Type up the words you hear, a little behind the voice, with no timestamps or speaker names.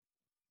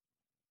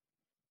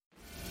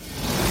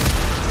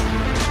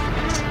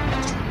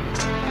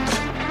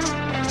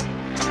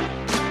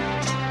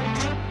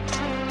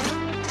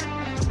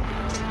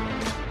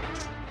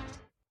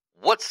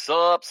What's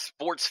up,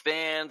 sports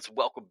fans?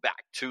 Welcome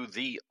back to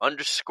the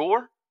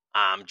Underscore.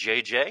 I'm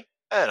JJ.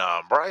 And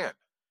I'm Brian.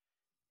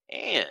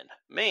 And,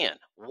 man,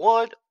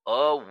 what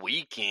a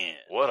weekend.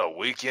 What a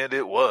weekend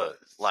it was.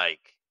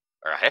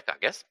 Or heck, I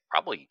guess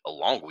probably a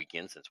long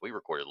weekend since we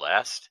recorded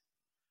last.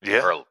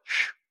 Yeah.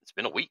 It's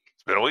been a week.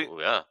 It's been a week.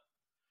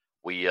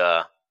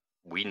 Yeah.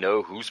 We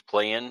know who's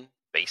playing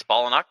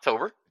baseball in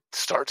October. It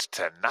starts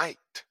tonight.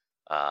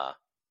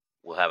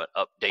 We'll have an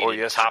updated or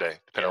yesterday,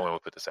 depending on when we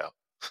put this out.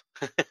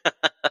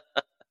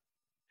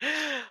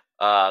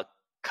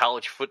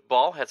 College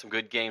football had some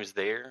good games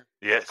there.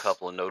 Yes. A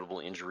couple of notable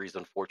injuries,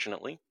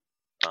 unfortunately.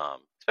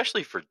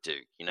 Especially for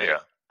Duke. Yeah.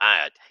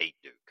 I hate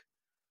Duke.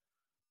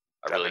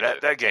 I really do.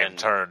 That game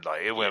turned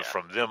it went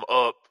from them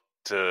up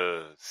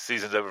to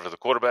season's over for the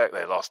quarterback.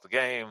 They lost the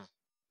game.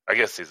 I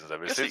guess season's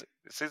over.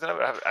 Season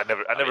over. I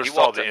never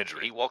saw the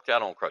injury. He walked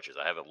out on crutches.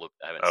 I haven't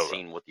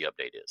seen what the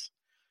update is.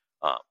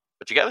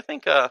 But you got to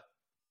think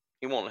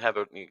he won't have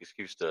any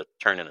excuse to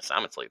turn in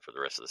assignments late for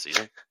the rest of the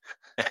season.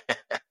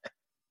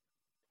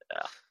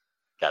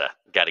 Yeah,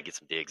 gotta get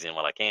some digs in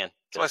while I can.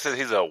 Somebody said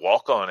he's a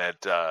walk-on at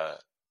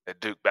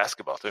Duke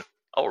basketball too.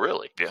 Oh,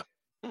 really? Yeah.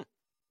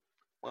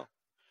 Well,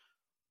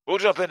 we'll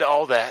jump into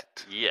all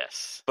that.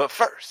 Yes. But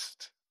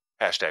first,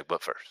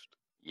 #but first.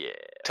 Yeah.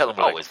 Tell them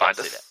where they can find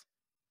us. That.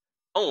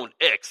 On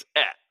X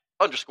at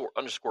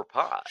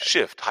 __pod.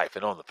 Shift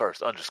 - on the first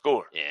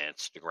 _.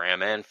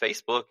 Instagram and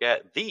Facebook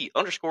at the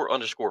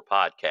 __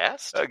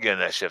 podcast. Again,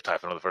 that shift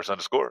 - on the first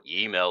 _.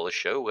 Email the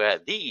show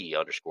at the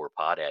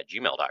 _pod at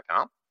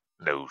gmail.com.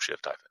 No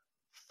shift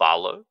 -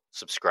 Follow,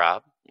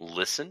 subscribe,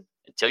 listen,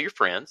 and tell your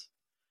friends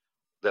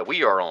that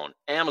we are on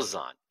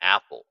Amazon,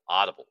 Apple,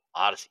 Audible,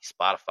 Odyssey,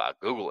 Spotify,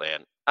 Google,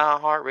 and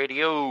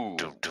iHeartRadio.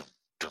 Doom, doom,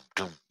 doom,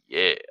 doom.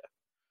 Yeah.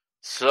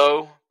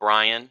 So,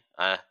 Brian,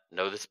 I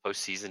know this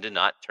postseason did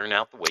not turn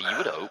out the way you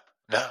would hope.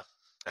 No.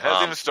 It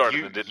hasn't even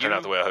started and didn't turn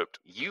out the way I hoped.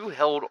 You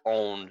held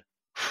on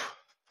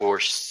for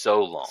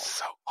so long.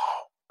 So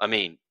long. I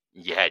mean,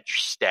 you had your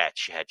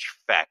stats, you had your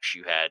facts,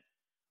 you had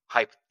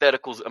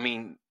hypotheticals. I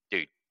mean,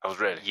 dude. I was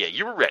ready. Yeah,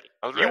 you were ready.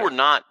 I was ready. You were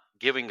not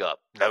giving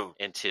up. No.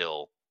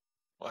 Until...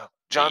 Well,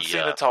 John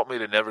Cena taught me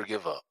to never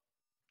give up.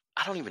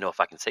 I don't even know if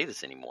I can say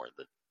this anymore.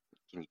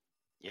 You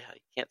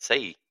can't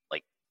say,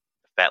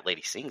 fat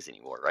lady sings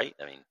anymore, right?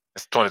 I mean,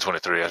 it's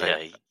 2023, I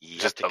think. You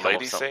just have to a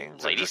lady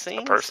sings? Lady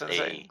sings? A person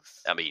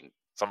sings? I mean...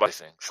 Somebody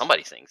sings.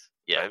 Somebody sings.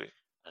 Yeah. Maybe.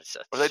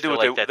 Or they do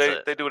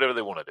they do whatever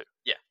they want to do.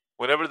 Yeah.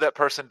 Whenever that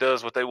person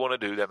does what they want to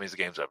do, that means the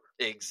game's over.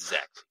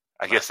 Exactly.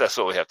 I guess that's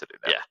what we have to do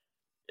now. Yeah.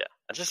 Yeah.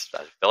 I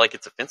feel like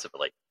it's offensive.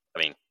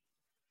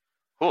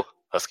 Whew.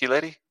 Husky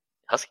lady?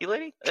 Husky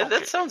lady?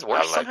 That sounds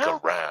worse somehow.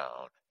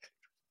 Around.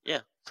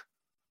 Yeah.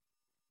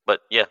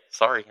 But, yeah,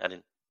 sorry. I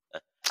didn't.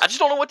 I just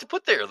don't know what to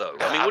put there, though.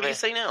 What do you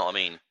say now?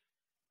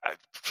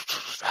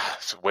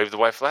 Wave the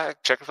white flag?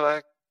 Checker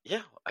flag?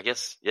 Yeah, I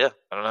guess. Yeah.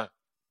 I don't know.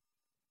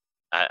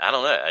 I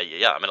don't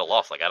know. I'm at a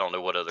loss. I don't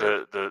know what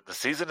other. The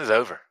season is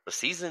over. The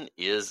season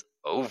is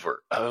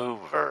over.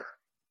 Over.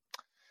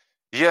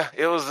 Yeah,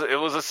 it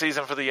was a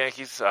season for the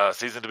Yankees.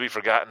 Season to be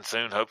forgotten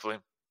soon, hopefully.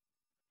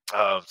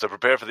 So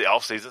prepare for the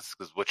off seasons,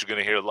 because what you're going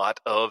to hear a lot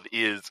of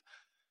is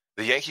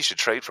the Yankees should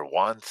trade for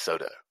Juan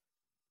Soto.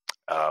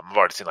 I've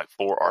already seen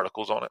 4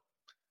 articles on it.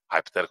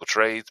 Hypothetical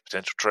trades,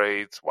 potential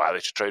trades, why they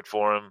should trade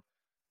for him.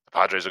 The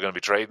Padres are going to be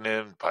trading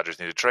him. The Padres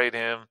need to trade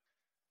him.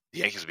 The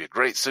Yankees would be a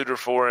great suitor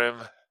for him.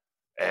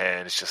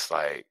 And it's just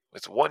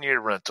it's a 1-year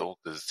rental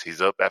because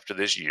he's up after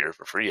this year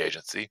for free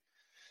agency.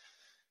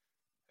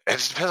 And it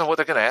just depends on what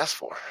they're going to ask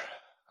for.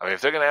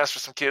 If they're going to ask for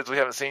some kids we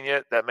haven't seen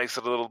yet, that makes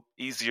it a little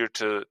easier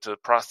to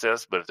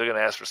process. But if they're going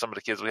to ask for some of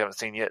the kids we haven't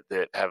seen yet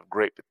that have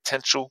great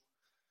potential,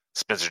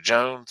 Spencer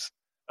Jones,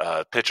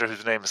 pitcher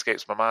whose name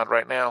escapes my mind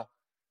right now,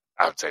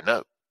 I would say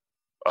no.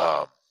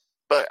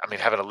 But,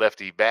 having a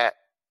lefty bat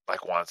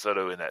like Juan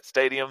Soto in that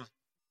stadium,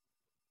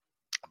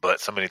 but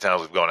so many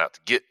times we've gone out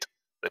to get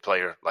a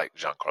player like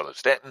Giancarlo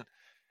Stanton,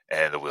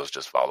 and the wheels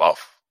just fall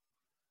off.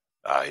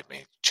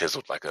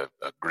 Chiseled like a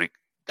Greek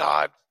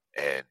god,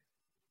 and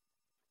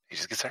he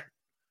just gets hurt.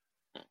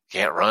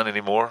 Can't run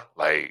anymore.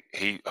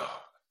 He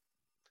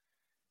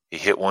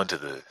hit one to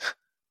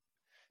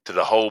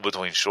the hole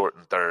between short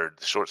and third.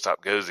 The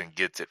shortstop goes and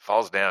gets it,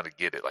 falls down to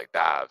get it,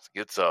 dives,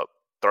 gets up,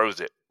 throws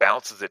it,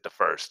 bounces it to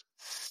first,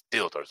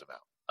 still throws him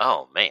out.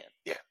 Oh, man.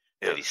 Yeah.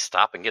 Did he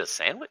stop and get a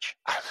sandwich?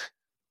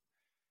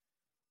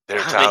 There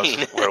are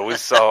times where we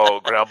saw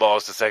ground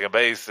balls to second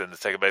base, and the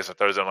second baseman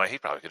throws it. I'm he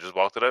probably could just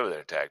walked it over there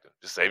and tagged him.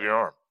 Just save your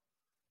arm.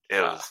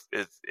 It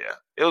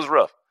was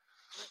rough.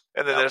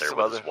 And then there's some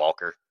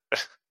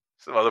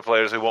other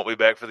players who won't be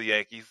back for the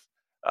Yankees.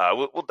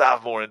 We'll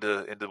dive more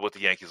into what the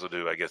Yankees will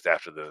do, I guess,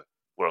 after the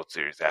World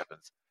Series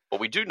happens. Well,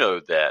 we do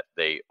know that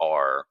they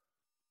are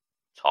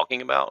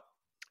talking about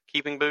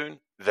keeping Boone.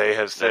 They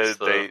have said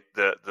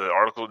the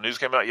article news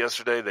came out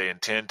yesterday. They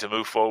intend to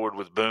move forward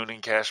with Boone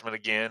and Cashman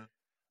again.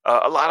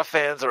 A lot of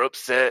fans are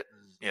upset.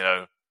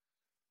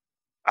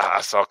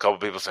 I saw a couple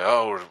people say,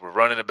 "Oh, we're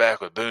running it back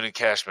with Boone and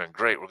Cashman.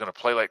 Great, we're going to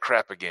play like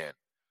crap again."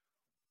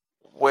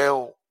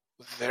 Well,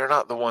 they're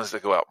not the ones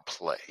that go out and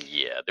play.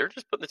 Yeah, they're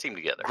just putting the team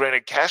together.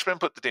 Granted, Cashman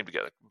put the team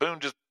together. Boone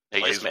just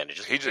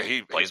manages.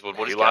 He plays with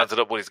what he he's lines got.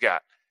 it up what he's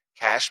got.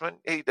 Cashman,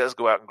 he does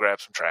go out and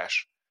grab some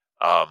trash.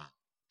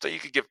 So you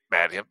could get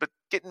mad at him, but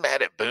getting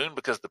mad at Boone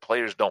because the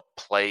players don't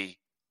play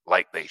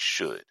like they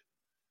should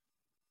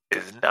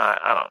is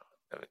not. I don't know.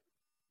 I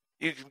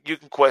mean, you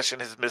can question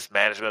his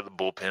mismanagement of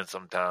the bullpen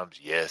sometimes,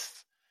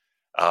 yes.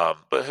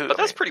 But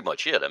that's pretty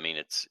much it. I mean,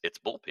 it's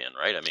bullpen,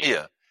 right? I mean,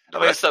 yeah. The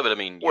rest of it, I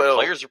mean, your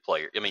players are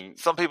players. I mean,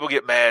 some people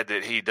get mad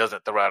that he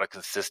doesn't throw out a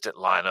consistent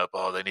lineup.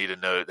 Oh, they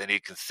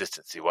need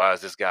consistency. Why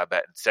is this guy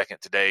batting second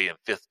today and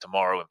fifth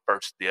tomorrow and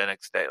first the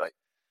next day? Like,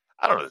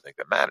 I don't really think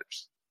that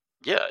matters.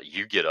 Yeah,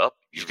 you get up,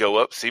 you go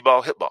up, see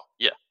ball, hit ball,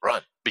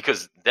 run.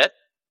 Because that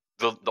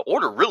the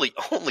order really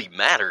only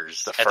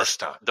matters the first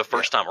time. The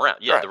first time around.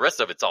 Yeah, right. The rest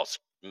of it's all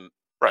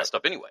messed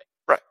up anyway.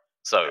 Right.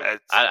 So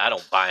I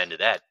don't buy into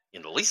that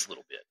in the least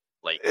little bit.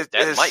 Like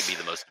that might be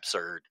the most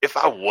absurd. If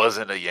I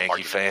wasn't a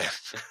Yankee fan,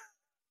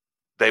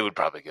 they would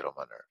probably get on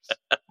my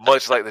nerves.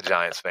 Much like the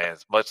Giants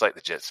fans, much like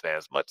the Jets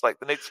fans, much like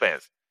the Knicks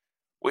fans.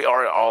 We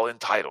are all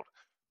entitled.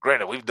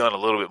 Granted, we've done a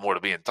little bit more to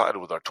be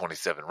entitled with our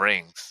 27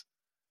 rings.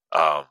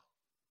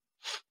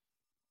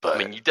 But I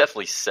mean, you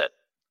definitely set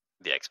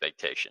the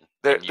expectation.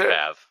 You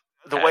have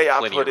plenty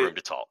of room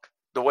to talk.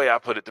 The way I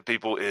put it to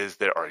people is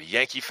there are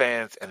Yankee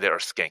fans and there are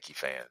Skanky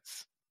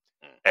fans.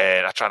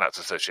 And I try not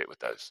to associate with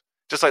those.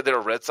 Just like there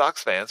are Red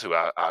Sox fans who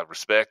I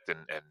respect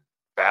and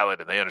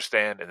valid and they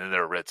understand, and then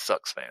there are Red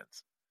Sox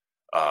fans.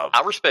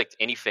 I respect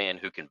any fan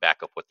who can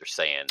back up what they're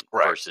saying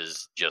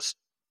versus just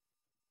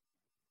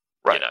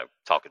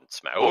talking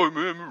smack. Oh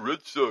man,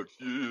 Red Sox.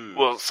 Yeah.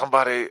 Well,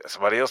 somebody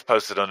else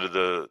posted under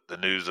the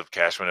news of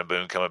Cashman and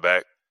Boone coming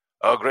back.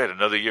 Oh, great!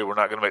 Another year we're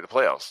not going to make the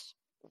playoffs.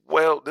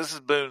 Well, this is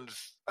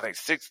Boone's, I think,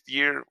 6th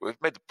year. We've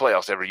made the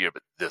playoffs every year,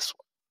 but this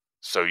one.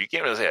 So you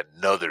can't really say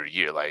another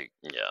year. Like,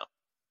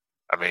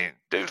 I mean,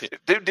 dude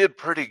did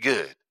pretty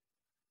good.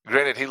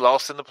 Granted, he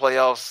lost in the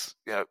playoffs,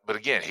 but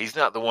again, he's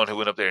not the one who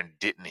went up there and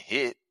didn't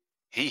hit.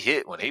 He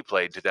hit when he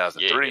played in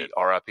 2003.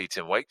 R.I.P.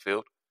 Tim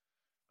Wakefield.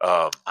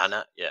 I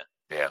know.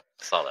 Yeah.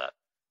 Saw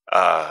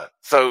that.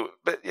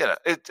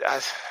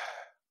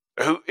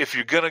 If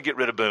you're gonna get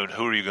rid of Boone,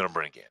 who are you gonna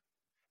bring in?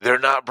 They're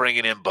not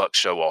bringing in Buck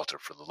Showalter.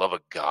 For the love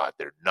of God,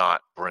 they're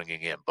not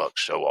bringing in Buck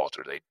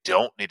Showalter. They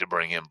don't need to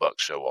bring in Buck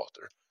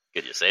Showalter.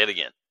 Could you say it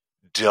again?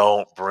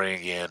 Don't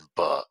bring in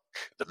Buck.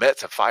 The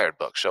Mets have fired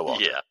Buck Showalter.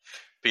 Yeah.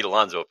 Pete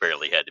Alonso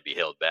apparently had to be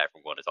held back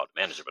from going to talk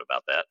to management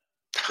about that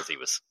because he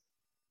was.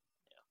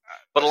 Yeah.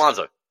 But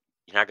Alonso,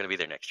 you're not going to be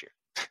there next year.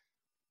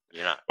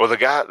 You're not. Well, the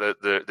guy,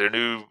 their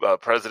new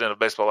president of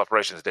baseball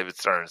operations, David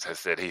Stearns, has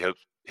said he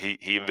hopes he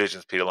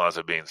envisions Pete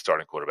Alonso being the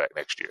starting quarterback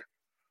next year.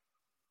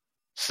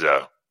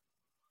 So,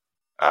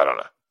 I don't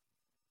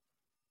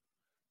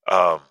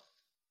know.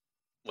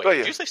 Wait,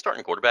 did you say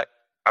starting quarterback?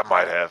 I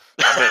might have.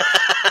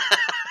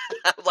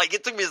 Like,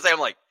 it took me a second. I'm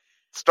like,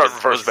 starting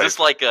first base. Is this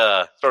like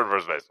starting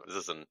first base? Is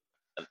this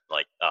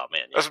like, oh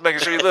man? Yeah. Just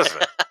making sure you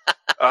listen.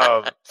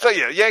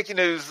 Yankee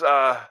news.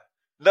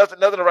 Nothing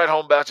to write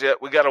home about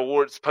yet. We got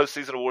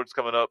postseason awards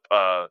coming up.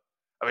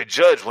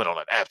 Judge went on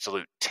an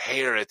absolute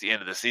tear at the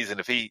end of the season.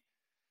 If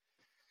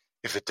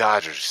the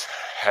Dodgers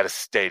had a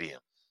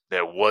stadium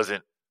that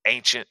wasn't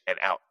ancient and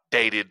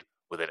outdated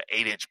with an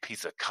 8-inch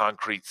piece of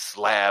concrete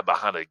slab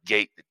behind a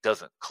gate that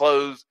doesn't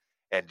close,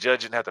 and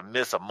Judge didn't have to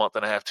miss a month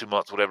and a half, 2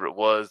 months, whatever it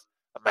was,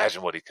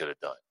 imagine what he could have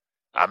done.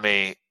 I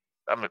mean,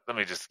 let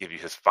me just give you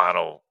his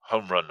final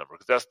home run number,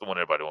 because that's the one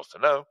everybody wants to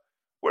know.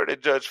 Where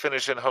did Judge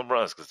finish in home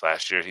runs? Because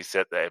last year he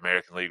set the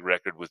American League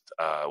record with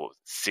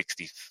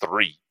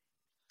 63.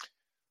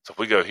 So if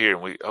we go here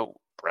and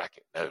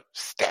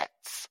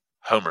stats,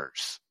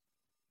 homers.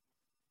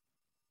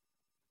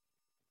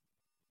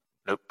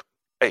 Nope.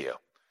 Ayo.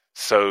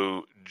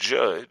 So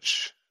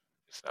Judge,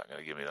 it's not going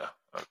to give me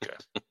okay.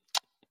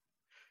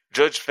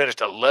 Judge finished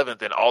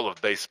 11th in all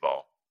of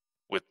baseball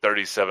with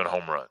 37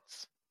 home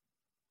runs.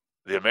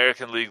 The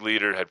American League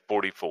leader had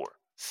 44.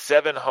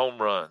 7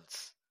 home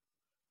runs.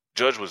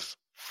 Judge was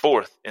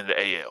 4th in the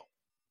AL.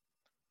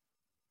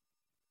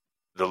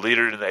 The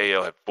leader in the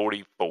AL had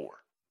 44.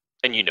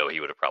 And he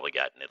would have probably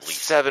gotten at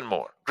least 7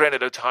 more.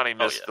 Granted, Ohtani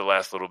missed the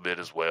last little bit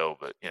as well,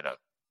 but it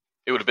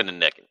would have been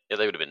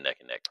they would have been neck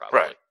and neck probably.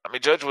 Right. I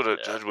mean, Judge would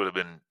have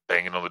been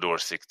banging on the door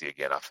 60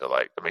 again, I feel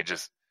like. I mean,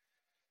 just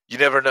you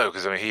never know,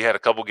 because he had a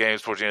couple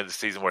games towards the end of the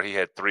season where he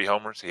had 3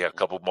 homers. He had a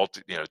couple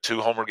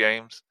 2 homer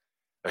games.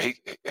 I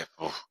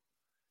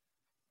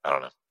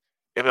don't know.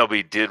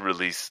 MLB did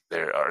release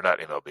or not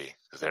MLB,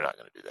 because they're not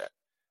going to do that,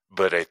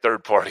 but a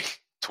third-party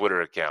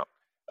Twitter account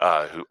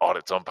who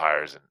audits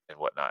umpires and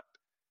whatnot.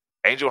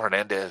 Angel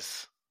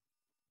Hernandez,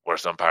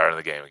 worst umpire in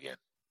the game again.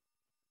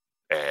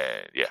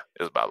 And, it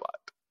was about a lot.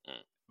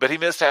 But he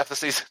missed half the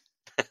season.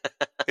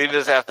 He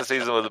missed half the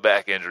season with a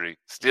back injury.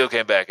 Still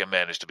came back and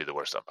managed to be the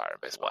worst umpire in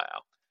baseball.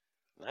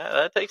 Wow.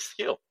 That takes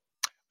skill.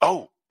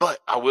 Oh, but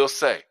I will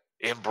say,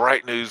 in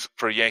bright news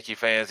for Yankee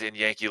fans in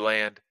Yankee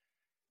land,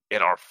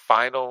 in our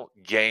final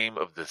game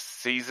of the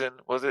season,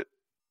 was it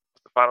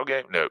the final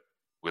game? No,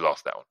 we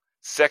lost that one.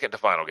 Second to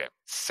final game,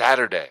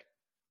 Saturday.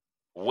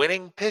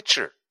 Winning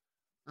pitcher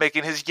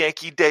making his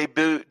Yankee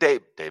debut for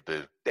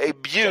the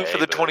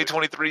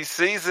 2023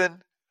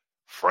 season.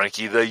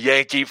 Frankie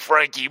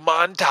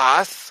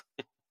Montas.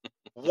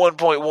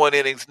 1.1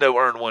 innings, no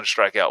earned, 1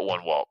 strikeout,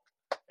 1 walk.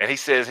 And he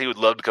says he would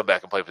love to come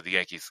back and play for the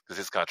Yankees because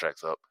his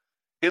contract's up.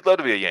 He'd love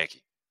to be a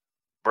Yankee.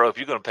 Bro, if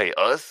you're going to pay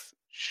us,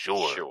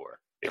 sure.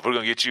 If we're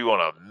going to get you on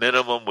a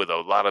minimum with a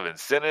lot of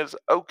incentives,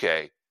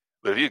 okay.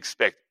 But if you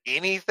expect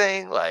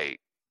anything, like,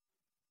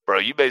 bro,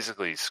 you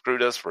basically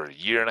screwed us for a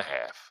year and a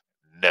half.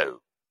 No.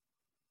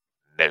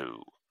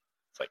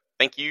 It's like,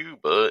 thank you,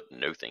 but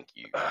no thank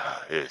you.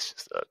 It's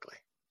just ugly.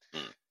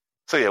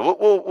 So, yeah,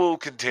 we'll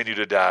continue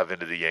to dive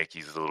into the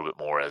Yankees a little bit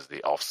more as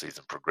the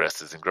offseason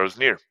progresses and grows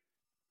near.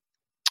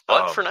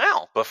 But for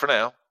now,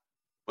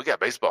 we got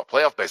baseball,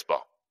 playoff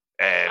baseball.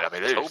 And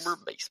October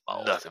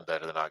baseball. Nothing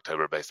better than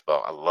October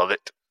baseball. I love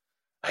it.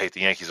 I hate the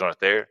Yankees aren't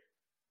there,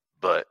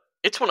 but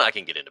it's when I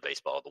can get into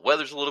baseball. The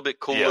weather's a little bit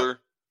cooler.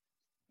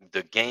 Yeah.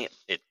 The game,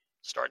 it's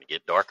starting to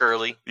get dark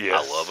early.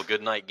 Yes. I love a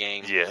good night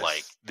game. Yes.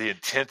 Like, the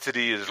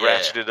intensity is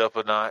ratcheted up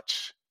a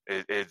notch.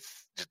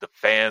 It's just the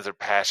fans are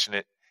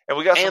passionate.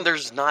 And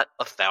there's not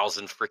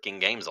 1,000 freaking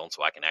games on,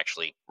 so I can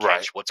actually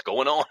catch what's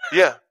going on.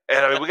 Yeah,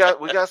 and we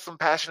got some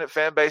passionate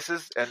fan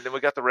bases, and then we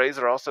got the Rays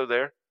are also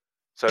there.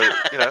 So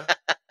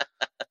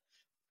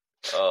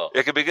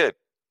it could be good.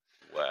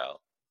 Wow.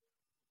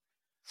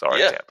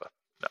 Sorry, Tampa.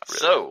 Not really.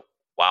 So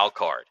wild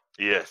card.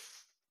 Yes,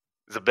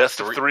 it's a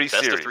best of 3 series.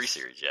 Best of 3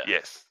 series. Yeah.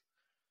 Yes.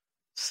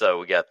 So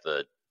we got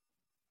the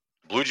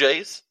Blue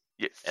Jays.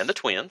 Yes. And the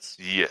Twins.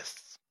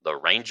 Yes. The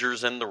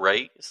Rangers and the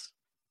Rays.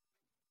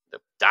 The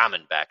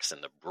Diamondbacks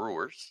and the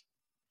Brewers,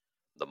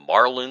 the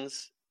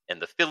Marlins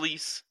and the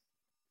Phillies,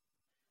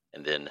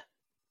 and then,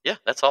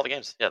 that's all the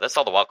games. Yeah, that's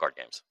all the wild card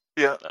games.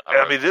 Yeah,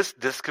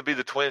 this could be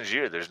the Twins'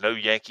 year. There's no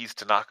Yankees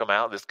to knock them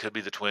out. This could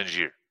be the Twins'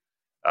 year.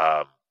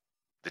 The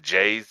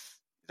Jays,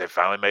 they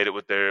finally made it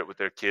with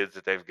their kids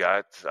that they've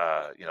got.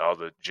 All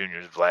the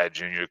juniors, Vlad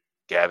Jr.,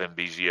 Gavin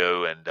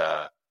Biggio, and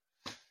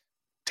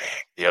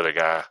the other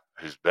guy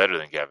who's better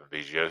than Gavin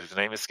Biggio, whose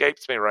name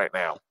escapes me right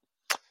now.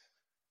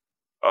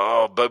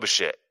 Oh, Boba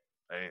Shett.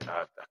 I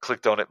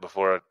clicked on it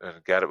before I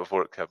got it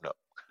before it came up.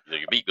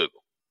 You beat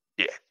Google.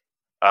 Yeah.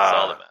 That's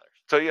all that matters.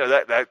 So,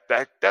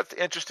 that's an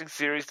interesting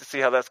series to see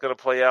how that's going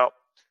to play out.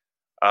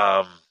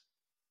 I'll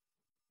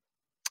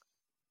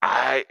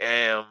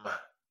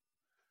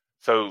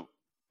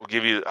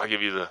give you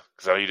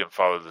because I know you didn't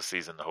follow the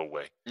season the whole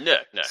way. No.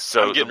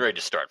 So I'm getting ready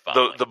to start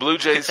following. The Blue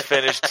Jays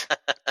finished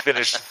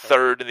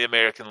third in the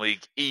American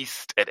League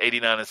East at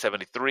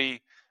 89-73.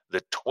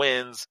 The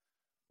Twins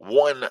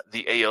won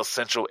the AL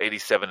Central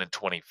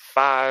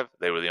 87-25.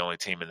 They were the only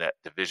team in that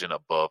division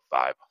above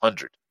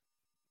 500.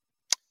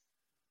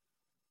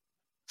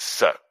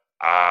 So,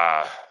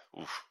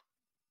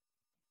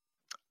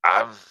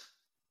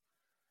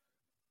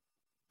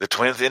 the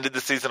Twins ended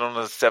the season on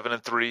a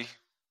 7-3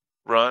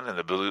 run, and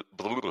the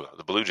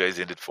Blue Jays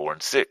ended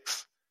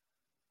 4-6.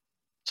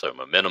 So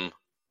momentum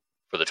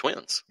for the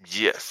Twins.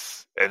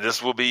 Yes, and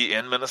this will be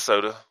in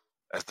Minnesota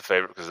as the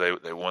favorite because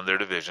they won their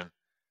division.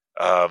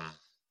 So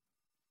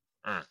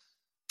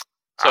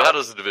how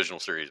does the divisional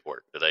series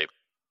work? Do they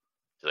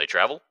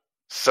travel?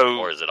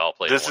 Or is it all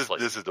played in one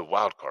place? This is the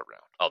wild card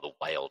round. Oh, the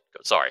wild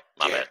card. Sorry,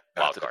 my bad.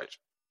 Wild card.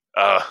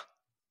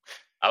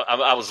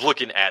 I was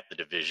looking at the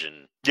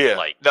division. Yeah.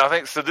 I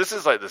think so. This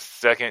is like the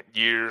second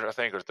year, I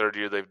think, or third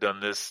year they've done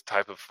this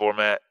type of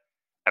format,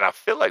 and I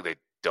feel like they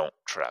don't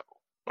travel,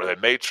 or they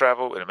may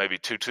travel, and it may be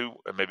 2-2,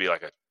 and maybe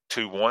like a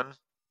 2-1.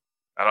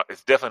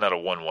 It's definitely not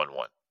a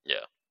 1-1-1.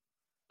 Yeah.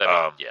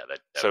 That'd be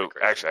crazy.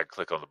 Actually, I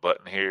click on the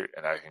button here,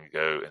 and I can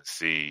go and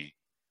see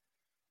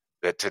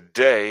that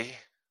today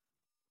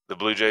the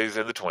Blue Jays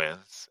and the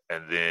Twins,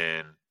 and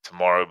then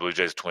tomorrow Blue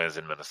Jays, Twins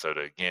in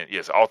Minnesota again.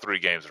 Yes, all 3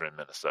 games are in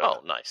Minnesota.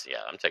 Oh, nice. Yeah,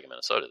 I'm taking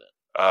Minnesota then.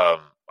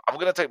 I'm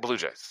going to take Blue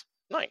Jays.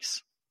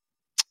 Nice.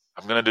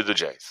 I'm going to do the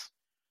Jays.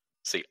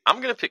 See,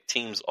 I'm going to pick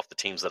teams off the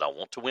teams that I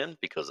want to win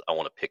because I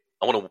want to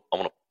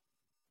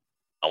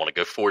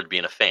go forward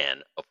being a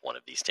fan of one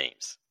of these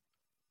teams.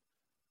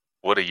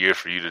 What a year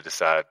for you to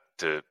decide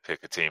to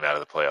pick a team out of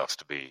the playoffs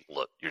to be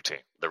your team.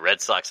 The Red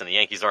Sox and the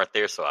Yankees aren't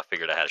there, so I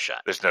figured I had a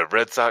shot. There's no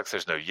Red Sox.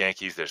 There's no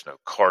Yankees. There's no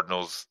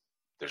Cardinals.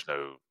 There's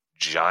no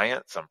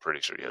Giants. I'm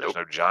pretty sure. Yeah, There's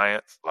no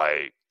Giants.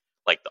 I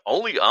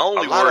only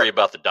worry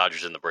about the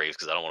Dodgers and the Braves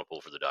because I don't want to pull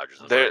for the Dodgers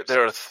and the Braves.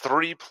 There are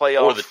 3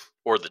 playoff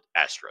or the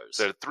Astros.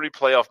 There are 3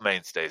 playoff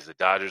mainstays: the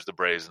Dodgers, the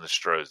Braves, and the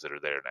Stros that are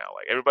there now.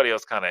 Like everybody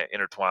else, kind of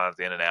intertwines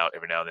in and out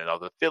every now and then.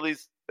 Although the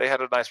Phillies, they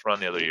had a nice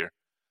run the other year.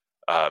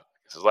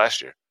 This was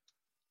last year.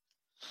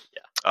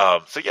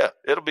 Yeah.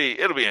 It'll be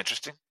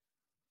interesting.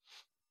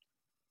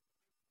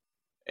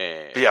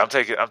 And I'm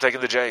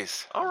taking the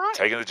Jays. All right.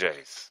 Taking the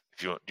Jays.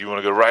 Do you want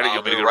to go right it? You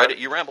want me to go right it?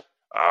 You ramble.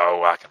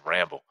 Oh, I can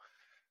ramble.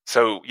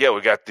 So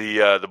we got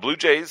the Blue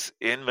Jays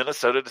in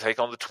Minnesota to take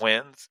on the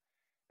Twins,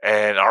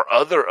 and our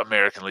other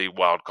American League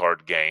wild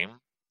card game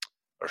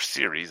or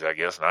series, I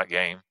guess, not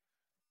game,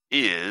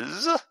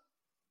 is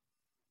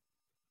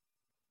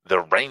the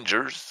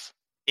Rangers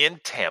in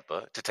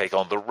Tampa to take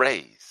on the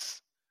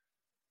Rays.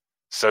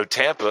 So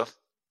Tampa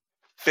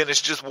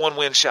finished just one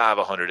win shy of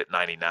 100 at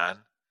 99.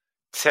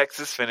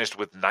 Texas finished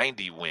with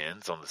 90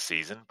 wins on the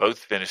season. Both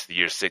finished the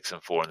year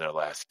 6-4 in their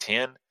last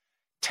 10.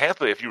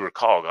 Tampa, if you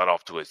recall, got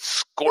off to a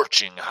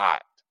scorching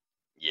hot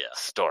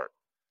start.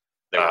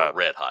 They were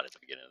red hot at the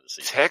beginning of the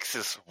season.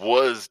 Texas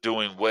was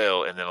doing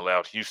well and then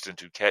allowed Houston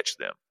to catch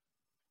them.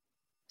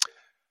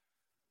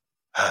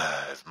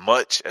 As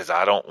much as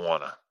I don't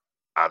want to,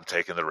 I'm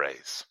taking the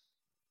Rays.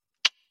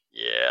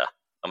 Yeah,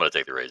 I'm going to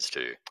take the Rays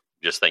too.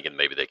 Just thinking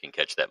maybe they can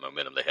catch that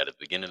momentum they had at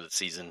the beginning of the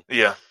season.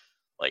 Yeah.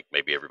 Like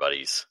maybe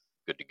everybody's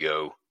good to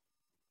go,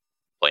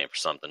 playing for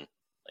something.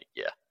 Like,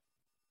 yeah.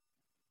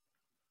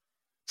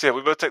 So, yeah,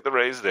 we both take the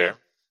Rays there.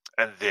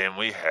 And then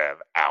we have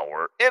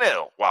our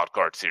NL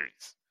wildcard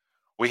series.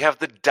 We have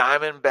the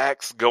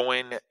Diamondbacks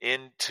going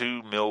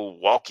into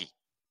Milwaukee.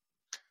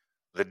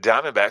 The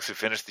Diamondbacks, who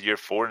finished the year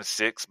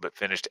 4-6, but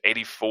finished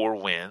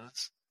 84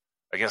 wins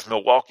against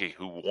Milwaukee,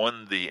 who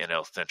won the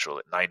NL Central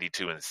at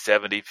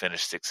 92-70,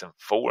 finished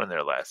 6-4 in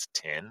their last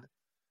 10.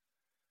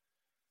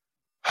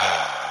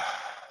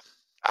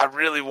 I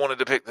really wanted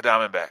to pick the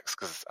Diamondbacks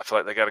because I feel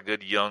like they got a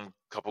good young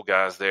couple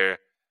guys there,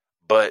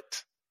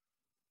 but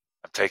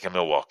I'm taking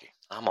Milwaukee.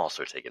 I'm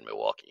also taking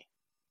Milwaukee.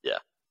 Yeah.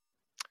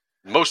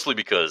 Mostly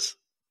because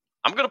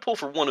I'm going to pull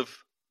for one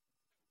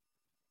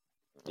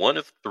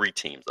of three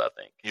teams, I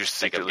think. You're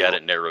secretly, I've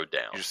got it narrowed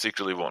down. You're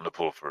secretly wanting to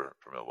pull for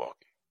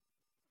Milwaukee.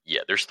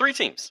 Yeah, there's three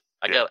teams.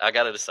 I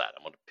got to decide.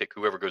 I'm going to pick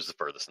whoever goes the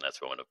furthest, and that's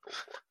who I'm going to pull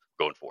for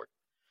going forward.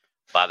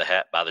 Buy the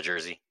hat, buy the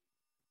jersey,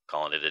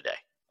 calling it a day.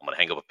 I'm going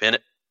to hang up a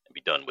pennant and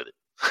be done with it.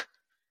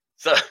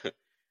 So,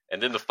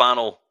 and then the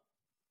final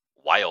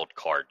wild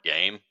card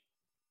game,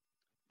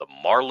 the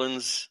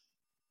Marlins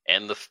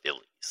and the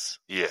Phillies.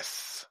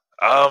 Yes.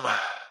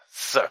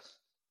 So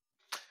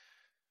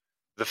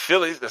the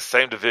Phillies, the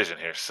same division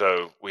here.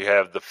 So we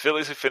have the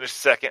Phillies who finished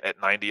second at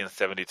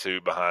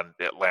 90-72 behind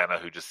Atlanta,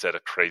 who just set a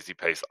crazy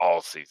pace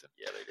all season.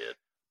 Yeah, they did.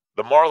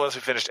 The Marlins, who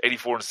finished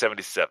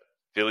 84-77.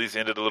 Phillies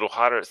ended a little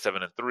hotter at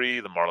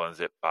 7-3. The Marlins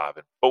at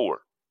 5-4.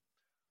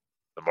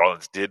 The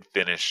Marlins did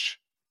finish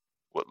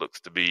what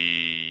looks to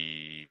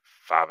be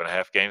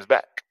 5.5 games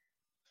back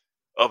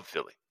of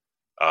Philly.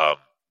 I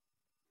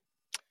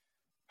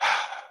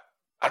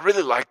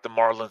really like the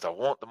Marlins. I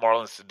want the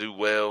Marlins to do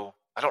well.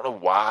 I don't know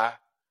why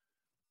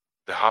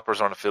the Hoppers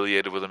aren't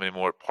affiliated with them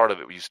anymore. Part of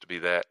it used to be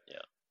that.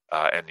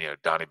 Yeah. And,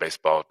 Donnie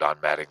Baseball, Don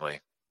Mattingly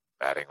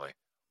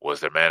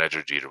was their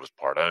manager. Jeter was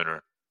part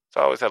owner.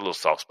 So I always had a little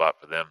soft spot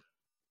for them.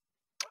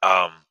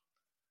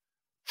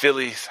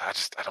 Phillies,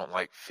 I don't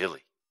like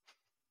Philly.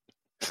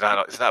 It's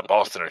not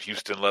Boston or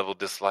Houston level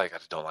dislike. I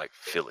just don't like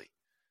Philly.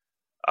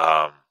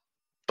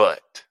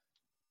 But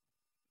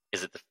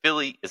is it the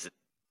Philly? Is it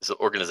the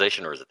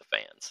organization or is it the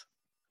fans?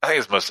 I think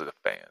it's mostly the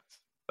fans.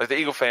 Like the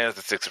Eagle fans,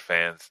 the Sixer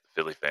fans,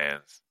 the Philly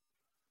fans.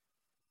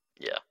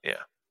 Yeah. Yeah.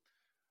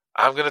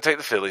 I'm going to take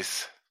the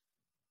Phillies.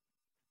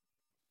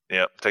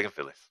 Yeah, I'm taking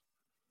Phillies.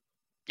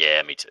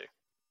 Yeah, me too.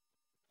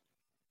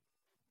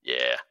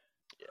 Yeah.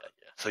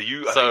 So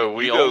you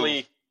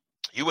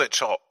went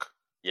chalk.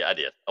 Yeah, I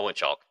did. I went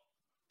chalk.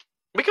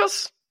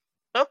 Because,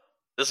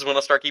 this is when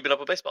I start keeping up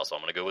with baseball, so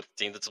I'm going to go with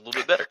the team that's a little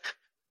bit better.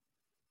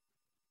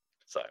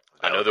 So,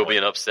 I know there'll be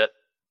an upset.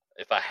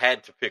 If I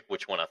had to pick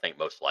which one I think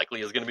most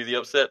likely is going to be the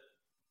upset,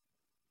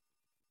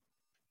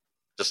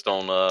 just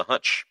on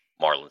hunch,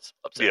 Marlins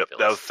upset. Yep,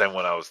 that was the same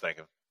one I was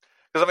thinking.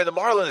 Because, the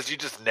Marlins, you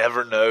just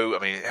never know.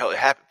 Hell, it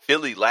happened.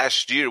 Philly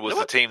last year was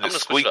the team that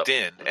squeaked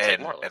in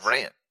and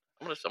ran.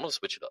 I'm going to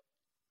switch it up.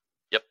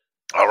 Yep.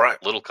 All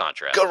right. Little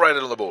contrast. Go write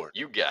it on the board.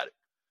 You got it.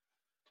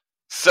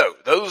 So,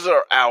 those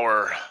are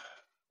our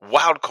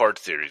wild card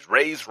series.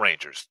 Rays,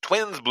 Rangers,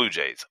 Twins, Blue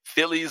Jays,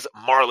 Phillies,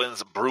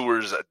 Marlins,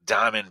 Brewers,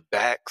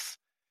 Diamondbacks.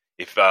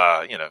 If,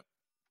 again,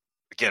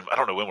 I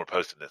don't know when we're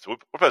posting this. We're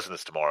posting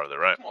this tomorrow, though,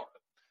 right? Tomorrow.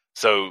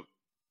 So,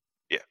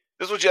 yeah,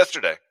 this was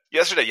yesterday.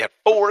 Yesterday, you had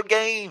 4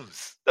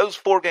 games. Those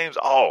 4 games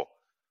all.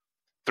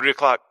 3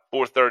 o'clock,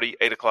 4:30,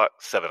 8 o'clock,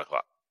 7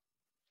 o'clock.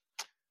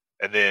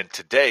 And then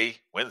today,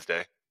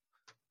 Wednesday,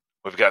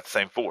 we've got the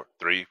same 4.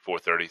 3,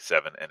 4:30,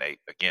 7, and 8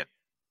 again.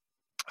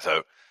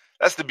 So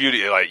that's the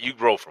beauty. Like, you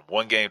roll from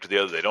one game to the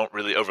other. They don't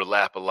really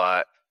overlap a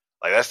lot.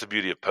 Like, that's the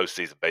beauty of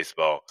postseason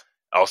baseball.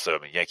 Also,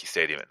 Yankee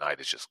Stadium at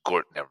night is just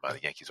gorgeous. Never mind,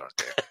 the Yankees aren't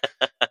there.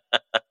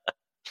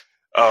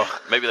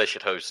 Maybe they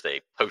should host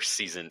a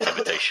postseason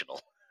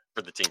invitational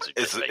for the teams.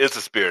 It's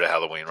the spirit of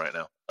Halloween right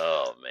now.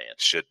 Oh, man.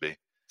 It should be.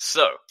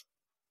 So,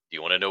 do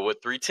you want to know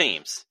what 3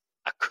 teams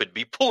I could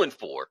be pulling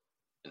for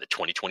in the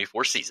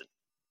 2024 season?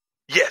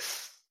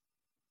 Yes.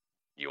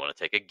 You want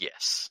to take a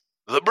guess?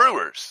 The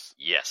Brewers.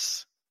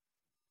 Yes.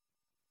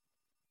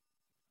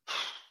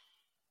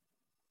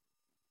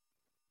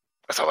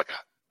 That's all I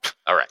got.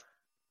 All right.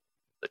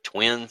 The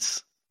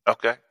Twins.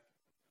 Okay.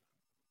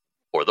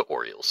 Or the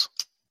Orioles.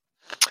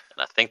 And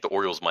I think the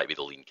Orioles might be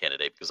the leading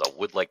candidate because I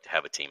would like to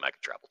have a team I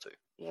could travel to.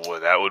 Well,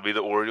 that would be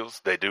the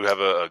Orioles. They do have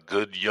a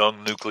good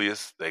young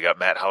nucleus. They got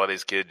Matt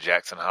Holliday's kid,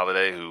 Jackson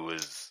Holliday, who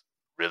is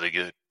really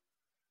good.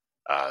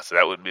 So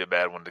that wouldn't be a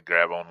bad one to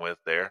grab on with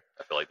there.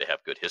 I feel like they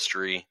have good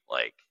history.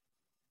 Like,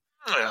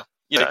 Yeah.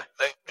 yeah.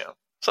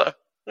 So,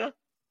 yeah.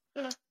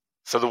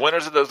 So the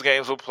winners of those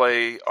games will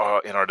play in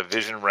our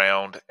division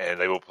round, and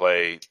they will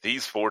play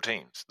these 4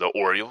 teams: the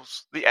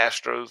Orioles, the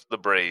Astros, the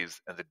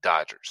Braves, and the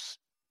Dodgers.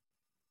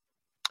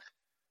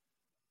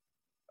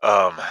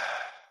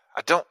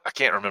 I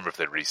can't remember if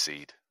they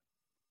reseed.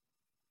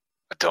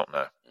 I don't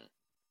know.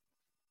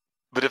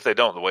 But if they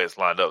don't, the way it's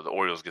lined up, the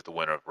Orioles get the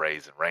winner of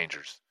Rays and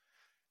Rangers.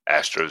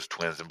 Astros,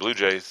 Twins, and Blue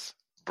Jays.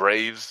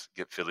 Braves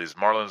get Phillies,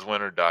 Marlins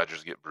winner.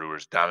 Dodgers get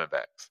Brewers,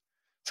 Diamondbacks.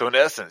 So in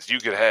essence, you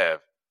could have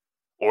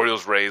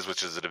Orioles, Rays,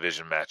 which is a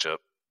division matchup.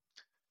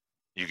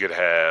 You could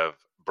have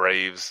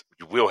Braves.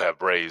 You will have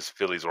Braves,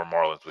 Phillies, or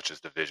Marlins, which is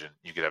division.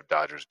 You could have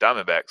Dodgers,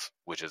 Diamondbacks,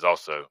 which is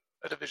also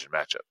a division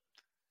matchup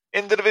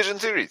in the division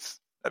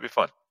series. That'd be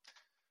fun.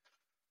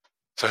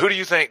 So who do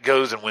you think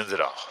goes and wins it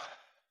all?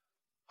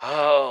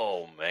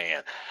 Oh,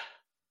 man.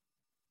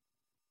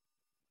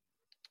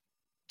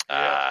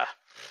 Yeah.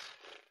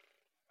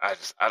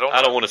 I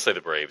don't want to say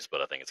the Braves, but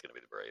I think it's going to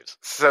be the Braves.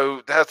 So I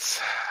think that's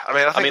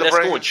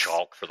Braves, going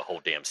chalk for the whole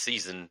damn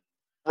season,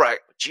 right?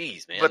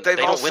 Jeez, man, but they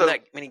don't win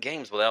that many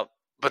games without.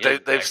 But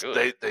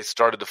they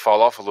started to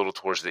fall off a little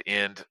towards the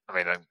end. I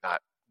mean,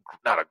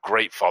 not a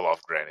great fall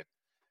off, granted.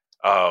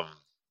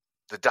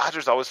 The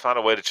Dodgers always find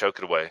a way to choke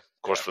it away.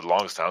 Of course, for the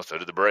longest time, so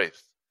did the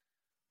Braves.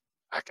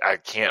 I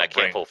can't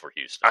pull for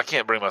Houston. I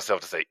can't bring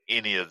myself to say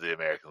any of the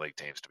American League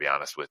teams, to be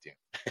honest with you.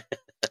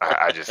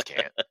 I just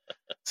can't.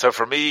 So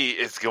for me,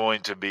 it's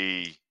going to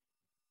be.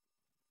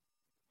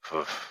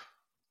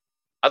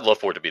 I'd love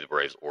for it to be the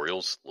Braves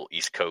Orioles, little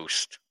East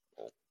Coast.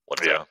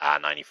 What's that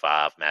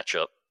I-95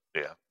 matchup?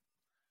 Yeah,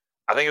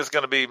 I think it's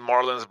going to be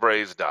Marlins,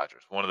 Braves,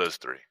 Dodgers. One of those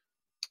 3.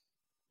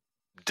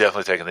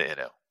 Definitely taking the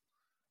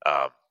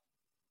NL.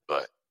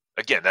 But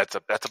again, that's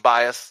a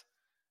bias.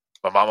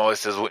 My mom always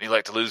says, "Wouldn't you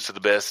like to lose to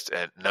the best?"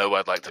 And no,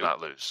 I'd like to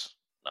not lose.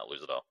 Not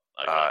lose at all.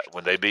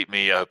 When they beat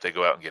me, I hope they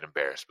go out and get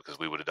embarrassed because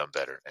we would have done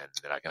better, and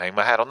then I can hang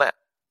my hat on that.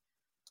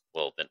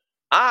 Well, then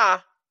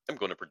I am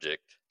going to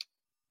predict.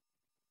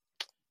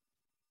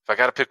 If I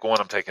got to pick one,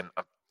 I'm taking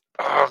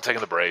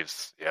the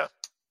Braves. Yeah,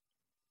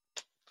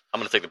 I'm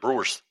going to take the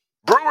Brewers.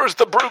 Brewers,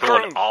 the Brew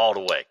Crew, all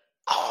the way.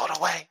 All the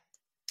way.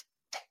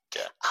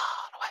 Yeah,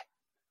 all the way.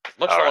 As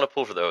much as I want to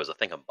pull for those, I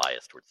think I'm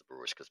biased towards the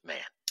Brewers because, man,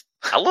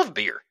 I love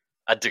beer.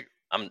 I do.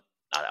 I'm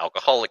not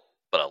alcoholic,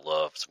 but I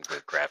love some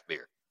good craft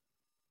beer.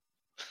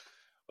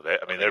 Well,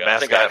 their mascot. I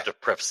think I have to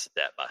preface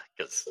that by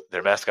because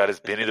their mascot is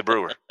Benny the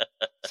Brewer.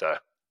 So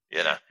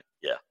yeah,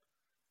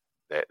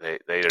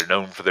 they are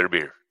known for their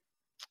beer.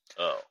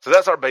 Oh, so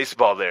that's our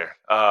baseball there.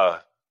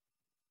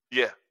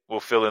 Yeah, we'll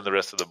fill in the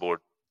rest of the board.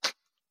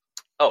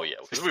 Oh yeah,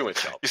 because we went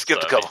chalk. You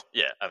skipped a couple.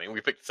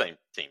 We picked the same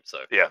team, so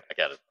yeah,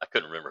 I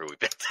couldn't remember who we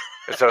picked.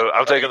 So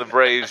I'm taking the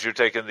Braves. You're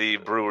taking the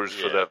Brewers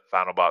for the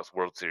final box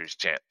World Series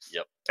champs.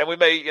 Yep. And we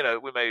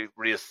may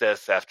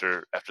reassess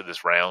after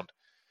this round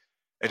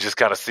and just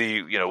kind of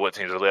see what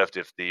teams are left.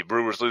 If the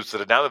Brewers lose to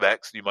the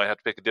Diamondbacks, you might have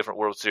to pick a different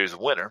World Series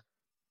winner.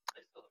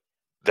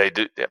 They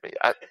do. I mean,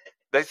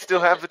 they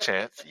still have the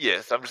chance.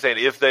 Yes, I'm just saying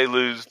if they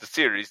lose the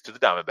series to the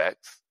Diamondbacks,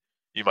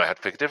 you might have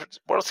to pick a different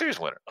World Series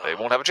winner. They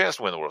won't have a chance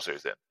to win the World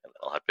Series then. And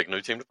I'll have to pick a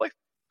new team to play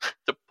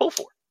to pull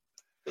for.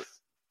 I'm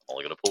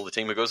only going to pull the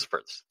team who goes the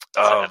furthest.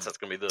 That's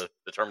going to be the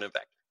determining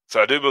factor.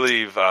 So I do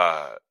believe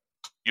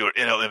your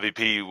NL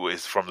MVP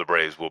is from the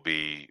Braves will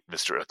be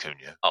Mr.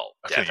 Acuna. Oh,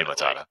 Acuna definitely.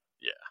 Matata.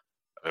 Yeah.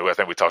 I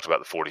think we talked about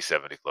the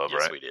 40-70 club, yes,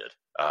 right? Yes, we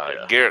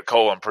did. Garrett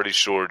Cole, I'm pretty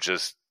sure,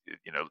 just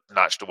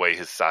notched away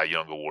his Cy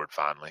Young award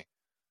finally.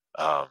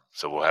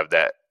 So we'll have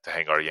that to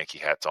hang our Yankee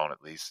hats on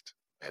at least.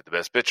 We had the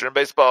best pitcher in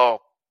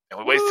baseball, and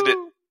we wasted it.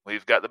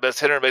 We've got the best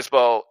hitter in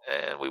baseball,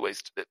 and we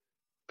wasted it.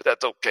 But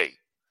that's okay.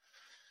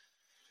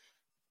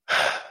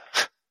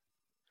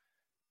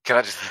 Can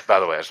I just, by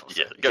the way,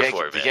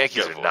 the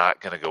Yankees are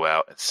not going to go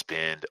out and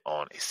spend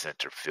on a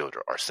center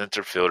fielder. Our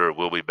center fielder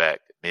will be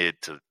back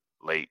mid to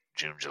late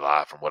June,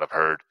 July, from what I've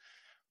heard.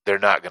 They're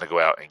not going to go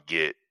out and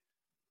get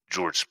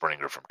George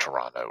Springer from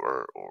Toronto,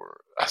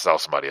 or I saw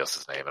somebody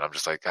else's name, and I'm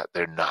just like, God,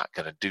 they're not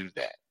going to do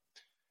that.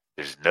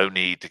 There's no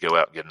need to go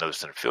out and get another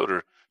center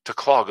fielder to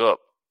clog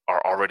up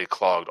our already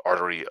clogged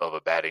artery of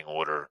a batting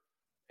order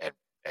and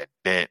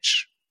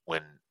bench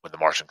when the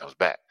Martian comes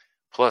back.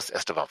 Plus,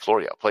 Estevan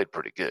Florial played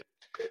pretty good.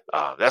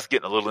 That's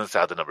getting a little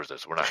inside the numbers, though,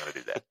 so we're not going to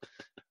do that.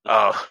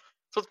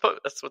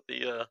 That's what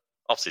the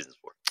offseason's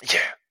for.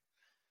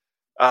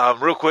 Yeah.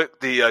 Real quick,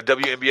 the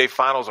WNBA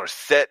finals are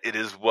set. It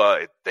is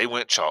they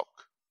went chalk.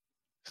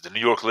 It's the New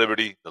York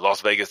Liberty, the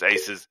Las Vegas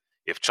Aces.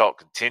 If chalk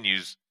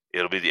continues,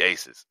 it'll be the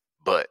Aces.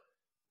 But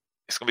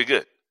it's going to be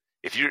good.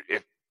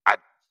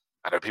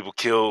 I know people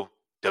kill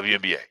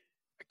WNBA.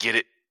 I get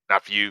it.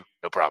 Not for you.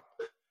 No problem.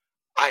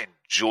 I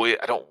enjoy it.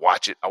 I don't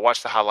watch it. I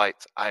watch the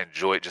highlights. I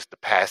enjoy it. Just the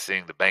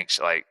passing, the bank.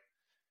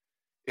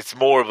 It's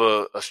more of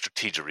a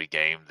strategery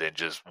game than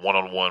just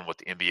one-on-one what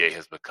the NBA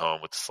has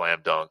become with the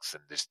slam dunks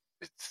and it's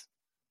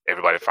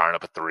everybody firing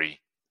up a three.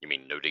 You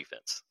mean no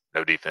defense?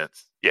 No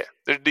defense. Yeah,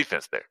 there's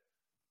defense there.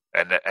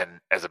 And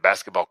as a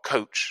basketball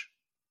coach,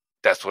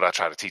 that's what I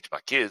try to teach my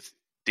kids.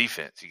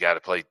 Defense. You got to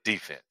play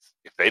defense.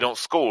 If they don't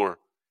score,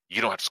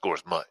 you don't have to score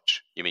as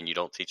much. You mean you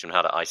don't teach them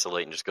how to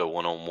isolate and just go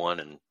one-on-one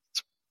and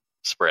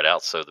spread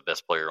out so the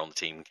best player on the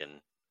team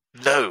can...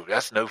 No,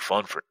 that's no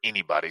fun for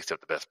anybody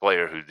except the best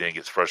player, who then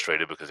gets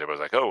frustrated because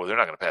everybody's like, oh, well, they're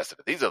not going to pass it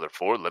to these other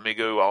four. Let me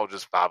go all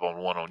just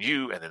 5-on-1 on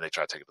you. And then they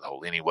try to take it to the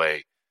hole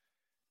anyway.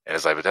 And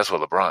it's like, but that's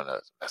what LeBron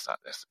does. That's not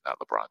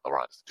LeBron.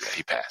 LeBron doesn't do that.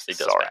 He passes. He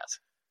does pass.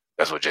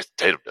 That's what Jason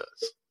Tatum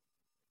does.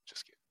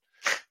 Just kidding.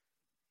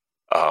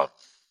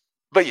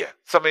 But yeah,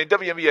 so I mean,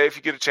 WNBA, if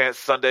you get a chance,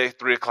 Sunday,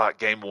 3 o'clock,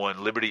 game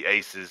 1, Liberty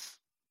Aces.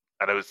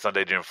 I know it's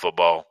Sunday during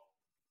football.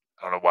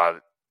 I don't know why.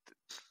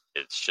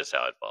 It's just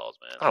how it falls,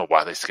 man. I don't know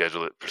why they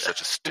schedule it for such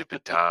a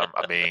stupid time.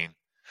 I mean,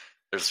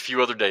 there's a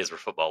few other days where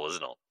football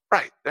isn't on.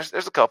 Right.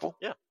 There's a couple.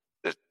 Yeah.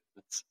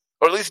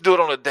 Or at least do it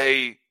on a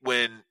day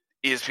when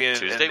ESPN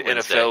Tuesday, and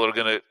Wednesday. NFL are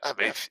going to. I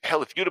mean,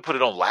 if you'd have put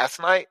it on last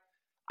night,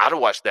 I'd have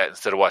watched that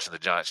instead of watching the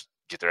Giants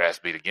get their ass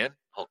beat again.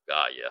 Oh,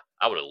 God, yeah.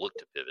 I would have looked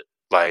to pivot.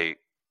 Like,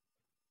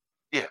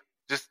 yeah,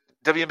 just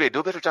WNBA, do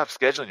a better job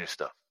scheduling your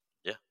stuff.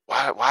 Yeah.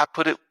 Why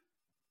put it?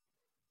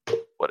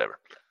 Whatever.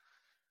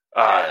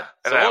 So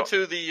on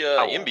to the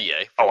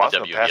NBA. I was the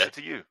going to WNBA. pass it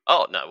to you.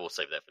 Oh, no, we'll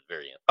save that for the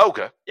very end.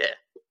 Okay. Yeah.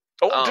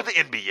 To the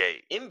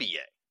NBA. NBA.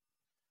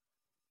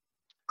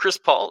 Chris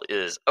Paul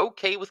is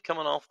okay with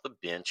coming off the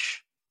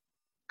bench.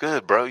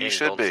 Good, bro. You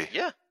should be.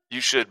 Yeah. You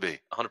should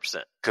be.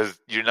 100%. Because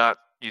you're not.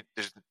 You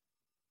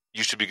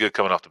should be good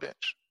coming off the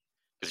bench.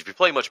 Because if you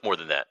play much more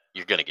than that,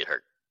 you're going to get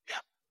hurt. Yeah.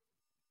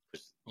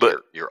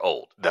 But you're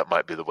old. That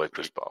might be the way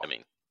Chris Paul. I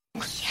mean,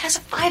 he has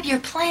a 5-year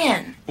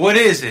plan. What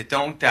is it?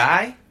 Don't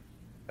die?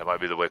 That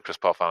might be the way Chris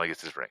Paul finally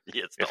gets his ring.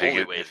 Yeah, it's the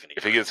only way he's going to get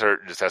If he gets hurt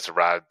and just has to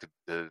ride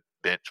the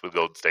bench with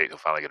Golden State, he'll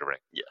finally get a ring.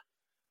 Yeah.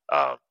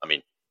 I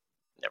mean,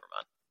 never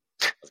mind.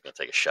 I was going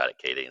to take a shot at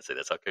KD and say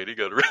that's how KD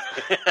got a ring.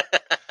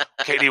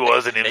 KD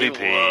was an MVP.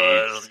 He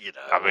was,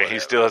 I mean, he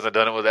still hasn't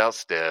done it without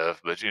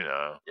Steph, but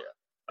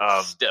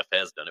Yeah. Steph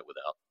has done it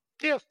without.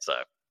 Yeah. So.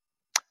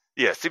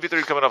 Yeah,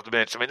 CP3 coming off the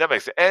bench. I mean, that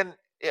makes it. And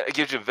it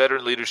gives you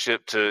veteran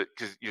leadership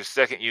because your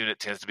second unit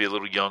tends to be a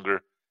little younger.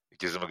 It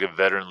gives them a good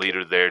veteran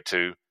leader there,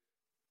 too.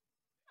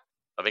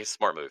 I think it's a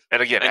smart move.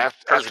 And again,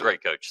 Kerr's a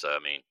great coach, so I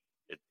mean,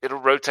 it'll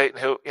rotate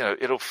and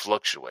it'll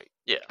fluctuate.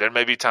 Yeah, there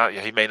may be time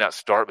he may not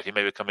start, but he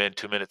may come in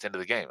 2 minutes into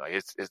the game. Like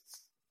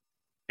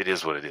it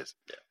is what it is.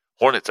 Yeah.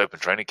 Hornets open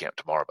training camp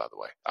tomorrow, by the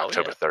way,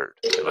 October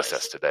 3rd. Unless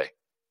that's today.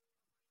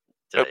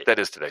 Nope, that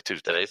is today,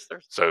 Tuesday. Today's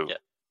Thursday. So,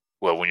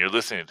 well, when you're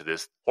listening to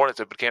this, Hornets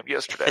open camp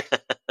yesterday.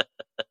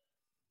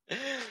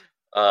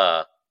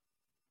 Well,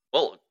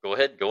 go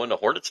ahead, go into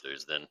Hornets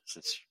news then,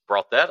 since you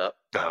brought that up.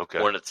 Okay.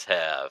 Hornets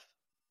have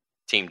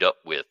teamed up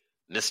with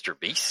Mr.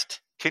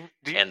 Beast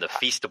and the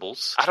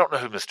Feastables. I don't know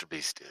who Mr.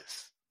 Beast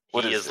is.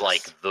 He is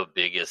like the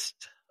biggest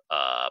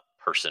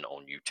person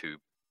on YouTube,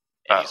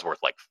 and he's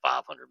worth like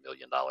 $500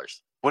 million.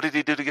 What did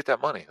he do to get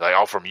that money? Like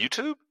all from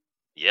YouTube?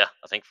 Yeah,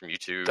 I think from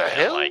YouTube. The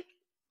hell?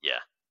 Yeah.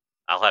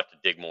 I'll have to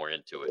dig more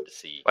into it to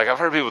see. Like I've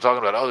heard people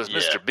talking about, this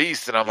Mr.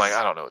 Beast, and I'm like,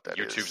 I don't know what that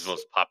is. YouTube's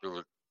most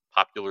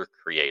popular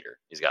creator.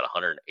 He's got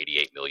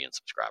 188 million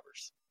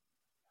subscribers.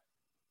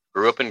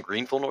 Grew up in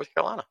Greenville, North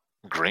Carolina.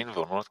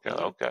 Greenville, North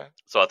Carolina. Okay.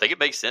 So I think it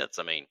makes sense.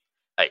 I mean,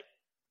 hey,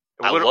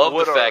 I love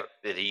the fact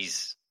that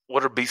he's.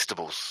 What are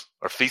Beastables?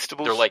 Or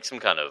Feastables? They're like some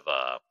kind of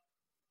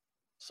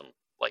some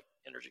like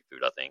energy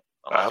food. I think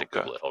I'll have to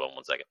Google it. Hold on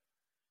one second.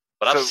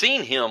 But I've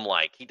seen him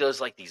he does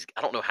like these.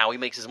 I don't know how he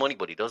makes his money,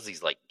 but he does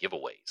these like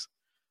giveaways.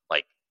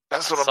 Like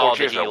that's what I'm more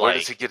curious about. Where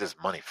does he get his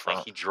money from?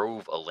 Like he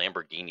drove a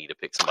Lamborghini to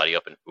pick somebody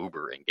up in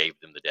Uber and gave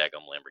them the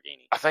daggum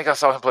Lamborghini. I think I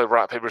saw him play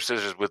rock paper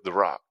scissors with The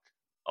Rock.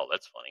 Oh,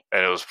 that's funny.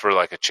 And it was for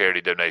like a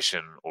charity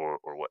donation or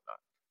whatnot.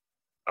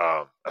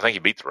 I think he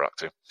beat The Rock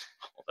too.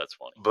 Oh, that's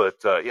funny.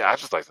 But I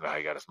just like to know how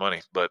he got his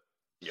money. But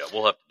yeah,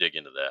 we'll have to dig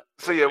into that.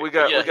 So yeah, we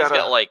got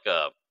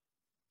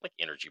like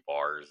energy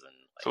bars and.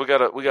 So we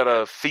got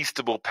a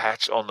Feastable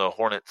patch on the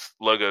Hornets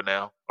logo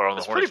now, or on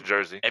the Hornets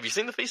jersey. Have you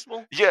seen the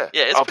Feastable? Yeah.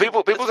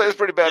 People say it's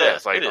pretty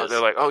badass.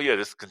 They're like, oh yeah,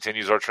 this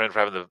continues our trend for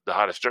having the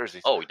hottest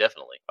jerseys. Oh,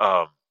 definitely.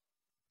 Of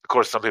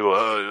course, some people,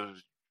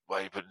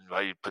 why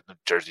are you putting the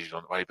jerseys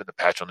on? Why are you putting the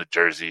patch on the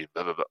jersey?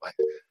 Blah blah blah.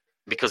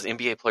 Because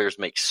NBA players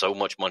make so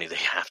much money, they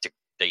have to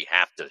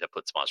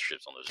put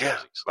sponsorships on those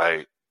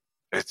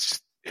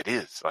jerseys. It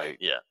is like,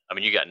 yeah. I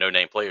mean, you got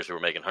no-name players who are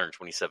making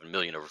 $127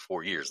 million over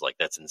 4 years. Like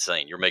that's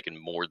insane. You're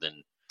making more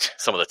than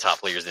some of the top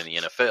players in the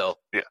NFL.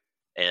 Yeah.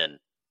 And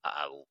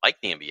I like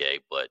the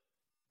NBA, but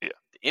yeah,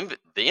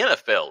 the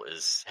NFL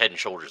is head and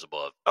shoulders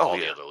above all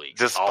the other leagues.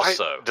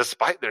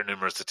 Despite their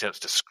numerous attempts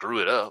to screw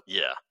it up,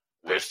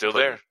 they're still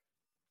there.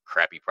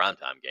 Crappy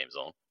primetime games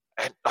on,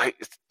 and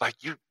it's like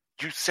you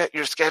set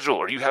your schedule,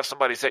 or you have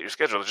somebody set your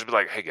schedule. Just be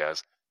like, hey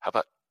guys, how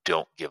about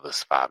don't give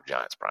us 5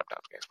 Giants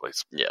primetime games,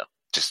 please? Yeah,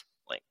 just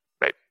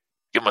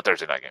give them a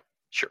Thursday night game.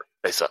 Sure.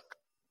 They suck.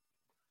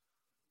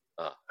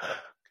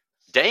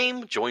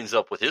 Dame joins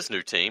up with his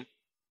new team.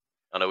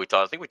 I know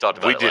I think we talked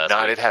about it last week. We did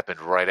not. Week. It happened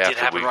right after. Did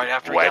it happen right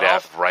after?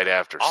 Right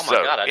after. Oh, my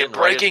God. I didn't in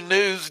breaking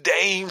news,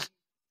 Dame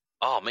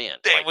Oh man,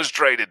 Dame was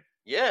traded.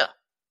 Yeah,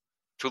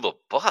 to the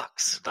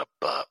Bucks. The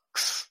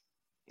Bucks.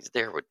 He's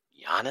there with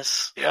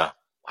Giannis. Yeah.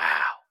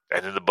 Wow.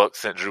 And then the Bucks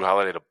sent Drew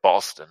Holiday to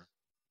Boston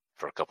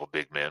for a couple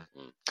big men.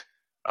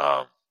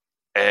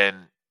 And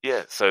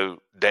yeah,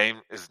 so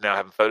Dame is now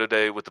having photo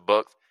day with the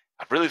Bucks.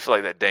 I really feel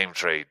like that Dame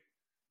trade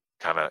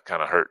kind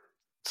of hurt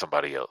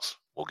somebody else.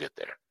 We'll get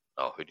there.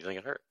 Oh, who do you think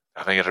it hurt?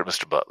 I think it hurt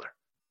Mr. Butler.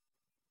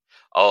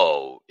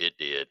 Oh, it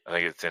did. I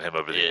think it sent him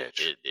over the edge.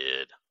 It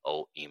did.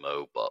 Old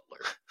emo Butler.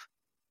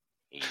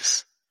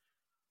 He's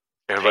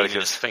Everybody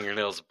his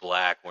fingernails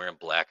black, wearing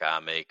black eye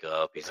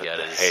makeup. He's got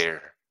his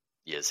hair.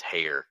 His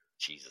hair.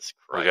 Jesus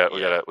Christ.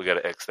 We got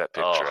to X that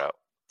picture out.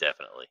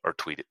 Definitely. Or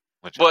tweet it.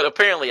 But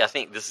apparently, I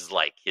think this is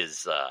like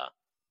his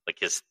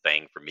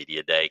thing for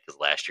media day, because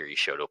last year he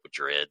showed up with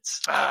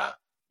dreads. Yeah.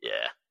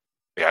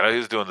 Yeah, I know he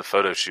was doing the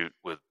photo shoot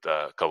with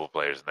a couple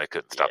players, and they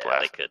couldn't stop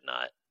laughing. They could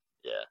not.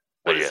 Yeah.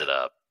 What is it?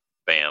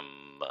 Bam.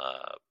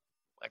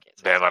 I can't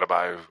say. Bam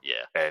Adebayo.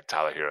 Yeah. And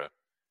Tyler Hero.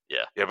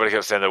 Yeah. Everybody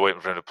kept saying they're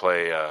waiting for him to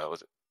play.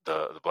 Was it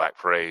the Black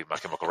Parade, My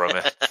Chemical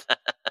Romance?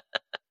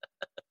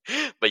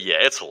 But yeah,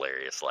 it's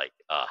hilarious. Like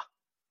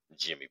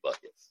Jimmy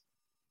Buckets.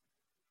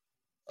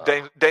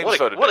 Dame's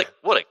photo day.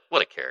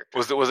 What a character.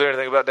 Was there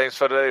anything about Dame's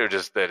photo day, or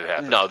just that it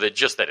happened? No,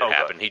 just that it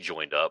happened. He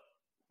joined up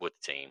with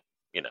the team,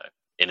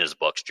 in his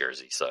Bucks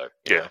jersey. So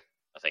yeah,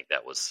 I think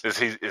that was.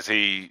 Is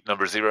he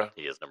number 0?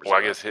 He is number 0.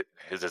 Well, I guess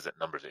his isn't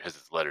number 0. His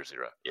is letter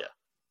 0. Yeah,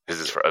 his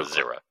is for Oakland.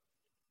 0.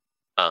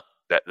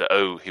 That the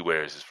O he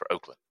wears is for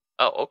Oakland.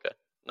 Oh, okay,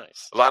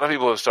 nice. A lot of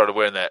people have started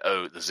wearing that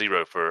O, the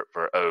 0 for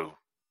O,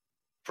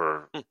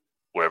 for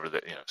wherever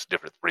that it's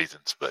different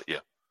reasons, but yeah.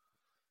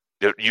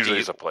 There usually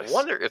is a place. I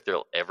wonder if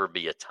there'll ever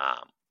be a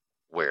time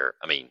where,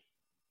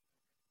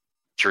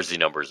 jersey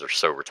numbers are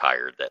so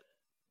retired that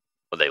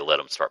when they let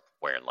them start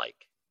wearing like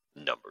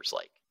numbers,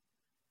 like,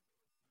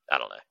 I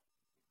don't know,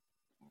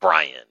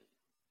 Brian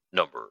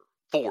number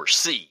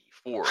 4C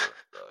for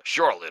the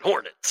Charlotte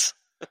Hornets.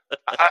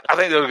 I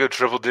think they'll go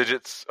triple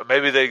digits.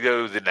 Maybe they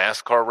go the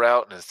NASCAR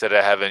route, and instead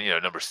of having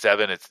number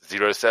 7, it's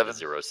 07.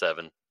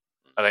 07.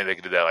 I think they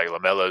could do that, like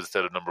LaMelo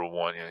instead of number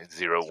 1,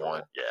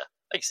 01. Yeah.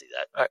 I can see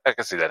that. I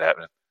can see that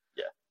happening.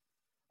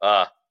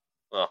 Yeah.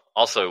 Well,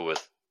 also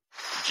with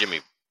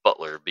Jimmy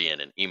Butler being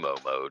in emo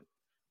mode,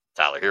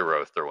 Tyler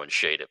Hero throwing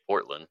shade at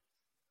Portland,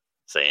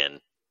 saying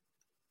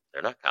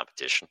they're not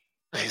competition.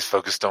 He's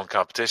focused on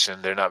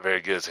competition. They're not very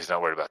good, so he's not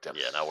worried about them.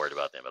 Yeah, not worried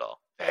about them at all.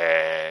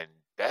 And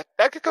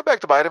that could come back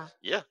to bite him.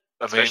 Yeah,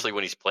 especially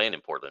when he's playing in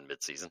Portland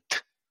midseason.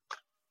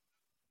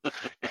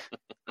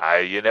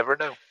 You never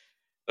know.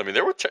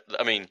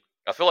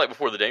 I feel like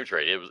before the Dame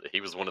trade,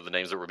 he was one of the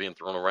names that were being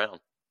thrown around.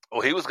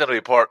 Well, he was going to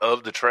be part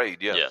of the trade,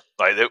 yeah.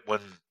 Like when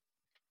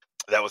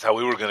that was how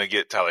we were going to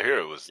get Tyler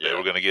Hero. They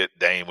were going to get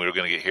Dame, we were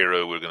going to get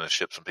Hero, we were going to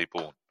ship some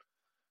people.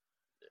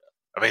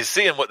 Yeah.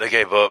 Seeing what they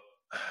gave up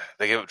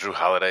Drew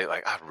Holiday.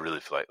 Like, I really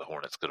feel like the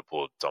Hornets could have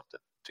pulled something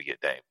to get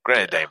Dame.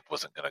 Granted, Dame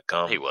wasn't going to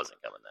come. He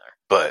wasn't coming there,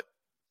 but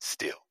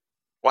still,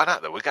 why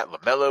not though? We got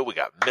LaMelo, we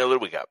got Miller,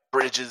 we got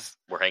Bridges.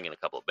 We're hanging a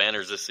couple of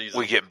banners this season.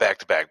 We getting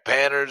back-to-back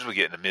banners. We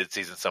getting the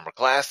mid-season Summer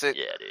Classic.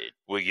 Yeah, dude.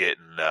 We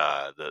getting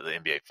the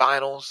NBA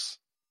Finals.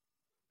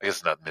 I guess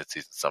it's not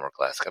mid-season Summer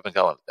Classic. I've been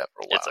calling it that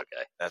for a while. It's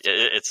okay.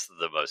 It's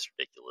the most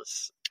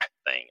ridiculous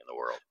thing in the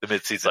world. The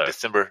mid-season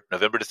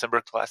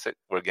November-December Classic,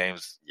 where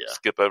games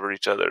skip over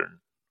each other, and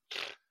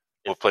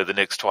we'll play the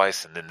Knicks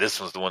twice, and then this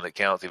one's the one that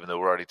counts, even though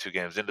we're already 2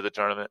 games into the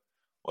tournament.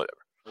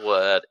 Whatever.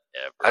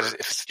 If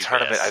it's a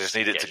tournament, I just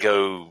need it to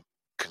go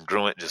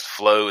congruent, just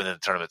flow, and then the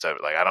tournament's over.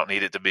 Like, I don't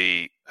need it to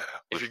be.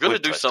 If you're going to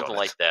do something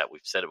like that,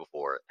 we've said it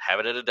before. Have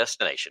it at a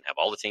destination. Have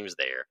all the teams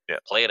there. Yeah.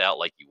 Play it out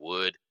like you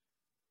would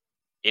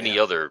any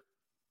other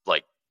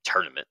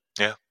tournament.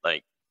 Yeah.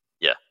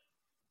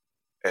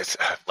 It's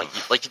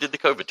like you did the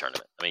COVID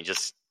tournament.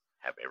 Just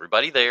have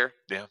everybody there.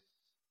 Yeah.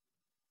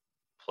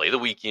 Play the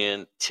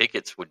weekend.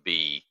 Tickets would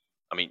be.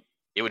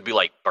 It would be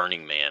like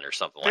Burning Man or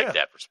something like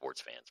that for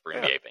sports fans, for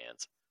NBA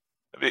fans.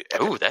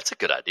 Ooh, that's a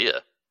good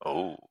idea.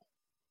 Oh,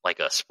 like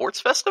a sports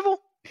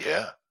festival?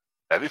 Yeah,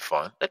 that'd be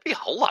fun. That'd be a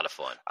whole lot of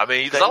fun.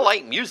 Because I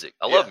like music.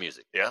 I love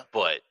music. Yeah,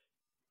 but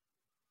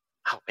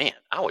I'd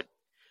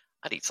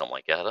eat something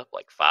like that up,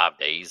 like 5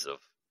 days of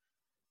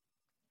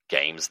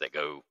games that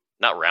go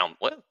not round.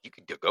 Well, you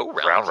could go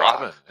round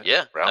robin.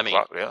 Yeah, round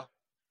robin. Yeah,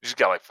 you just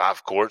got like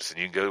 5 courts, and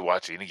you can go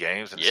watch any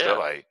games and stuff.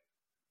 Like,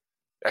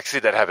 I can see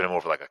that happening more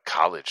for like a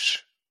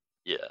college.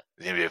 Yeah,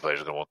 the NBA players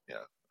are going to want,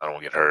 I don't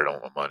want to get hurt. I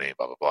don't want my money.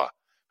 Blah blah blah.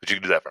 But you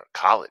can do that for a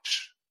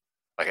college,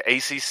 like an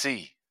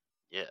ACC.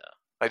 Yeah,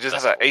 like just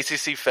have an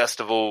ACC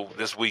festival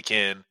this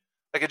weekend,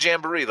 like a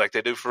jamboree, like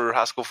they do for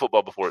high school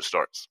football before it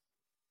starts.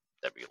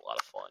 That'd be a lot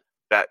of fun.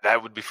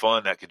 That would be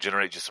fun. That could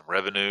generate just some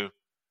revenue.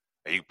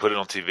 You can put it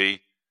on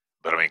TV.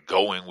 But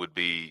going would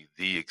be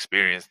the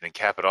experience, and then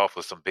cap it off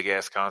with some big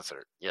ass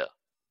concert. Yeah.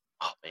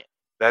 Oh man.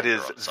 That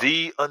is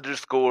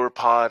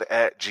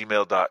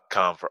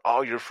the_pod@gmail.com for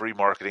all your free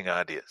marketing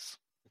ideas.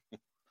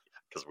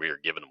 Because we are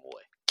giving them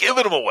away.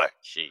 Giving them away.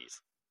 Jeez.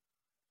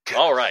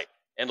 All right.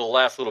 And the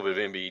last little bit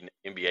of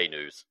NBA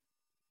news.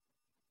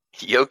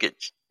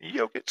 Jokic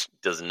Jokic.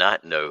 does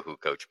not know who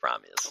Coach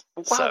Prime is.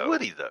 Why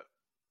would he, though?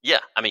 Yeah,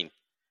 I mean,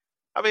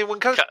 when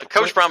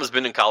Coach Prime has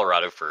been in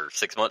Colorado for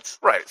 6 months.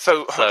 Right.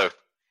 So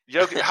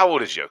Jokic, how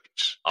old is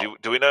Jokic? Oh.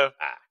 Do we know?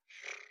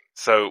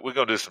 So we're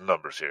going to do some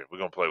numbers here. We're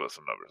going to play with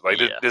some numbers. Like,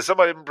 Yeah. did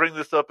somebody bring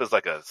this up as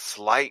like a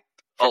slight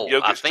from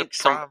Jokic to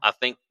Prime? I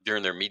think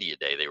during their media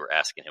day they were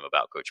asking him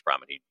about Coach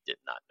Prime, and he did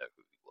not know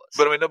who he was.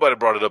 But nobody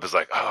brought it up as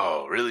like,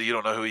 oh, really? You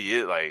don't know who he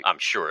is? Like, I'm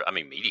sure. I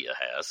mean, media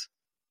has.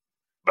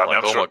 But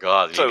I'm sure, my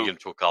God, you need to get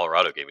into a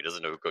Colorado game. He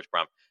doesn't know who Coach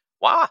Prime.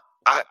 Why?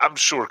 I'm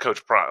sure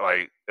Coach Prime,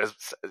 like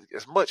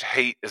as much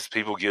hate as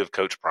people give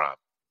Coach Prime,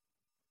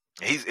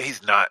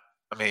 he's not.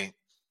 I mean,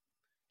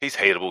 he's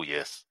hateable,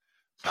 yes,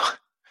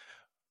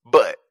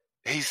 but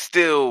he's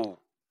still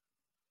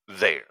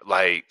there.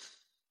 Like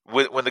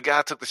when the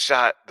guy took the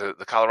shot, the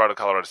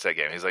Colorado State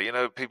game, he's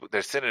like, people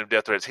they're sending him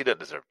death threats. He doesn't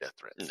deserve death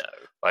threats. No,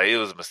 like it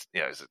was,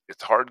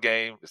 it's a hard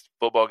game. It's a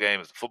football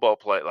game. It's a football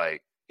play.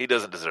 Like he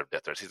doesn't deserve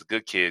death threats. He's a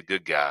good kid,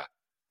 good guy,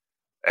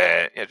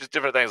 and just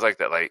different things like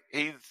that. Like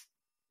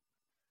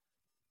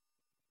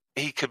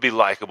he could be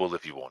likable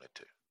if you wanted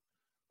to.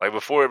 Like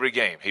before every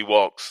game, he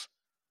walks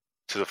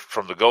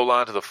from the goal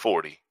line to the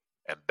 40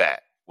 and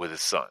back with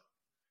his son.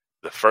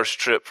 The first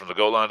trip from the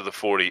goal line to the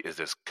 40 is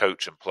his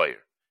coach and player,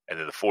 and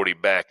then the 40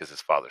 back is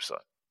his father's son.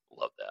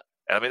 Love that.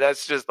 And I mean,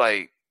 that's just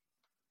like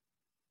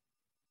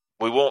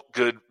we want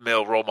good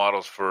male role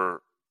models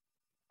for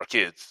our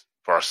kids,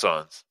 for our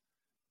sons,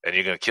 and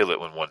you're going to kill it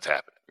when one's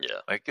happening. Yeah.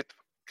 Like,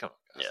 come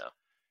on, guys.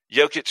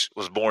 Yeah. Jokic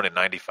was born in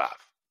 95.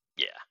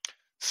 Yeah.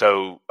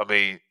 So, I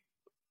mean,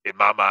 in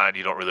my mind,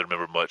 you don't really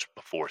remember much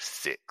before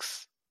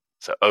 6.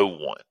 So,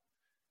 01.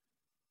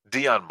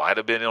 Dion might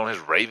have been on his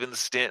Ravens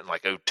stint in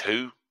like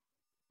 02,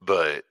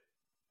 but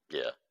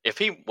yeah, if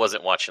he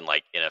wasn't watching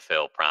like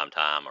NFL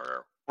primetime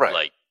or right.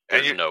 like,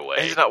 there's no way.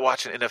 And he's not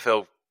watching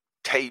NFL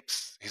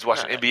tapes. He's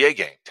watching NBA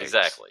game tapes.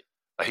 Exactly.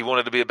 Like he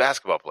wanted to be a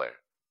basketball player.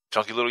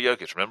 Chunky little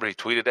Jokic. Remember, he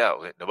tweeted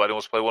out, nobody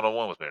wants to play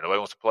one-on-one with me. Nobody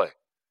wants to play.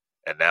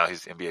 And now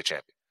he's NBA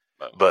champion.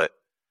 But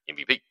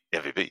MVP.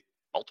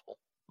 Multiple.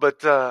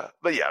 But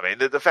yeah, I mean,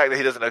 the fact that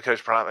he doesn't know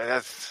Coach Prime,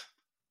 that's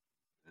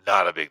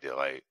not a big deal.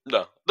 Like,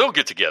 no, they'll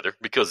get together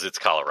because it's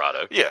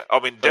Colorado. Yeah, I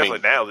mean,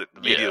 definitely now that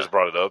the media has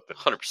brought it up.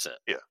 100%.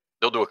 Yeah.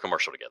 They'll do a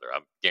commercial together.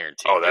 I'm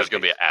guaranteed. Oh, there's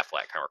going to be an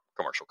Aflac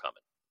commercial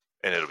coming.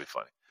 And it'll be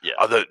funny. Yeah.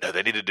 Although, no,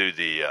 they need to do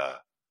the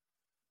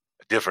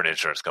different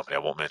insurance company I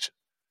won't mention.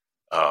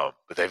 But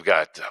they've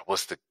got,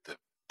 what's the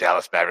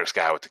Dallas Mavericks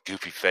guy with the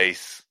goofy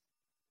face?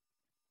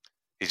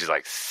 He's just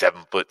like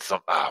 7 foot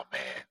something. Oh,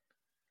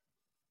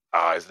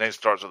 man. His name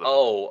starts with a...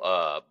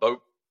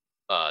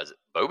 is it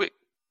Bobic?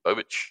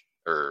 Bobich?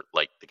 Or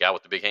like the guy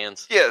with the big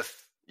hands? Yes.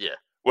 Yeah.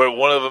 Where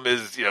one of them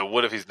is,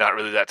 what if he's not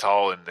really that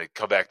tall and they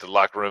come back to the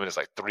locker room and it's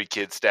like 3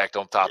 kids stacked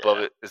on top of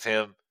it is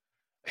him.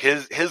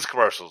 His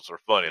commercials are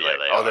funny.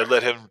 Yeah, they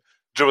let him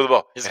dribble the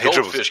ball. His and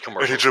goldfish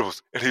commercial. And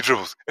he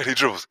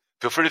dribbles.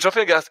 Feel free to jump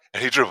in, guys.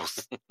 And he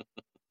dribbles.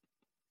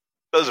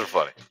 Those are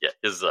funny. Yeah,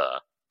 his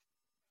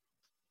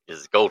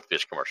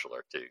goldfish commercial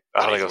are too.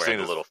 I don't think He's I've wearing seen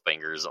the this. little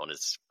fingers on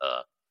his.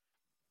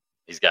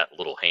 He's got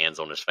little hands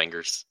on his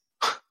fingers.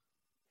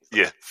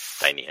 Yeah,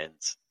 tiny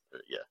hands.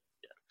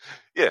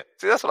 Yeah.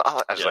 See, that's what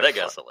I just like. That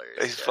guy's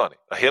hilarious. He's funny.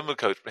 Him and a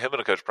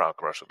Coach Prime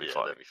commercial would be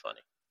funny. That'd be funny.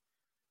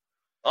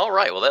 All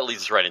right, well, that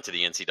leads us right into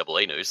the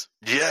NCAA news.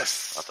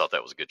 Yes, I thought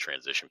that was a good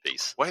transition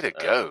piece. Way to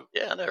go!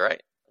 Yeah, I know,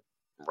 right?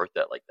 I wrote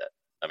that like that.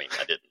 I mean,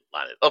 I didn't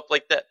line it up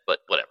like that, but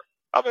whatever.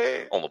 I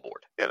mean, on the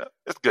board.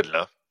 It's good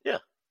enough. Yeah.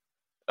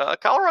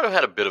 Colorado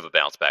had a bit of a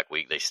bounce back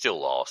week. They still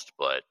lost,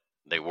 but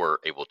they were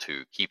able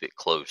to keep it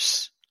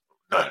close.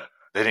 No,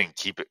 they didn't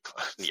keep it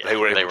close. Yeah, they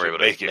were able to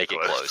make it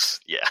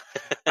close. Yeah.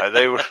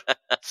 They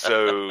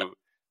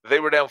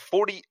were down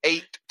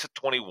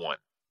 48-21,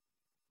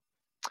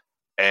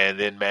 and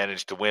then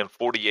managed to win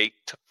 48-41.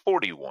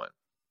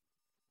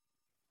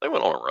 They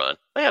went on a run.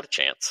 They had a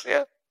chance.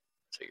 Yeah.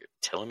 So you're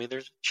telling me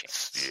there's a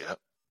chance? Yeah.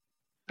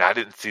 Now, I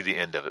didn't see the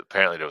end of it.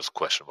 Apparently, there was a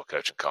questionable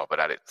coaching call, but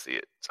I didn't see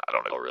it. So I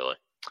don't know. Oh, really?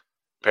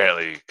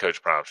 Apparently,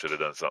 Coach Prime should have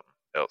done something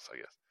else, I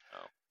guess.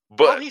 Oh.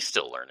 But he's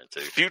still learning,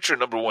 too. Future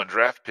number 1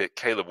 draft pick,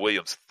 Caleb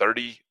Williams,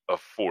 30 of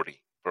 40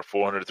 for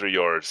 403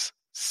 yards,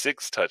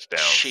 6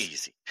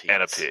 touchdowns,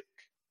 and a pick.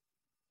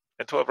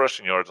 And 12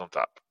 rushing yards on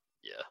top.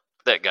 Yeah.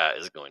 That guy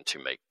is going to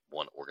make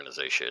one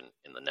organization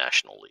in the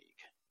National League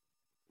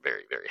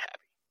very, very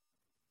happy.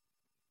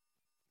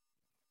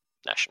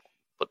 National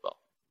Football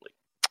League.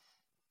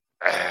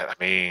 I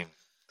mean,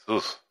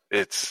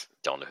 it's...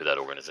 Don't know who that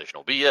organization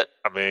will be yet.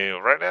 I mean,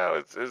 right now,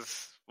 it's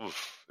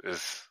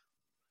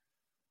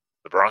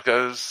the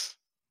Broncos.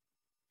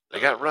 They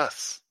got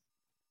Russ.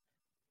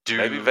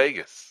 Maybe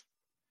Vegas.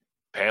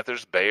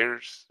 Panthers,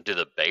 Bears. Do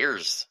the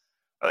Bears?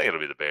 I think it'll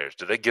be the Bears.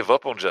 Do they give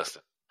up on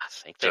Justin? I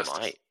think they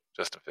might.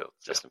 Justin Fields.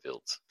 Justin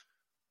Fields.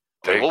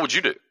 I mean, what would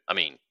you do? I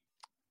mean,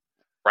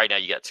 right now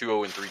you got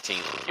 2-0-3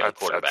 teams with young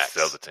quarterbacks. I'd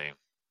sell the team.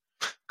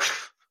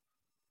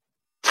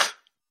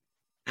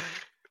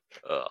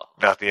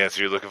 Not the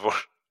answer you're looking for.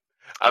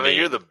 I mean,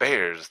 you're the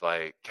Bears,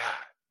 like, God.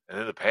 And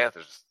then the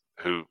Panthers,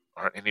 who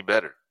aren't any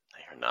better.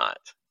 They're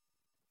not.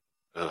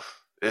 Ugh,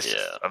 it's Yeah.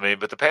 just, I mean,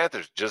 but the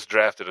Panthers just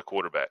drafted a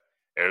quarterback.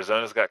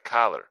 Arizona's got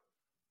Kyler.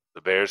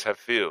 The Bears have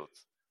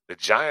Fields. The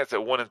Giants at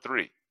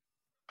 1-3,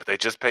 but they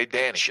just paid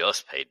Danny.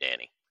 Just paid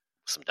Danny.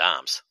 Some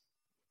dimes.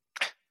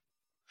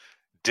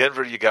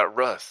 Denver, you got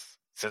Russ.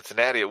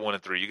 Cincinnati at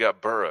 1-3, you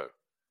got Burrow.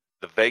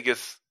 The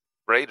Vegas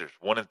Raiders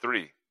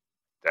 1-3.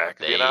 That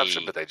could be an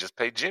option, but they just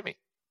paid Jimmy.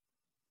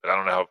 But I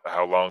don't know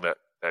how long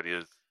that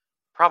is.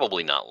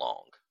 Probably not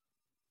long.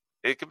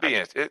 It could be.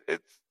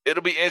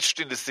 It'll be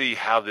interesting to see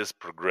how this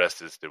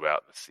progresses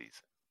throughout the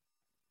season.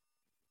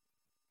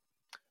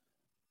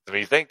 I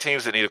mean, you think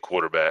teams that need a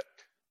quarterback.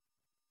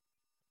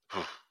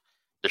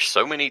 There's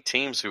so many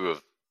teams who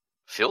have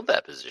filled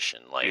that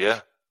position. Like,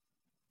 Yeah.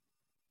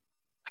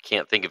 I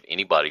can't think of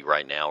anybody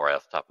right now right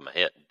off the top of my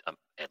head.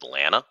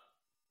 Atlanta.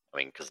 I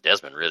mean, because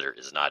Desmond Ritter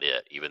is not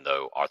it, even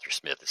though Arthur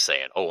Smith is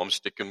saying, "Oh, I'm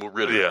sticking with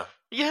Ritter." Yeah.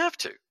 You have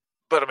to.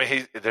 But I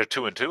mean, they're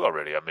 2-2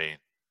 already. I mean,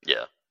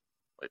 Yeah.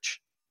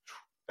 Which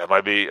that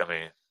might be. I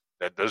mean,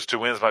 those 2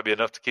 wins might be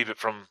enough to keep you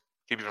from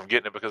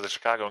getting it because of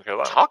Chicago and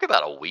Carolina. talk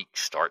about a weak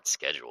start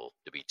schedule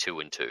to be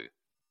 2-2.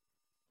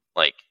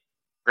 Like,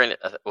 granted,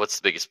 what's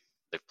the biggest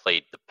they've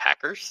played? The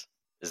Packers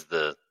is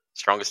the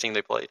strongest team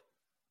they played.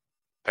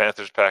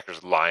 Panthers,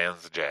 Packers,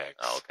 Lions, Jags.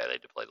 Oh, okay, they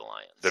did play the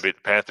Lions. They beat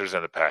the Panthers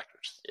and the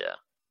Packers. Yeah.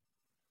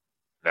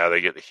 Now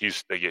they get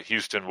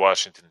Houston,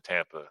 Washington,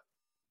 Tampa.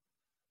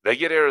 They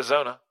get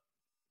Arizona,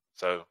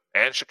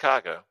 and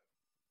Chicago.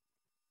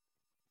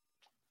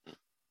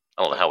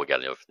 I don't know how we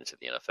got into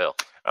the NFL.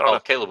 I don't know.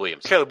 Caleb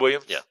Williams. Caleb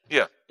Williams.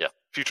 Yeah.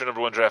 Future number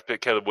 1 draft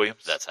pick, Caleb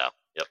Williams. That's how.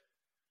 Yep.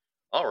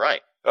 All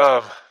right.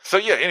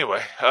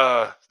 Anyway,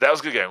 that was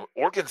a good game.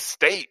 Oregon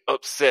State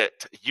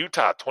upset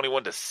Utah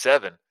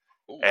 21-7.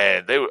 Ooh.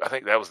 And I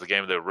think that was the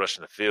game they were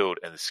rushing the field,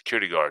 and the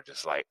security guard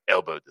just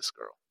elbowed this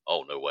girl.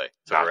 Oh, no way.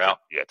 Took her out?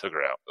 Yeah, took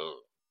her out.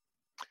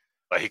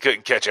 Ugh. He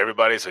couldn't catch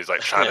everybody, so he's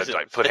trying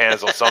to put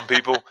hands on some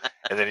people,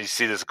 and then you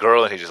see this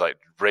girl, and he just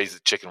raised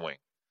the chicken wing.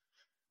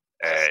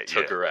 And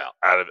took her out.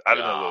 I'd have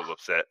been a little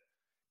upset.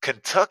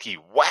 Kentucky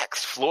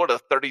waxed Florida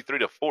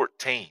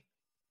 33-14.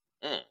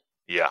 Mm.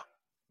 Yeah.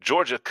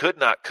 Georgia could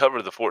not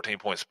cover the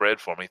 14-point spread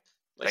for me.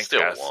 They Thanks,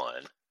 still guys.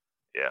 won.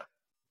 Yeah.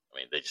 I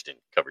mean, they just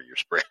didn't cover your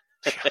spread.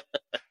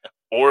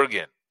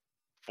 Oregon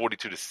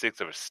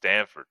 42-6 over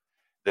Stanford.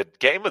 The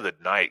game of the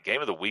night,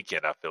 game of the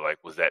weekend, I feel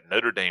like, was that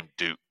Notre Dame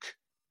Duke.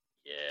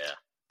 Yeah.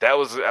 That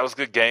was a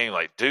good game.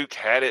 Duke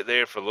had it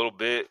there for a little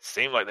bit.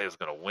 Seemed like they was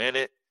going to win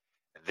it.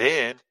 And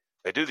then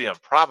they do the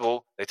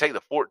improbable. They take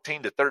the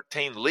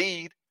 14-13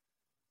 lead.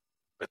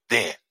 But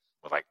then,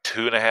 with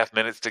 2.5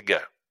 minutes to go,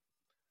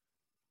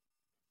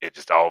 it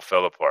just all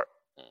fell apart.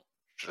 Let me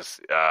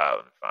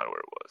find where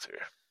it was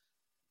here.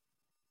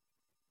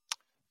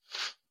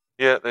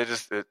 Yeah,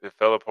 it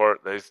fell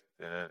apart. They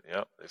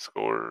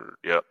scored.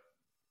 Yep.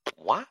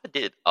 Why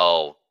did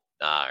all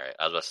right?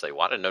 I was about to say,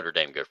 why did Notre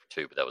Dame go for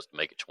 2? But that was to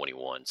make it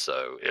 21.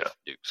 So if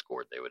Duke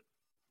scored, they would,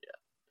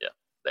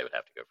 they would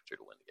have to go for 2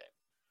 to win the game.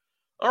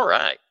 All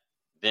right.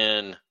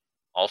 Then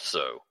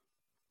also,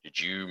 did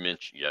you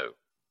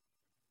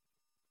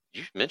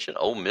mention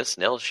Ole Miss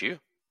and LSU?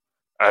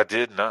 I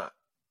did not.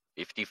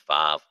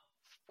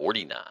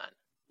 55-49,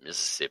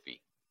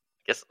 Mississippi.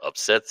 I guess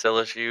upsets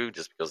LSU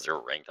just because they're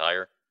ranked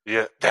higher.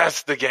 Yeah,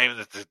 that's the game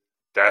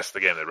that's the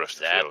game they rushed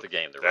the field.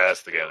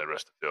 That's the game they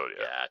rushed the field.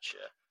 Yeah. Gotcha.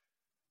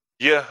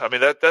 Yeah, I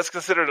mean that's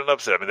considered an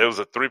upset. I mean there was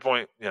a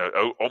 3-point.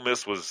 Ole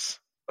Miss was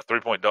a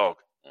 3-point dog.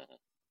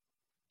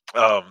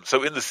 Mm-hmm.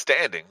 So in the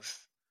standings,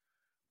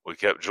 we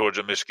kept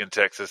Georgia, Michigan,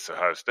 Texas,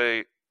 Ohio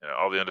State,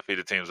 all the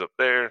undefeated teams up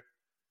there. And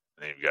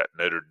then you've got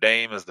Notre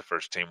Dame as the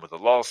first team with a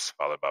loss,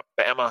 followed by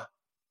Bama.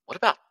 What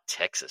about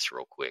Texas,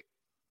 real quick?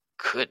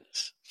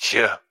 Goodness.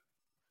 Yeah,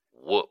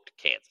 Whooped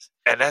Kansas.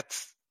 and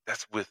that's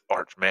with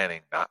Arch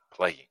Manning not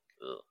playing.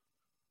 Ugh.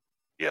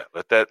 Yeah,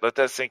 let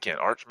that sink in.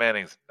 Arch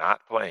Manning's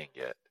not playing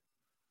yet,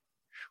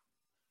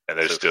 and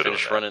they're still doing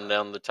that. running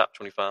down the top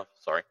 25.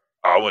 Sorry.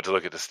 I went to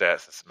look at the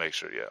stats to make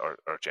sure. Yeah,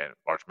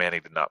 Arch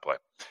Manning did not play.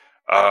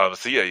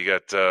 You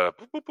got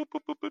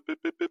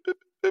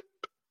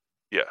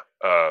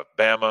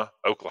Bama,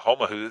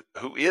 Oklahoma,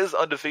 who is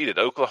undefeated.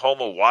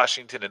 Oklahoma,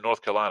 Washington, and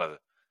North Carolina,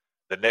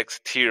 the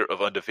next tier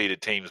of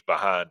undefeated teams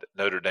behind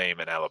Notre Dame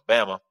and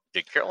Alabama.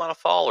 Did Carolina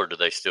fall, or do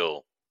they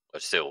still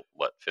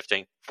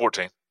 15?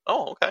 14.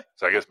 Oh, okay.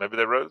 So I guess maybe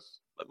they rose.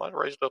 They might have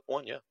raised up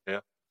one, yeah.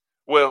 Yeah.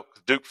 Well,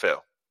 Duke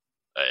fell.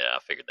 Yeah, I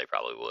figured they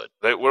probably would.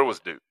 Where was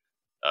Duke?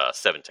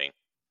 17.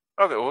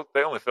 Okay, well,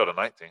 they only fell to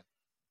 19.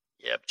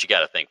 Yeah, but you got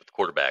to think with the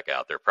quarterback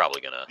out, they're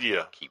probably going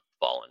to keep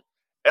falling.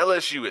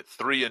 LSU at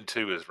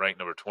 3-2 is ranked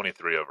number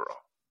 23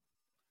 overall.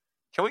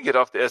 Can we get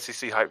off the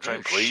SEC hype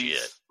train, please?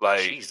 Shit.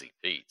 Cheesy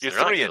Pete. You're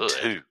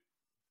 3-2.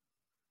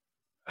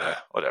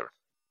 Whatever.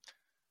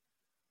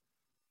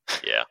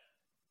 Yeah.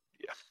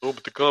 Yeah. Oh,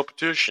 but the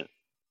competition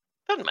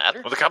doesn't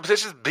matter. Well, the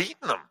competition's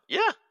beating them.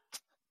 Yeah.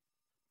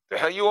 The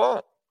hell you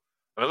want?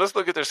 I mean, let's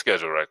look at their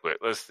schedule right quick.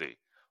 Let's see.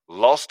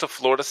 Lost to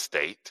Florida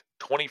State,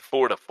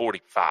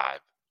 24-45.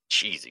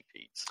 Cheesy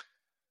Pete's.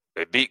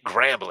 They beat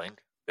Grambling.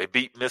 They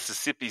beat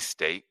Mississippi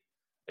State.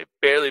 They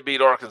barely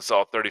beat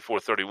Arkansas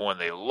 34-31.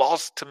 They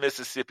lost to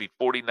Mississippi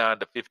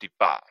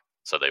 49-55.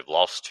 So they've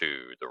lost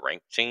to the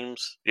ranked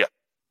teams? Yeah.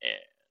 And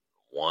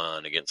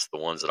won against the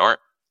ones that aren't?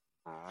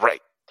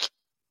 Right.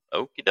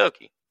 Okie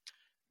dokie.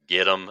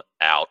 Get them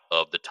out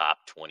of the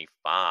top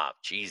 25.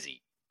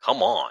 Jeezy.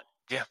 Come on.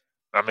 Yeah.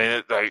 I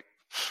mean,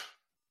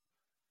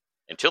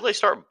 until they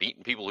start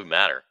beating people who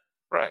matter.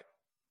 Right.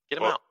 Get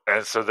them out.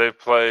 And so they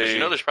play.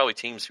 Because there's probably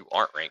teams who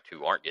aren't ranked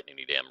who aren't getting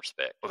any damn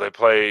respect. Well, they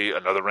play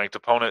another ranked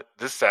opponent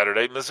this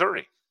Saturday,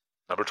 Missouri,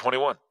 number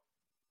 21.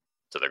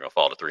 So they're going to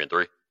fall to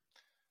 3-3.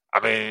 I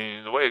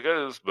mean, the way it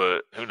goes,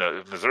 but who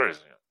knows? Missouri.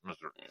 Yeah.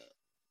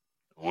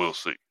 We'll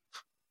see.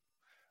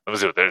 Let me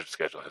see what their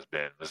schedule has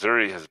been.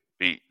 Missouri has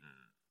beat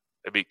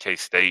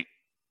K-State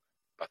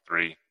by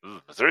 3.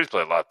 Missouri's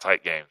played a lot of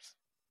tight games.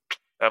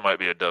 That might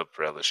be a dub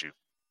for LSU.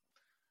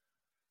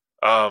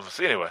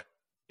 So anyway,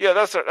 yeah,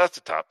 that's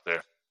the top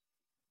there.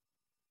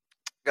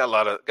 Got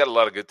a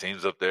lot of good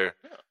teams up there.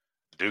 Yeah.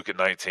 Duke at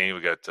 19.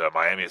 We got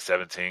Miami at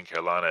 17.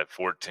 Carolina at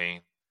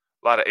 14.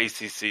 A lot of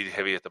ACC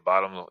heavy at the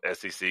bottom.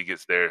 SEC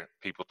gets their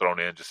people thrown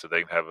in just so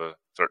they can have a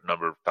certain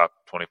number of top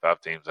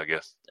 25 teams, I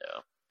guess.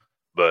 Yeah.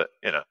 But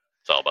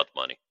it's all about the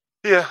money.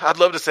 Yeah, I'd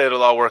love to say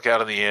it'll all work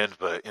out in the end,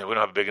 but we don't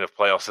have a big enough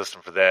playoff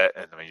system for that.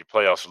 And I mean, your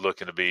playoffs are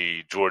looking to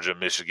be Georgia,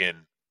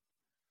 Michigan,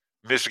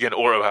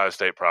 or Ohio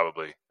State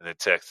probably, and then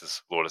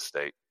Texas, Florida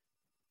State.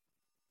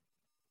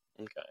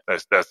 Okay.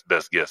 That's the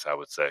best guess, I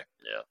would say.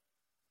 Yeah.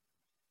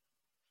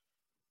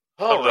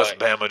 Unless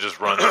Bama just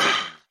runs and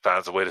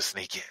finds a way to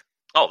sneak in.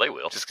 Oh, they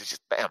will. Just because it's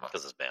Bama.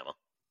 Because it's Bama.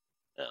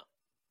 Yeah.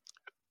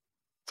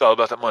 It's all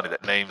about that money.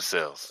 That name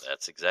sells.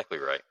 That's exactly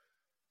right.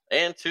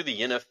 And to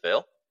the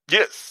NFL.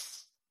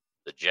 Yes.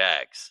 The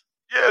Jags.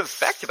 Yes.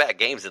 Back-to-back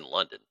games in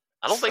London.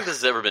 I don't think this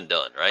has ever been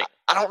done, right?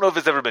 I don't know if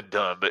it's ever been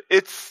done, but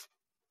it's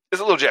a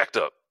little jacked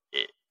up.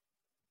 It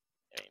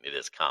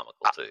is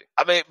comical, too.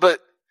 I mean, but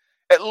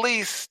at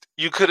least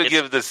you could have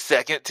given the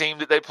second team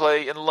that they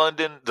play in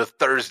London the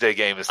Thursday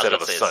game instead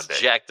of a Sunday.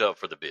 It's jacked up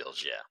for the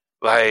Bills, yeah.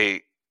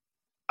 Like,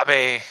 I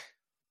mean,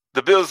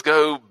 the Bills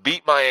go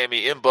beat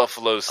Miami in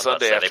Buffalo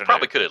Sunday afternoon. They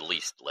probably could have at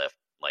least left,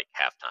 like,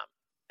 halftime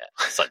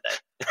Sunday.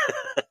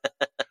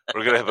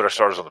 We're going to put our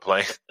starters on the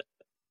plane.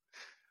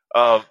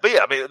 But, yeah,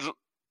 I mean,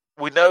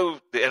 we know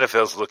the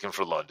NFL's looking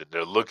for London.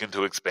 They're looking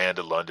to expand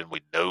to London.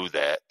 We know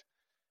that.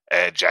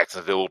 And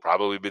Jacksonville will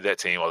probably be that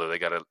team, although they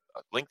got a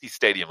lengthy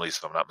stadium lease,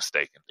 if I'm not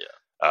mistaken.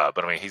 Yeah.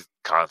 But, I mean,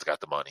 Khan's got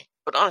the money.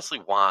 But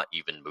honestly, why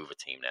even move a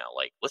team now?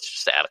 Like, let's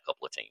just add a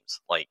couple of teams.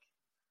 Like,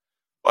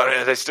 well, I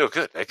mean, they still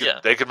could.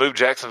 They could move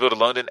Jacksonville to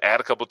London, add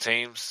a couple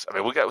teams. I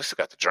mean, we still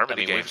got the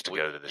Germany games to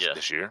go to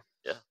this year.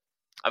 Yeah.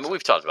 I mean,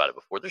 we've talked about it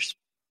before. There's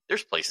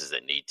places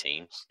that need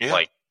teams. Yeah.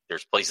 Like,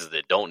 there's places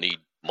that don't need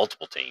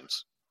multiple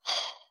teams.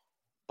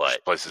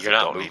 But places you're that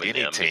not don't moving need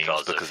any them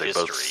teams because they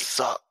history. both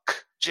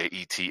suck.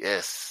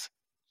 Jets.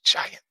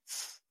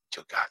 Giants.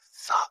 You guys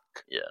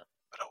suck. Yeah.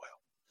 But oh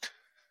well.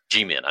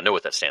 G-Men. I know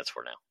what that stands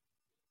for now.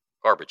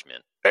 Garbage men.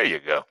 There you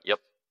go. Yep.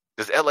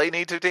 Does LA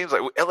need 2 teams?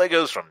 Like LA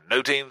goes from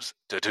no teams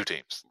to 2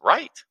 teams.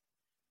 Right.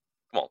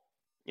 Come on.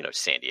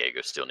 San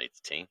Diego still needs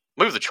a team.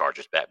 Move the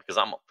Chargers back because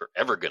I'm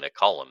forever going to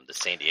call them the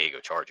San Diego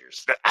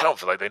Chargers. I don't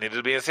feel like they needed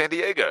to be in San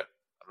Diego.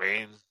 I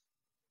mean,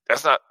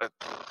 that's not.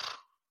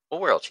 Well,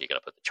 where else are you going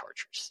to put the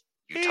Chargers?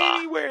 Utah.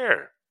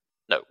 Anywhere.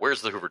 No,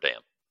 where's the Hoover Dam?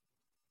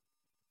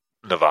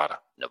 Nevada.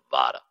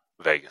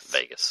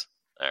 Vegas.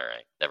 All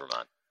right. Never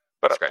mind.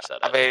 But scratch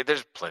that out. I mean,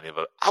 there's plenty of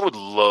it. I would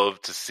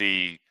love to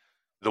see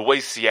the way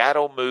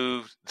Seattle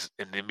moved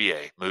in the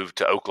NBA, moved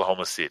to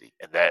Oklahoma City,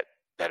 and that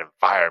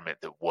environment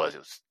that was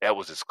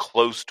as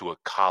close to a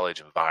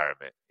college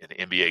environment in the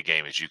NBA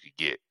game as you could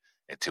get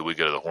until we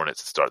go to the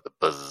Hornets and start the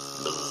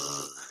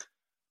buzz.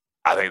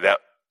 I think that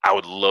I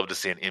would love to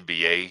see an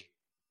NBA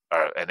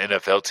or an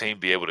NFL team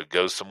be able to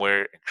go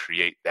somewhere and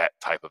create that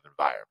type of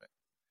environment.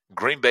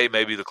 Green Bay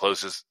may be the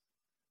closest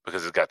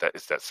because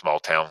it's that small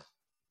town.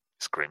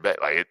 It's Green Bay.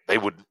 Like they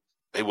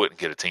wouldn't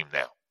get a team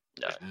now.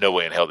 No. There's no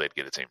way in hell they'd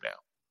get a team now.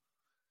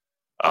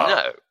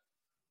 No,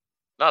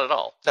 not at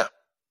all. No,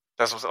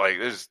 that's what I'm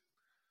saying.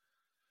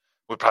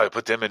 We'd probably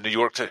put them in New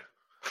York too.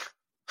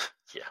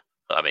 Yeah,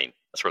 I mean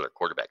that's where their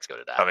quarterbacks go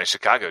to die. I mean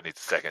Chicago needs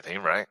a second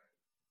team, right?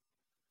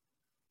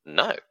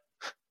 No,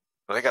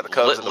 well, they got the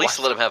Cubs. At least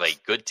let them have a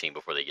good team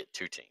before they get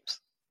 2 teams.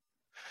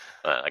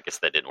 I guess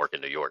that didn't work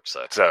in New York,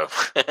 so.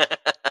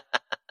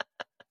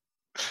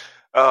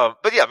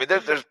 But yeah, I mean,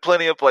 there's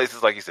plenty of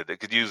places, like you said, that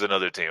could use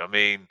another team. I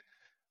mean,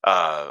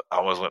 I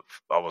almost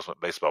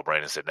went baseball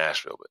brain and said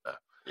Nashville, but no.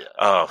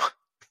 Yeah.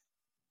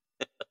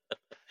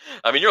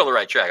 I mean, you're on the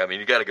right track. I mean,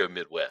 you got to go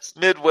Midwest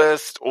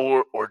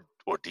or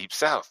Deep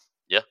South.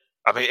 Yeah.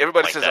 I mean,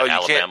 everybody like says, that you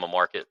Alabama can't.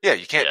 market. Yeah,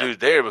 you can't do it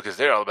there because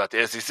they're all about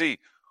the SEC.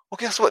 Well,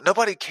 guess what?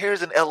 Nobody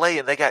cares in LA,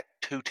 and they got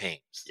 2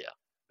 teams. Yeah.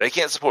 They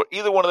can't support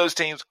either one of those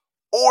teams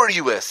or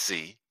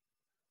USC,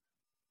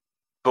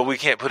 but we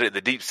can't put it in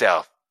the Deep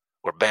South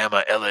or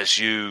Bama,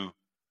 LSU,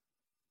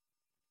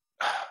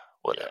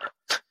 whatever.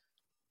 Yeah.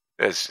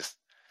 It's just,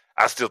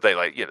 I still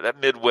think that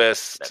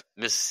Midwest, that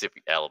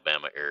Mississippi,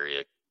 Alabama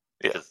area.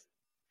 Yeah.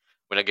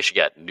 mean, I guess you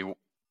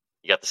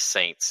got the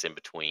Saints in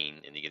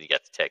between, and you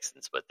got the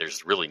Texans, but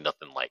there's really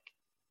nothing like.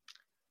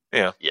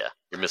 Yeah. Yeah,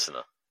 you're missing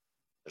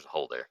there's a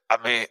hole there. I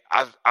mean,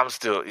 I'm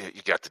still.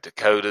 You got the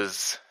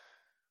Dakotas,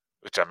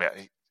 which I mean,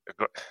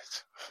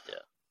 yeah.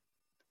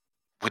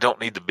 We don't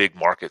need the big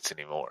markets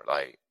anymore.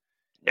 Like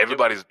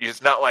everybody's.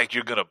 It's not like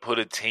you're going to put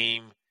a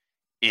team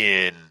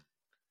in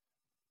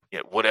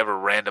whatever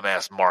random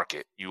ass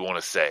market you want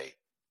to say,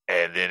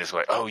 and then it's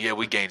like, oh yeah,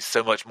 we gained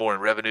so much more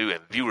in revenue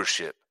and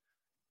viewership.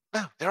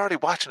 No, they're already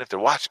watching if they're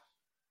watching.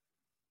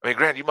 I mean,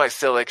 granted, you might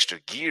sell extra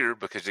gear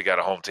because you got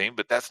a home team,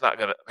 but that's not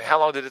going to. I mean, how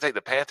long did it take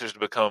the Panthers to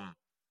become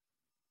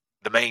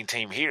the main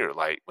team here?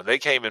 Like when they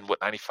came in,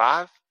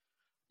 95?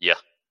 Yeah.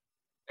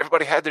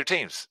 Everybody had their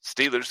teams: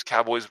 Steelers,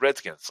 Cowboys,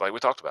 Redskins, like we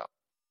talked about.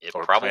 It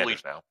or probably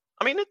Commanders now.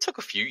 I mean, it took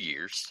a few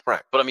years,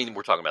 right? But I mean,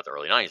 we're talking about the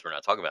early '90s. We're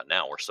not talking about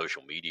now, where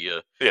social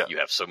media. Yeah. You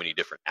have so many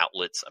different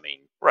outlets. I mean,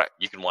 right?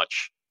 You can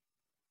watch.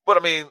 But I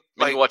mean,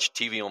 you can watch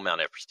TV on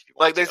Mount Everest if you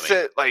Like want. they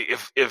said, like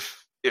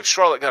if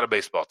Charlotte got a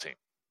baseball team,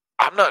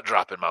 I'm not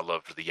dropping my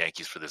love for the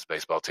Yankees for this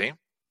baseball team.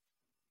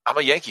 I'm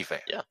a Yankee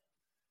fan. Yeah.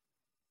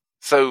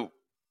 So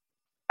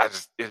I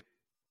just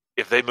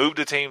if they moved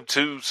a team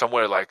to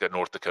somewhere like a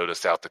North Dakota,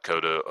 South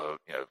Dakota,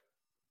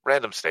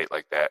 random state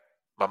like that,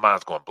 my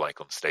mind's going blank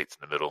on the states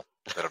in the middle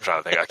that I'm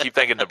trying to think. I keep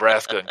thinking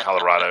Nebraska and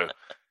Colorado,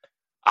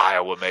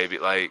 Iowa, maybe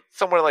like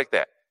somewhere like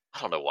that.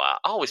 I don't know why.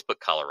 I always put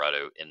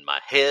Colorado in my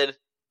head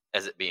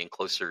as it being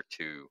closer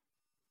to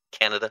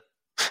Canada.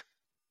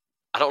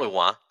 I don't know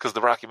why. Because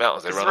the Rocky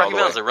Mountains, they run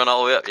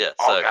all the way up. Yeah.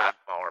 Oh, so, God.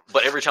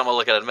 But every time I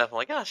look at a map, I'm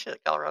like, oh,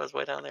 shit, Colorado's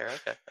way down there.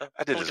 Okay.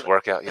 I did this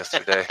workout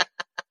yesterday.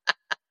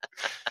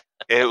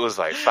 It was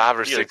like 5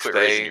 or 6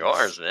 days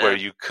where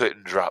you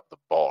couldn't drop the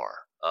bar.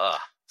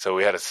 So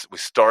we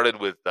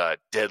started with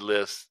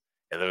deadlifts,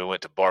 and then we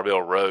went to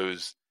barbell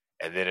rows,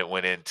 and then it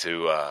went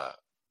into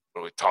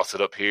where we toss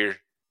it up here,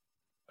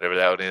 whatever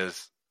that one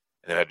is,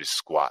 and then we had to do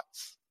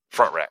squats,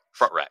 front rack,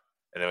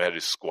 and then we had to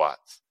do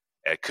squats,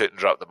 and I couldn't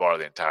drop the bar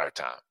the entire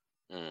time.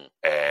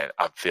 And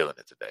I'm feeling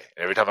it today.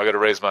 And every time I go to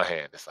raise my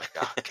hand, it's like,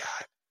 oh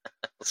God.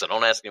 So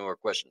don't ask any more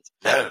questions.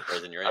 No,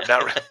 I'm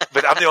not.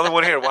 But I'm the only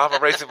one here. Why am I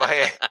raising my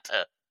hand?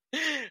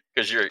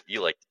 Because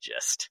you like to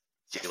jest.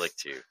 Yes. You like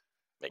to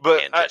make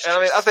hand I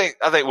gestures. mean,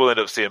 I think we'll end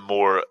up seeing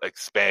more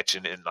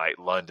expansion in like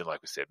London,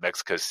 like we said,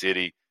 Mexico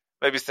City,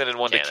 maybe sending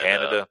one to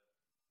Canada.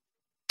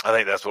 I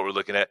think that's what we're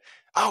looking at.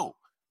 Oh,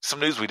 some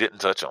news we didn't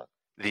touch on: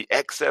 the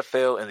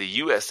XFL and the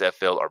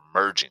USFL are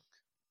merging.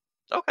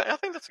 Okay, I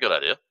think that's a good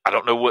idea. I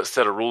don't know what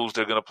set of rules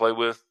they're going to play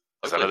with.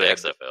 Hopefully, the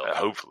XFL.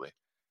 Hopefully.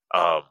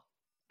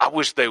 I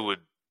wish they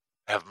would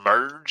have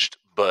merged,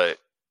 but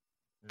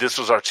this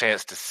was our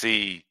chance to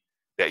see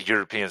that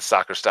European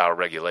soccer style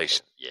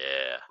regulation.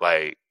 Yeah.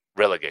 Like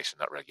relegation,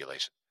 not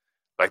regulation.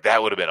 Like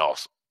that would have been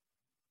awesome.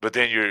 But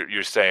then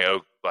you're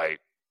saying, the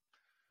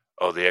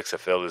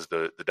XFL is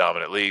the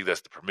dominant league,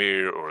 that's the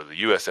premier, or the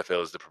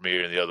USFL is the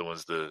premier, and the other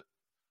one's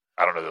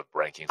I don't know the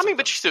rankings. I mean,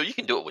 but you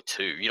can do it with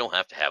 2. You don't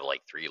have to have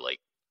like 3. Like,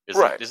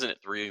 isn't it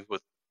 3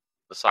 with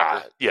the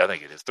soccer? Yeah, I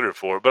think it is 3 or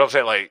 4. But I'm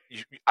saying, like,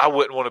 I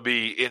wouldn't want to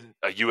be in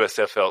a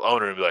USFL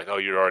owner and be like, oh,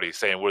 you're already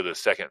saying we're the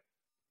second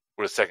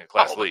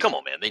class league. Come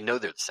on, man. They know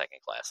they're the second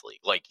class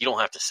league. Like, you don't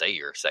have to say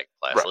you're a second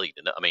class league.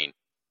 I mean,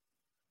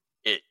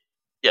 I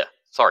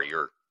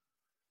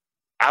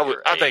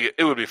think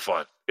it would be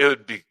fun. It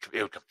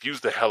would confuse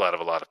the hell out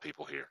of a lot of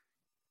people here,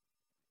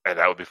 and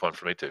that would be fun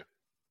for me too.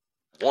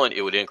 One,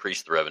 it would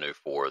increase the revenue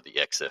for the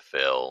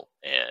XFL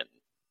and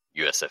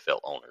USFL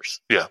owners.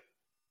 Yeah.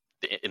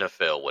 The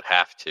NFL would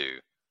have to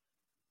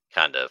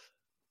kind of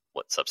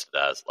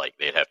subsidize, like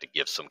they'd have to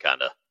give some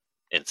kind of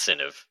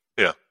incentive.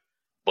 Yeah.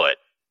 But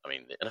I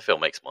mean, the NFL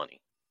makes money.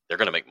 They're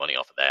going to make money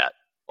off of that.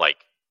 Like,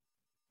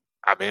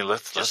 I mean,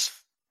 let's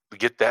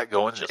get that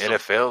going. The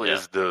NFL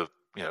is the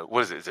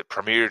what is it? Is it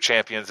Premier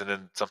Champions and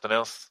then something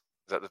else?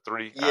 Is that the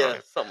 3? Yeah,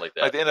 something like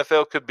that. Like the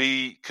NFL could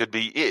be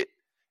it.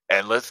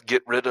 And let's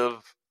get rid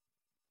of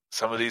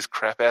some of these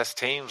crap ass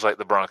teams like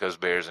the Broncos,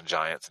 Bears, and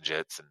Giants and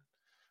Jets, and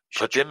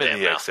put them in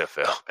the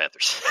XFL. Oh,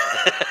 Panthers.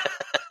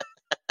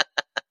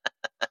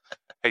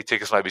 Hey,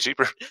 tickets might be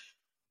cheaper.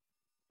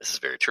 This is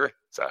very true.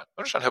 So I'm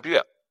just trying to help you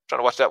out. I'm trying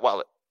to watch that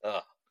wallet.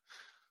 But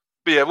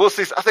yeah, we'll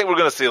see. I think we're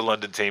going to see a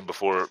London team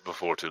before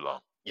too long.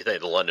 You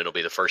think the London will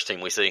be the first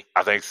team we see?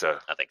 I think so.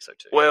 I think so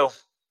too. Well,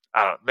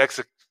 I don't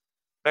know.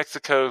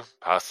 Mexico,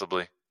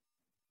 possibly.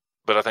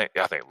 But I think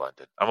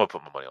London. I'm going to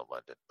put my money on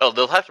London. Oh,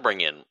 they'll have to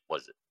bring in,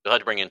 they'll have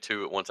to bring in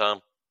 2 at one time?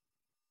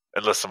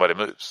 Unless somebody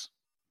moves.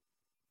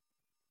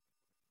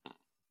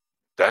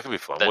 That could be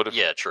fun.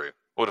 True.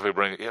 What if we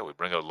bring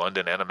a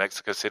London and a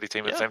Mexico City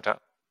team at the same time?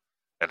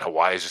 And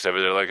Hawaii's just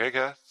over there like, hey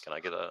guys. Can I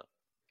get a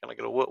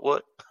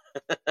what?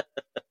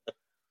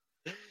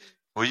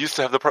 We used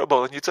to have the Pro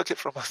Bowl and you took it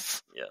from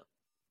us. Yeah.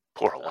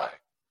 Poor Hawaii.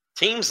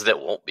 Teams that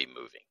won't be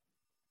moving.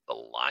 The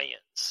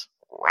Lions.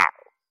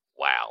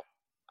 Wow.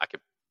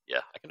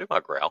 I can do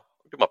my growl.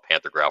 I can do my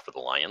Panther growl for the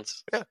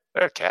Lions. Yeah,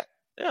 they're a cat.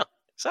 Yeah,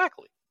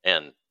 exactly.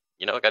 And,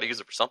 I got to use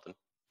it for something.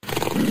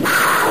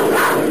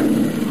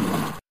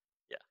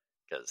 Yeah,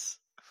 because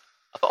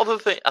Although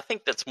I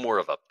think that's more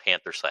of a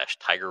Panther /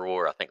 Tiger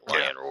roar. I think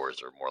lion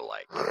roars are more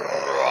like.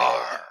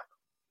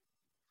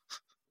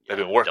 They've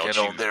been working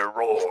on their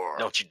roar.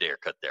 Don't you dare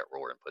cut that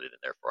roar and put it in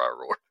there for our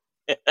roar.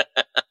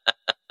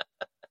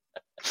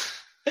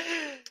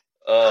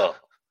 Oh,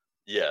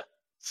 yeah.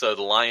 So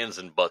the Lions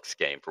and Bucks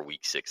game for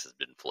Week 6 has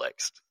been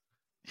flexed.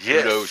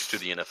 Yes. Kudos to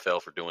the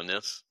NFL for doing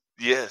this.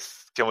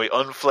 Yes. Can we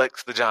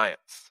unflex the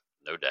Giants?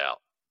 No doubt.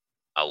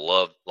 I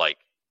love,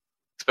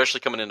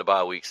 especially coming into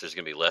bye weeks, there's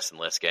going to be less and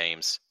less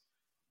games.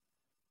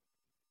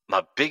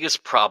 My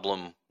biggest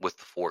problem with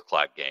the 4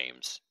 o'clock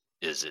games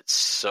is there's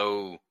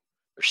so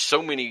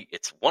many,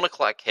 it's 1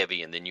 o'clock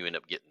heavy, and then you end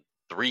up getting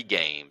 3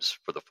 games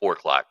for the 4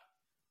 o'clock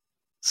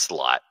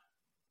slot.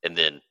 And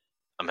then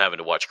I'm having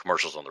to watch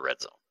commercials on the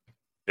red zone.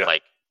 Yeah.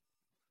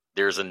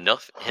 There's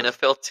enough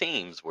NFL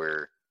teams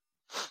where,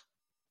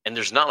 and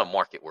there's not a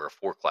market where a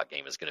 4 o'clock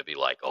game is going to be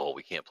like, oh,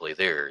 we can't play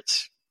there.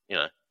 It's,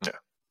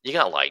 you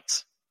got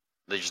lights.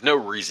 There's no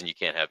reason you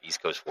can't have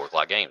East Coast 4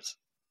 o'clock games.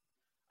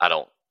 I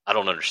don't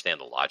understand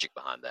the logic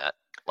behind that.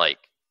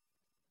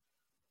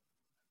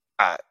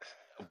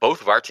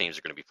 Both of our teams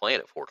are going to be playing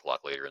at 4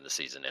 o'clock later in the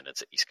season, and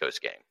it's an East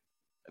Coast game.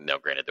 And now,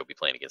 granted, they'll be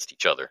playing against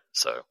each other.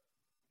 So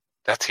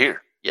that's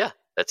here. Yeah,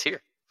 that's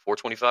here.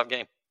 4:25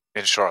 game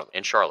in Charlotte.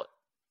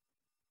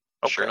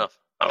 Okay. Sure enough,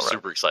 I'm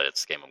super excited.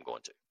 It's the game I'm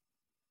going to.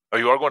 Oh,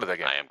 you are going to that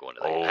game? I am going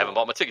to that game. I haven't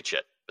bought my tickets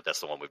yet, but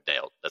that's the one we've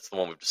nailed. That's the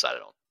one we've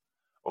decided on.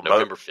 Well,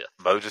 November 5th.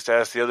 Mo just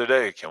asked the other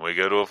day, can we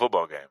go to a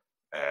football game?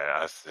 And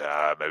I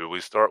said, maybe we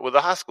start with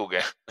a high school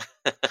game.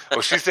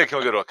 Well, she said, can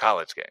we go to a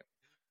college game?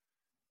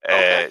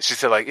 And she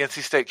said,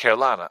 NC State,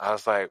 Carolina. I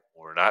was like,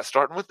 we're not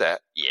starting with that.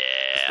 Yeah.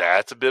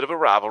 That's a bit of a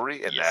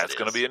rivalry, and that's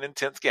going to be an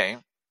intense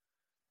game.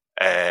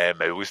 And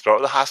maybe we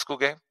start with a high school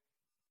game.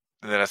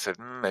 And then I said,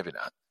 maybe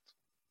not.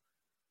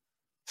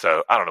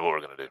 So I don't know what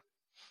we're going to do.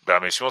 But, I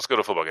mean, she wants to go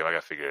to a football game. I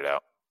got to figure it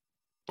out.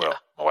 Well,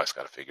 my wife's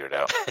got to figure it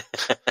out.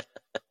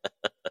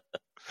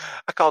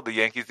 I called the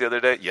Yankees the other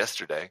day,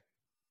 yesterday,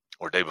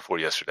 or day before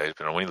yesterday,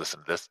 depending on when you listen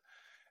to this,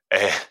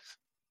 and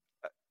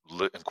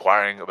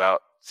inquiring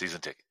about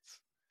season tickets.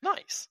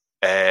 Nice.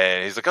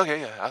 And he's like,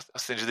 okay, yeah, I'll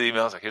send you the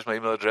email. I was like, here's my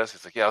email address.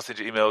 He's like, yeah, I'll send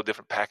you email,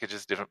 different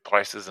packages, different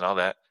prices, and all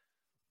that.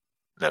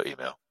 No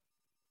email.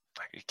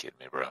 Are you kidding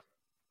me, bro?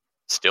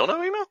 Still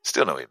no email?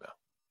 Still no email.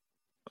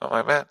 I'm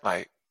like, man,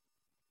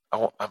 I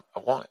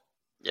want it.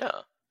 Yeah.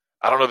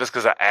 I don't know if it's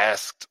because I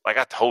asked, I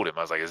told him,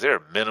 I was like, is there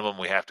a minimum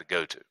we have to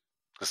go to?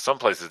 Because some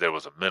places there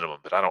was a minimum,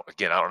 but I don't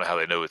know how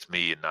they know it's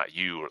me and not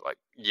you, or I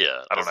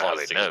don't know how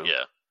they know.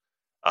 Yeah.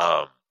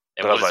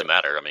 And what does it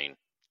matter? I mean,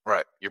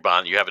 right. You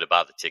have to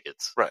buy the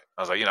tickets. Right.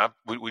 I was like,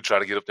 we try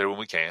to get up there when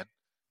we can.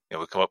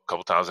 We come up a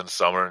couple times in the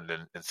summer, and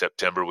then in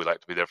September we like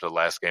to be there for the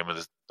last game of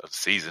the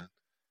season,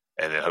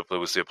 and then hopefully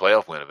we'll see a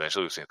playoff win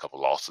eventually. We've seen a couple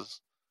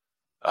losses.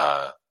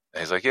 And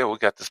he's like, yeah, we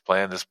got this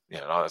plan. This,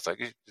 it's like,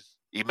 just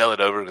email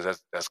it over,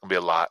 because that's going to be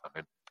a lot. I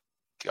mean,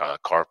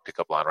 car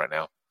pickup line right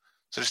now,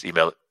 so just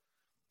email it.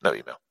 No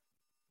email.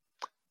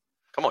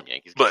 Come on,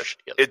 Yankees. But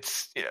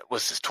it's,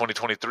 what's this,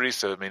 2023?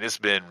 So, I mean,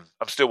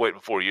 I'm still waiting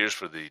 4 years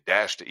for the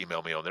Dash to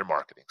email me on their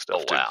marketing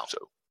stuff, too. Wow.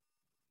 So,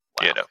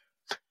 wow.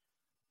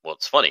 Well,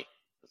 it's funny.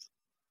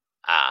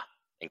 I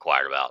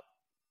inquired about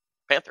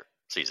Panther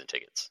season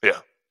tickets.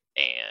 Yeah.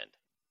 And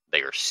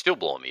they are still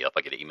blowing me up.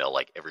 I get an email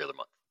every other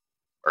month.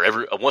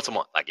 Or once a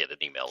month, I get an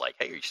email like,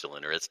 hey, are you still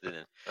interested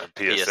in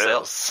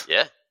PSLs?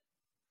 Yeah.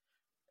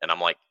 And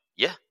I'm like,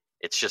 yeah.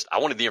 It's just, I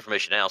wanted the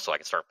information now so I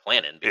can start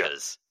planning,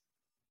 because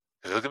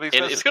it's going to be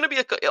expensive. It's going to be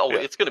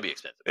it's going to be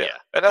expensive. Yeah.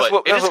 And that's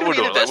what we're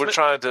doing. We're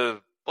trying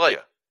to,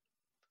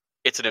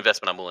 it's an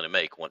investment I'm willing to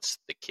make once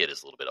the kid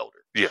is a little bit older.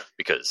 Yeah.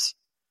 Because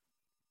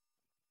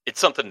it's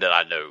something that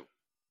I know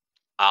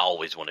I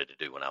always wanted to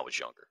do when I was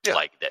younger. Yeah.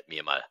 That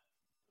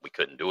we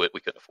couldn't do it. We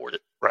couldn't afford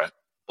it. Right.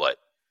 But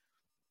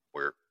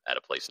we're at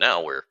a place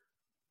now where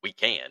we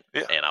can,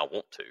 and I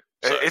want to.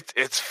 So.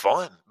 It's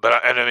fun.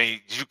 But, I mean,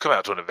 you come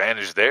out to an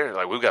advantage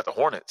there. We've got the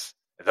Hornets.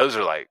 And those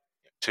are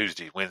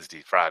Tuesday,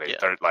 Wednesday, Friday,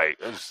 Thursday.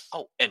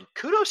 And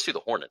kudos to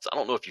the Hornets. I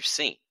don't know if you've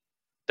seen.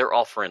 They're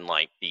offering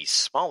these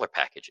smaller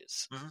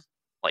packages,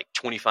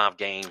 25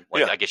 game.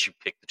 I guess you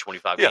pick the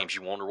 25 games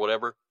you want or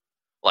whatever.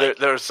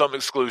 There are some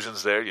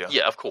exclusions there, yeah.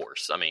 Yeah, of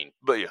course. I mean,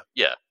 but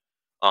yeah.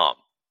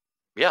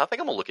 I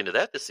think I'm gonna look into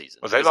that this season.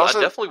 Well, I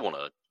definitely want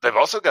to. They've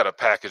also got a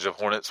package of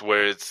Hornets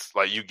where it's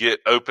you get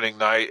opening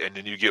night, and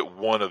then you get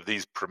one of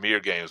these premier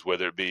games,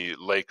 whether it be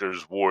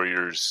Lakers,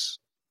 Warriors,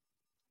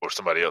 or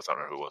somebody else. I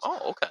don't know who it was.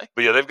 Oh, okay.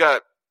 But yeah, they've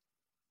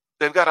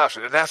got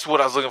options, and that's what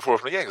I was looking for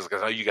from the Yankees,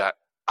 because I know you got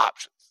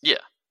options. Yeah.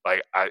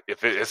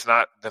 If it's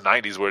not the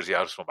 90s, where I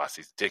just want to buy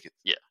season tickets.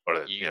 Yeah. Or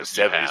the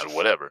 70s or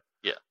whatever.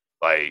 Yeah.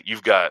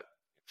 You've got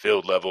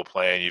field level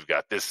plan, you've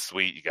got this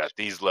suite, you got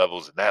these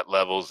levels and that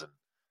levels, and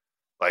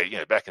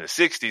back in the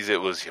 60s, it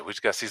was, we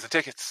just got season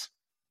tickets.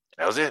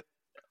 That was it.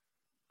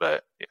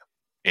 But,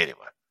 anyway.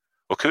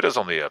 Well, kudos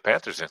on the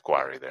Panthers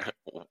inquiry there.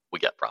 We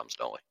got problems,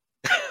 don't we?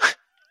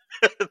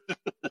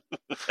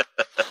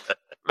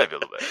 Maybe a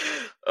little bit.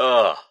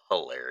 Oh,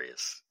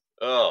 hilarious.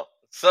 Oh,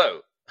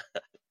 so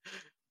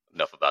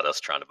enough about us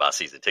trying to buy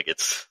season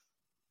tickets.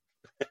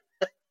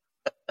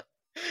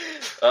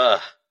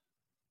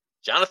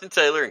 Jonathan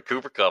Taylor and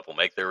Cooper Kupp will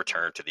make their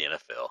return to the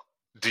NFL.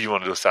 Do you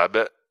want to do a side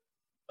bet?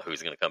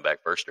 Who's going to come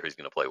back first, or who's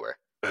going to play where?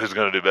 Who's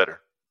going to do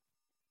better?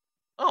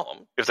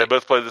 If they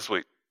both play this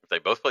week. If they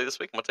both play this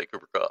week, I'm going to take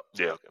Cooper Kupp.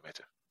 Yeah, okay, me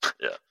too.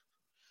 Yeah.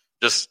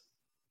 Just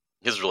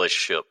his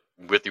relationship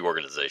with the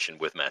organization,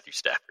 with Matthew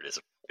Stafford, is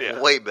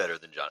way better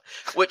than John.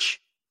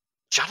 Which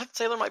Jonathan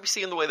Taylor might be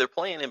seeing the way they're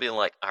playing and being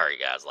like, all right,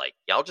 guys, like,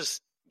 y'all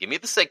just give me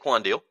the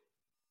Saquon deal.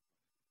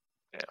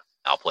 Yeah.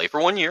 I'll play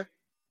for 1 year.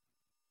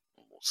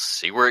 We'll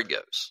see where it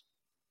goes.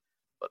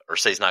 But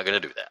Irsay's not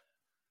going to do that.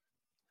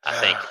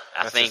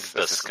 I think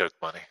that's coach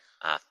money.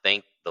 I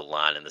think the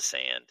line in the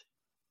sand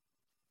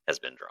has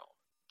been drawn,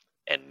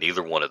 and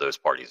neither one of those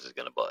parties is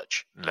going to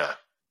budge. No,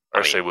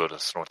 Irsay will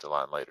just snort the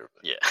line later.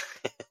 But yeah,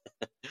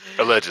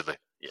 allegedly.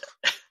 Yeah,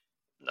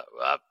 no,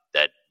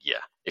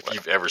 If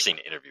you've ever seen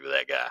an interview with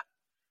that guy,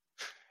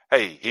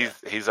 hey,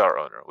 he's our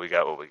owner. We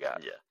got what we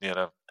got. Yeah, you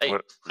know, hey,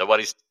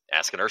 nobody's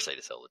asking Irsay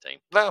to sell the team.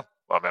 No,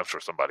 well, I mean, I'm sure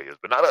somebody is,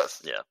 but not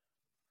us. Yeah.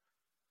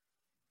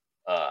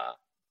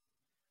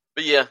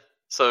 But yeah,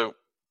 so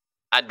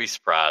I'd be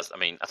surprised. I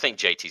mean, I think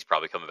JT's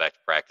probably coming back to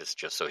practice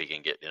just so he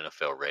can get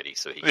NFL ready,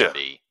 so he can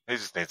be. He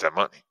just needs that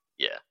money.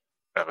 Yeah.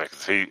 I mean,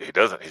 because he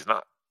doesn't. He's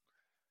not.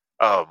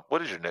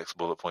 What is your next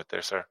bullet point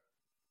there, sir?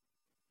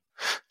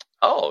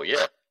 Oh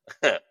yeah,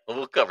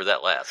 we'll cover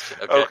that last.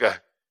 Okay.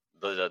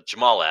 The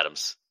Jamal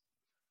Adams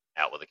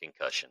out with a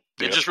concussion.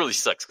 It Yep. just really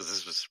sucks because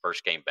this was his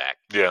first game back.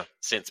 Yeah.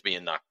 Since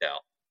being knocked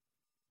out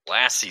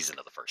last season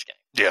of the first game.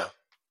 Yeah.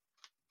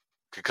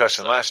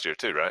 Concussion last year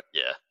too, right?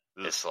 Yeah.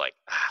 It's like,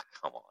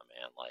 come on,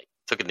 man. Like,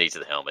 took a knee to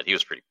the helmet. He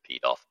was pretty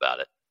peed off about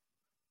it.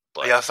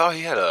 But, yeah, I saw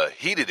he had a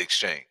heated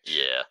exchange.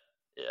 Yeah.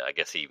 Yeah, I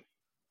guess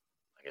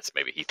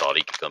maybe he thought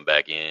he could come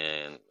back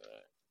in.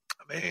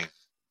 I mean,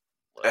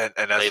 and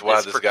that's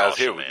why this guy's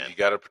here. Man. You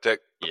got to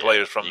protect the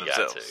players from you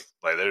themselves. got to.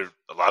 Like, there's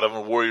a lot of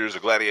them are warriors or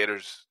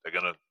gladiators. They're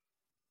gonna,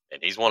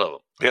 and he's one of them.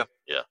 Yeah.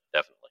 Yeah,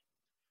 definitely.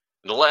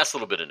 And the last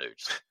little bit of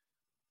news.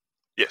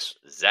 Yes.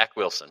 Zach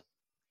Wilson.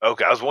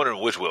 Okay, I was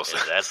wondering which Wilson.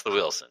 And that's the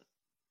Wilson.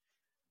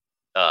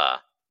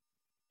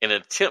 In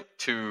an attempt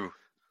to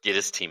get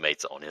his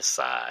teammates on his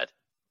side,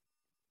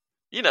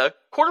 you know,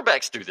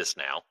 quarterbacks do this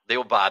now. They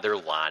will buy their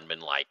linemen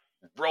like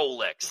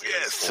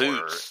Rolexes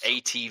or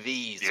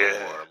ATVs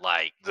or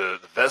like the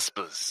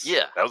Vespas.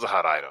 Yeah. That was a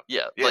hot item.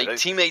 Yeah, like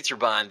teammates are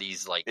buying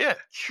these like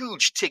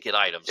huge ticket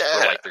items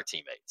for like their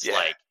teammates. Yeah.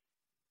 Like,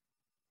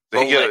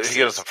 Did he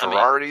get him some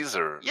Ferraris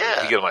or he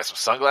get him like some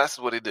sunglasses?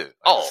 What did he do?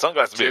 Like,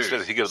 sunglasses would be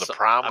expensive. He get him the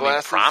Prime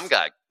glasses. Prime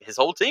got his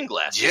whole team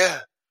glasses. Yeah.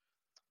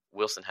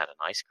 Wilson had an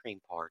ice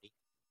cream party.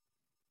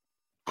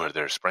 Were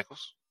there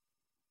sprinkles?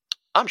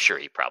 I'm sure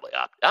he probably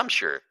opted. I'm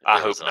sure. I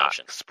hope not.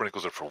 Option.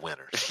 Sprinkles are for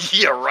winners.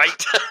 Yeah,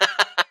 right.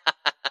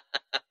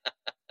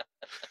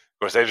 Of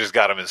course, they just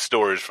got them in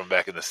storage from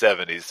back in the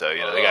 70s, so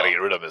you know they got to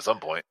get rid of them at some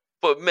point.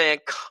 But man,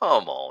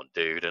 come on,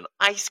 dude! An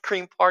ice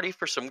cream party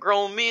for some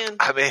grown men.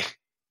 I mean,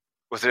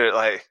 was there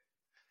like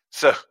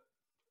so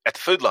at the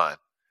food line?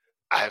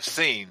 I have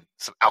seen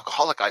some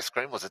alcoholic ice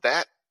cream. Was it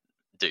that,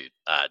 dude?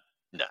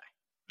 No.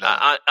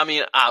 I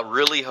mean, I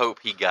really hope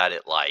he got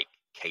it like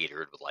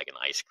catered with like an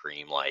ice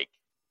cream, like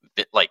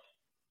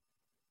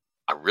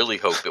I really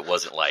hope it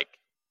wasn't like,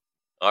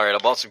 all right, I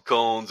bought some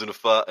cones and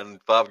 5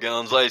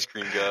 gallons of ice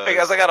cream, guys. Hey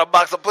guys, I got a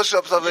box of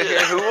push-ups over here.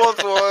 Who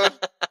wants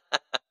one?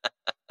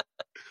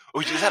 Oh,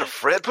 you just had a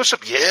Fred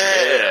push-up?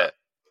 Yeah.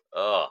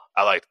 Oh,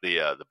 I liked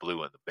the blue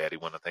one, the Betty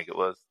one. I think it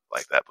was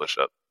like that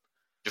push-up.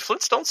 Do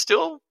Flintstones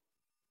still?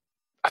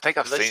 I think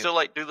I've seen. They still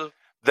like do the.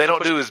 They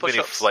don't do as many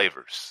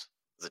flavors.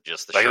 Is it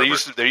just the like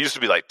there used to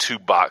be like 2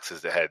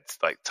 boxes that had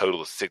like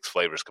total of 6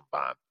 flavors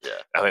combined. Yeah,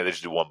 I think they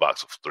just do 1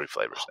 box with 3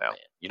 flavors now. Man.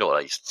 You know what? I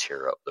used to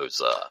tear up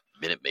those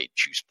Minute Maid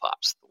juice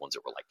pops, the ones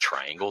that were like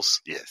triangles.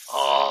 Yes.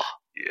 Oh,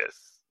 yes.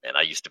 And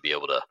I used to be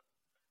able to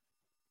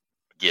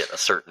get a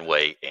certain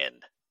way and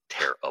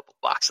tear up a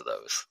box of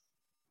those.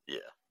 Yeah,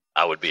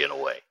 I would be in a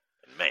way.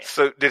 And man,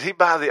 so did he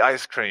buy the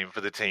ice cream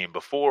for the team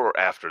before or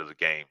after the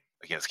game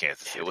against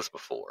Kansas City? It was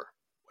before.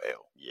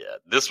 Well, yeah,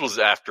 this was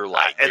after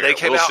like and they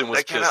came Wilson out. was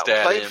They came out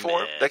and played for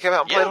him. They came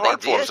out and played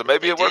hard for him. So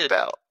maybe it worked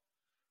out.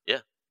 Yeah,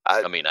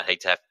 I mean, I hate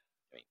to have.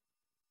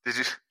 Did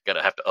you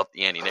gotta have to up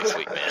the ante next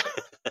week, man?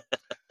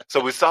 So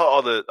we saw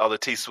all the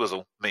T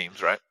Swizzle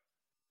memes, right?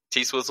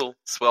 T Swizzle,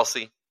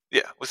 Swelsey.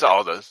 Yeah, we saw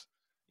all those.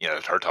 You know,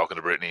 her talking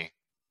to Brittany,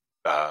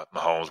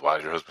 Mahomes. Why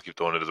does your husband keep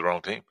throwing it to the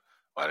wrong team?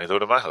 Why didn't he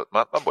throw it to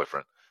my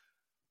boyfriend?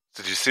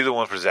 So did you see the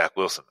one for Zach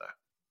Wilson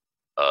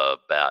though?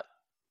 About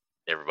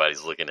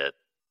everybody's looking at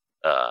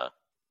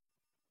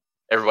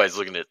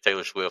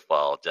Taylor Swift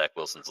while Jack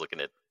Wilson's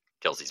looking at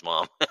Kelsey's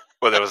mom.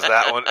 Well, there was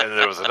that one, and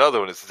there was another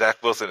one. It's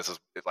Zach Wilson. It's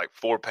like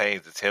 4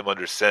 panes. It's him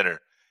under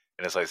center,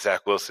 and it's like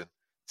Zach Wilson.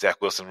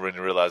 Zach Wilson really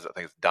realized I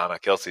think it's Donna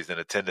Kelsey's in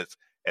attendance,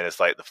 and it's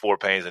like the 4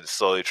 panes, and it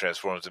slowly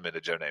transforms him into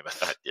Joe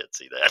Namath. I did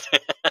see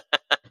that.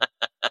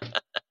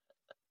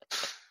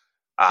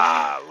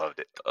 I loved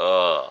it.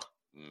 Oh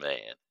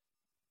man!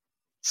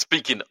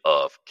 Speaking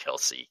of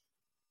Kelsey,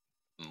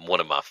 one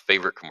of my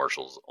favorite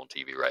commercials on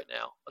TV right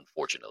now,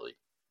 unfortunately,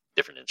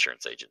 different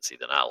insurance agency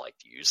than I like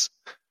to use,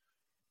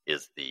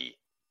 is the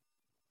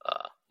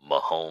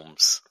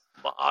Mahomes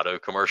Auto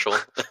commercial.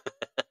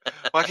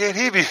 Why can't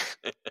he be?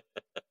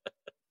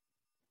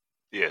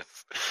 Yes.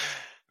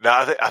 No,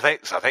 I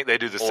think they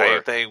do the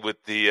same thing with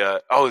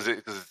the. Is it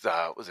because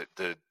was it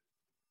the?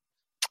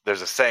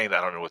 There's a saying,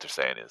 I don't know what their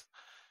saying is,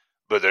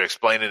 but they're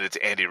explaining it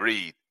to Andy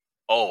Reid.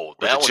 Oh,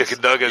 with the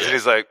chicken nuggets, and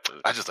he's like,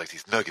 "I just like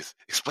these nuggets.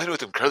 Explain it with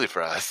them curly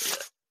fries.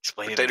 Yeah.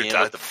 Explain it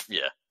again with them."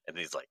 Yeah, and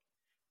he's like,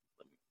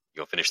 "You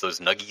gonna finish those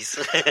nuggies?"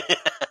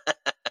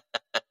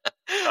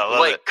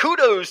 Like,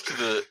 kudos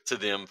to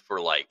them for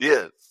like,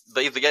 yes,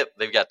 they've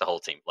got the whole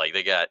team. Like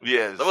they got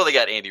they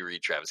got Andy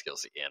Reid, Travis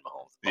Kelce, and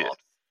Mahomes involved.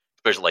 Yeah.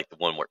 Especially like the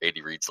one where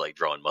Andy Reid's like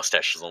drawing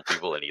mustaches on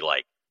people, and he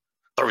like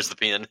throws the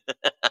pin.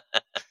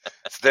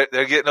 So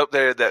they're getting up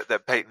there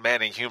that Peyton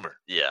Manning humor.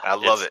 Yeah, I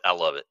love it. I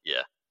love it.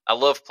 Yeah, I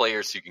love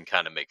players who can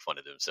kind of make fun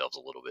of themselves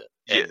a little bit.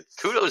 And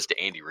kudos to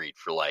Andy Reid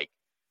for like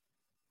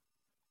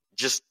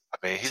just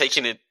he's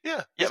taking it.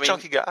 Yeah, he's a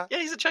chunky guy. Yeah,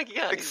 he's a chunky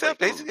guy.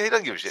 Except he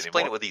doesn't give a shit anymore.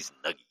 Playing it with these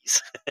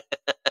nuggies.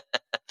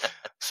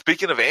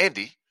 Speaking of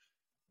Andy,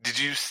 did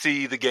you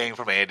see the game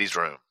from Andy's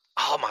room?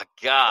 Oh my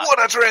God!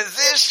 What a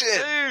transition,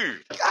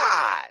 dude!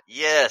 God,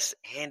 yes,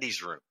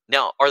 Andy's room.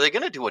 Now, are they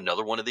going to do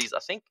another one of these? I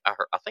think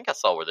I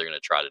saw where they're going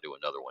to try to do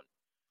another one.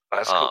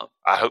 That's cool.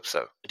 I hope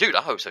so, dude.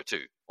 I hope so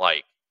too.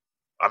 Like,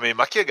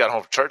 my kid got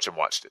home from church and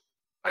watched it.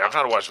 Like, I'm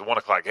trying to watch the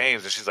 1:00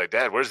 games, and she's like,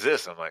 "Dad, where's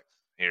this?" I'm like,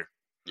 "Here."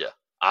 Yeah.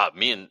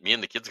 Me and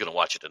the kid's going to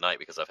watch it tonight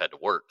because I've had to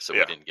work, so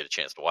we didn't get a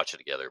chance to watch it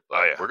together.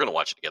 But we're going to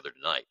watch it together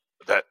tonight.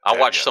 I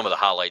watched some of the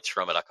highlights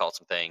from it. I caught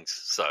some things,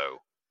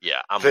 so.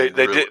 Yeah, they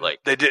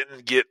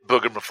didn't get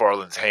Booger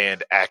McFarland's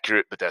hand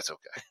accurate, but that's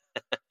okay.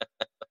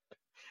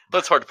 But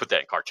it's hard to put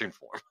that in cartoon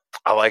form.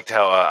 I liked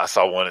how I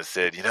saw one that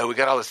said, we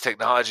got all this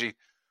technology.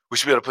 We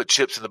should be able to put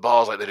chips in the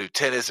balls like they do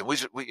tennis, and we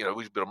should be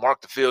able to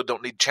mark the field.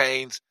 Don't need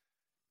chains.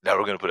 Now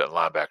we're going to put it in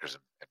linebackers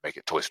and make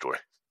it Toy Story,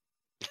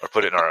 or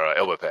put it in our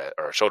elbow pad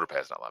or our shoulder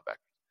pads, not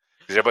linebackers,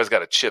 because everybody's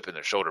got a chip in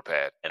their shoulder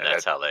pad, and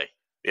that's how they.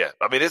 Yeah,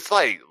 it's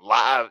like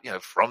live,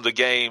 from the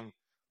game,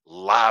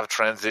 live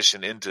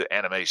transition into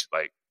animation,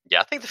 like. Yeah,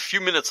 I think the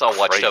few minutes I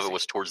watched of it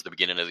was towards the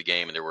beginning of the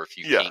game, and there were a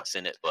few kinks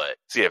in it. But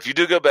if you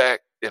do go back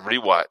and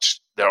rewatch,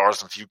 there are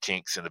some few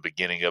kinks in the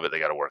beginning of it they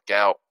got to work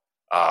out.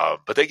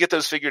 But they get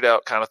those figured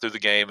out kind of through the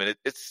game, and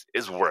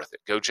it's worth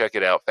it. Go check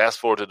it out. Fast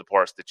forward to the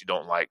parts that you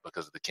don't like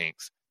because of the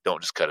kinks. Don't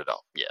just cut it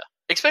off. Yeah,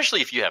 especially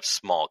if you have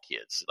small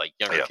kids, like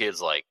younger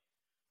kids. Like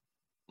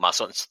my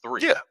son's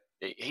 3. Yeah.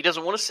 He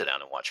doesn't want to sit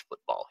down and watch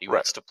football. He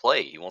wants to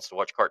play. He wants to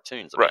watch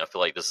cartoons. I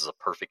feel like this is a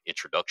perfect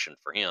introduction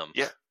for him.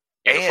 Yeah,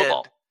 and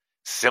football.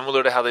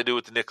 Similar to how they do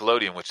with the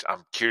Nickelodeon, which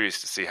I'm curious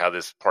to see how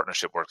this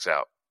partnership works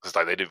out. Because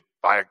like they do,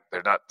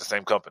 they're not the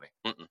same company.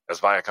 That's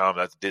Viacom,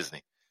 that's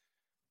Disney.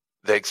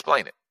 They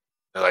explain it.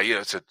 They're like,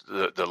 it's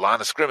the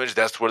line of scrimmage,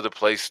 that's where the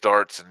play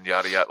starts and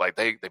yada yada. Like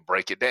they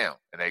break it down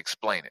and they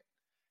explain it.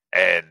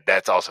 And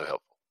that's also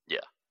helpful. Yeah.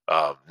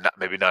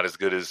 Maybe not as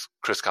good as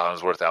Chris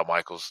Collinsworth,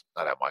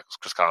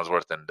 Chris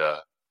Collinsworth and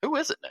who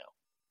is it now?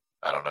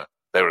 I don't know.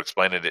 They were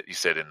explaining it, you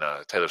said, in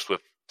Taylor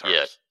Swift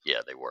terms.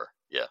 Yeah, they were.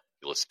 Yeah.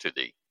 You listen to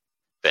the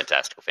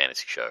Fantastical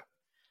Fantasy Show.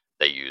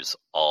 They use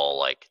all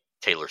like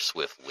Taylor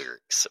Swift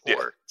lyrics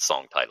or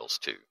song titles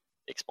to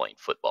explain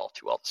football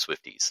to all the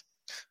Swifties.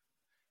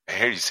 And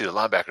here you see the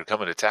linebacker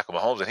coming to tackle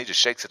Mahomes, and he just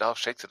shakes it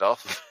off.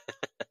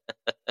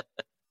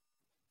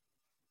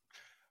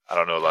 I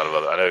don't know a lot of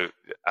other. I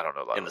don't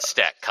know a lot. In the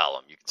stat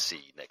column, you can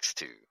see next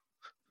to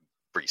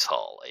Brees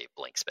Hall a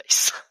blank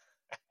space.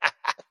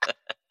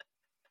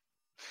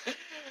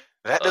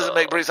 That doesn't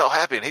make Brees Hall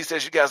happy, and he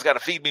says, "You guys got to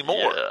feed me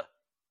more." Yeah.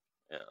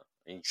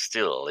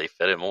 They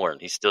fed him more, and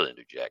he still didn't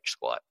do jack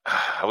squat.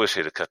 I wish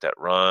he'd have cut that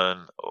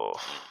run. Oh,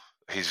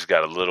 he's just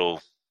got a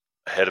little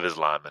ahead of his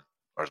linemen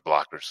or his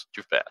blockers.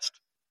 Too fast,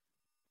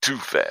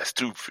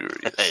 too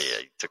furious. Yeah,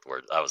 he took the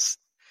words. I was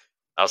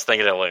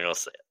thinking I wasn't going to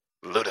say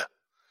it. Luda.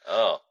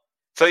 Oh,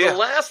 so the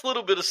last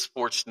little bit of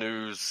sports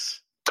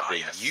news: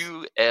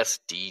 USDGC,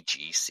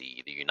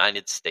 the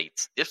United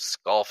States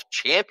Disc Golf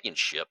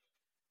Championship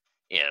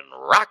in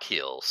Rock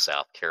Hill,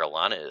 South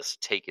Carolina, is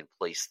taking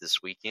place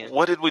this weekend.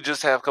 What did we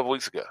just have a couple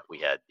weeks ago?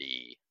 We had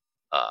the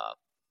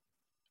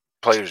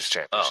Players'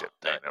 Championship.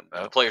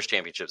 The Players'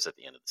 Championships at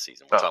the end of the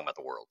season. We're talking about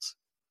the Worlds.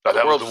 That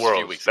was the Worlds. A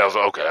few weeks ago.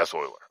 Okay, that's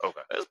what we were.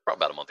 Okay. It was probably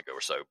about a month ago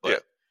or so.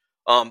 But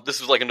this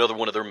was like another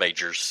one of their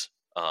majors.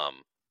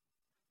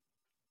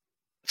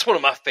 It's one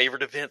of my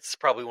favorite events. It's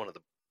probably one of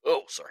the...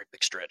 Oh, sorry,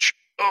 big stretch.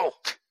 Oh,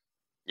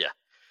 yeah.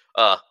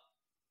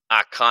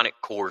 Iconic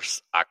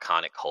course,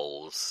 iconic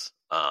holes.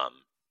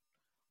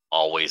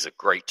 Always a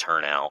great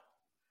turnout.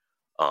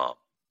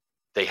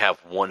 They have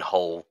one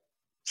hole,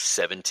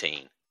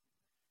 17.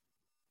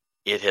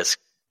 It has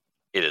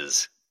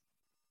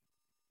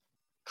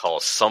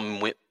caused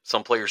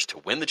some players to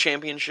win the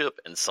championship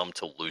and some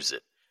to lose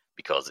it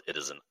because it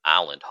is an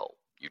island hole.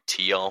 You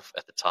tee off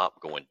at the top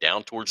going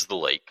down towards the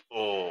lake.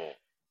 Oh.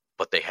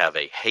 But they have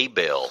a hay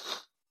bale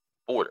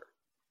border.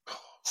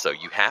 So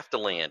you have to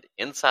land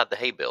inside the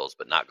hay bales,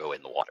 but not go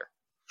in the water.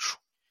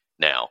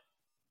 Now,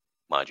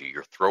 mind you,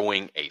 you're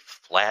throwing a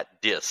flat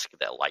disc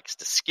that likes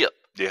to skip.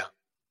 Yeah.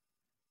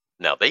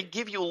 Now, they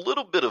give you a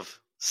little bit of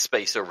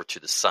space over to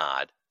the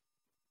side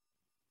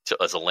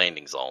as a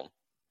landing zone,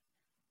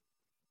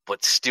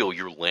 but still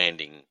you're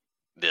landing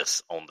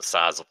this on the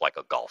size of like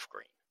a golf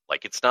green.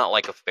 Like, it's not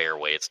like a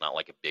fairway. It's not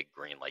like a big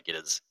green. Like, it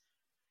is,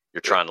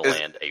 you're trying to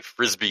land a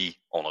Frisbee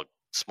on a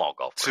small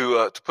golf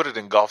green. To put it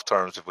in golf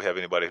terms, if we have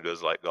anybody who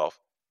does like golf,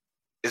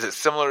 is it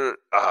similar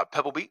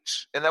Pebble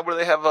Beach? Isn't that where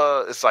they have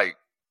it's like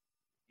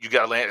you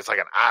got to land, it's like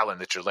an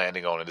island that you're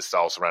landing on and it's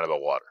all surrounded by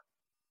water?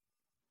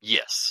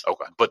 Yes.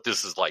 Okay. But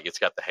this is like, it's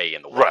got the hay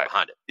and the water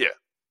behind it. Yeah.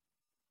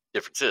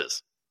 Difference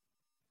is,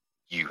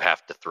 you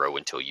have to throw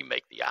until you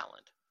make the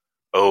island.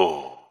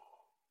 Oh.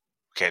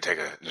 Can't take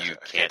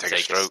a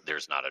stroke.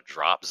 There's not a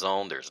drop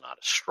zone. There's not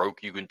a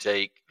stroke you can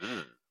take.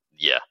 Mm.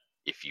 Yeah.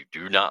 If you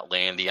do not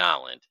land the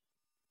island,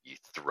 you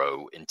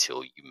throw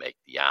until you make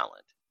the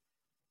island.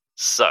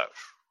 So,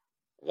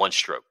 1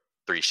 stroke,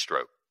 3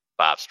 stroke,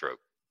 5 stroke,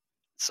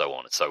 so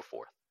on and so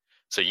forth.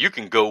 So you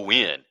can go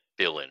in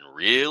feeling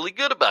really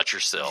good about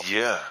yourself.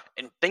 Yeah.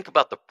 And think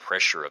about the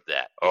pressure of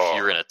that if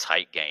you're in a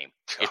tight game.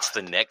 God. It's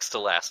the next to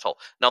last hole.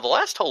 Now, the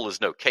last hole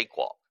is no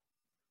cakewalk.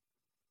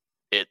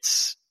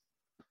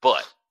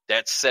 But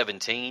that's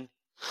 17.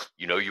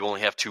 You know you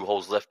only have 2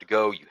 holes left to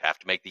go. You have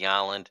to make the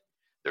island.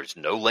 There's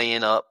no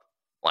laying up.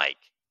 Like,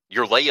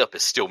 your layup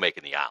is still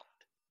making the island.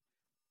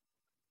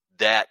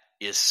 That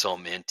is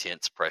some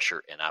intense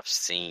pressure, and I've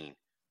seen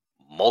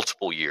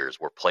multiple years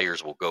where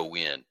players will go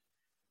in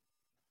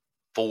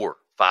 4,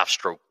 5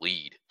 stroke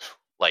lead.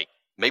 Like,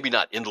 maybe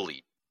not in the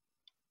lead,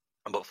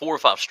 but 4 or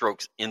 5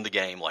 strokes in the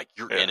game, like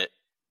you're in it,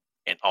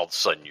 and all of a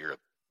sudden you're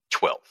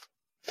 12th,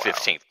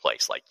 15th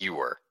place. Like, you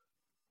were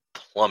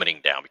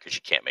plummeting down because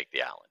you can't make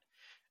the island.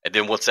 And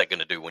then what's that going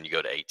to do when you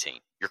go to 18?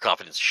 Your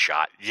confidence is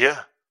shot. Yeah.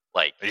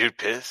 Like, you're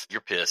pissed.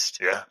 You're pissed.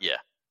 Yeah. Yeah.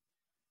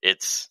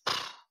 It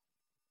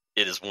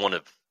is one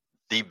of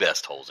the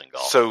best holes in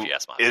golf. So if you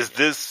ask my is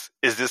opinion.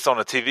 this on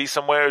a TV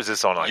somewhere? Is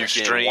this on like you a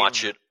stream? You can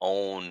watch it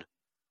on.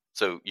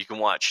 So you can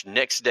watch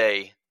next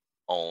day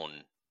on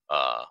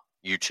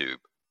YouTube.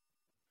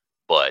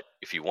 But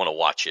if you want to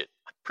watch it,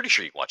 I'm pretty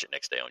sure you can watch it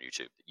next day on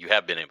YouTube. You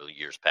have been able to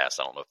years past.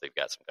 I don't know if they've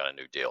got some kind of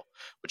new deal,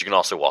 but you can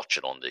also watch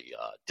it on the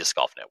Disc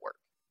Golf Network.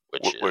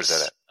 Where's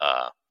that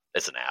at?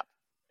 It's an app.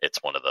 It's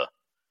one of the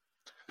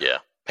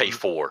pay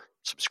for,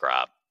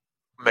 subscribe.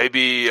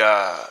 Maybe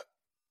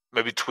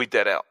tweet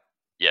that out.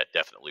 Yeah,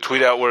 definitely.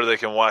 Tweet out where they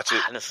can watch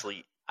it.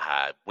 Honestly,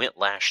 I went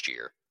last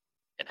year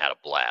and had a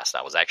blast.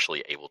 I was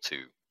actually able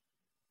to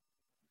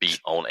be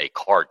on a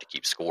card to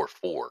keep score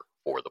for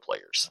the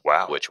players.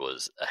 Wow, which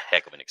was a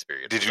heck of an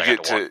experience. Did you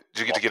get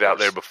to get out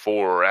there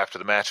before or after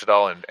the match at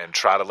all and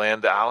try to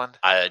land the island?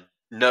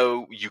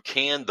 No, you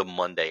can the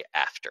Monday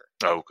after.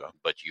 Oh, okay.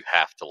 But you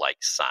have to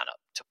sign up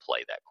to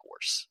play that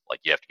course.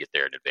 Like, you have to get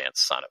there in advance,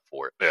 sign up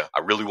for it. Yeah.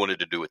 I really wanted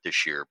to do it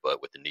this year,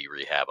 but with the knee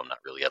rehab, I'm not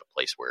really at a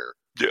place where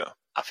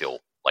I feel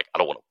like I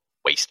don't want to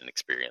waste an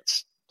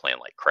experience playing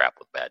like crap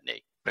with bad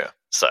knee. Yeah.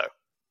 So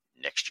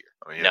next year.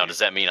 I mean, now, does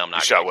that mean I'm not?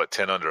 You shot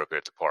 10 under up here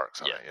at the park?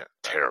 So yeah.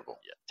 Terrible.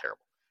 Yeah,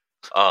 terrible.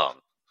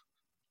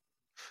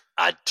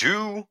 I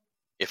do.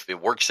 If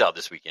it works out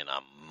this weekend, I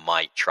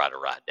might try to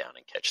ride down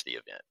and catch the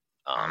event.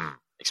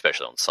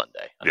 Especially on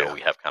Sunday. I know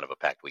we have kind of a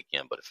packed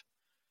weekend, but if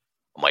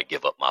I might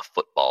give up my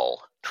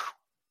football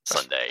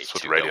Sunday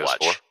to go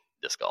watch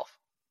disc golf.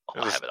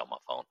 I have it on my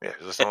phone. Yeah,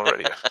 listen on the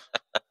radio.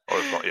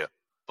 Yeah.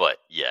 But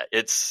yeah,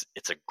 it's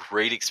a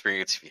great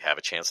experience if you have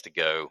a chance to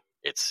go.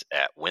 It's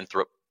at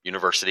Winthrop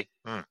University.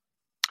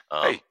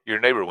 Hey, your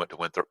neighbor went to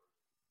Winthrop.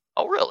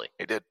 Oh, really?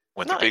 He did.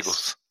 Winthrop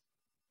Eagles.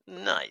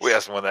 Nice. We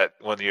asked him that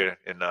one year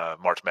in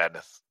March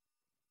Madness.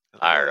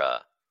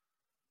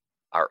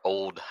 Our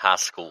old high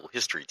school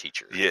history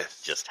teacher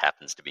just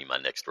happens to be my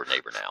next door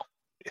neighbor now.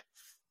 Yes.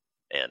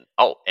 And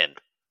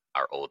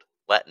our old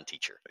Latin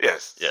teacher.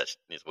 Yes. Yes.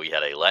 We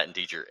had a Latin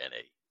teacher and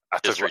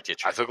a history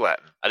teacher. I took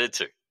Latin. I did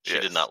too. She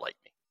did not like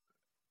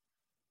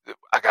me.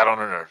 I got on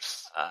her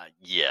nerves.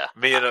 Yeah.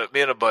 Me and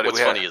a buddy.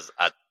 What's funny is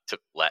I took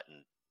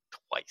Latin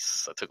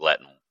twice. I took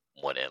Latin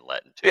 1 and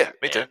Latin 2. Yeah,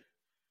 me too.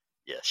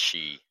 Yeah,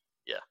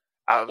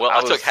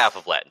 I took half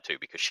of Latin 2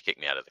 because she kicked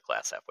me out of the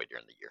class halfway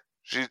during the year.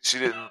 She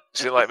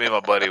didn't like me and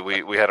my buddy.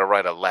 We had to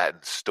write a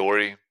Latin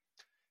story,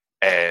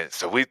 and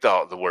so we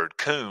thought the word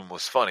 "cum"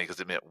 was funny because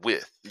it meant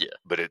with. Yeah,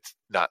 but it's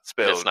not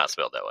spelled. It's not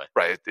spelled that way.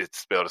 Right. It's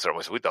spelled a certain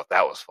way. So we thought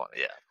that was funny.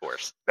 Yeah, of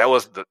course. That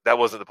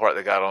wasn't the part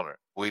that got on her.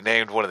 We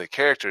named one of the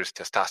characters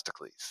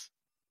Testostocles,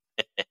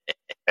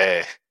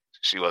 and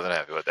she wasn't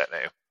happy with that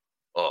name.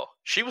 Oh,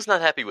 she was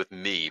not happy with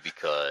me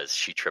because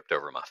she tripped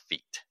over my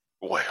feet.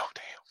 Well,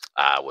 damn.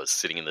 I was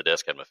sitting in the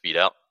desk, had my feet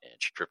out, and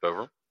she tripped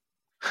over them.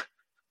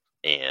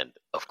 And,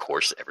 of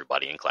course,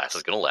 everybody in class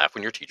is going to laugh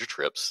when your teacher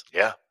trips.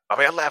 Yeah. I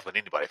mean, I laugh when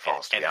anybody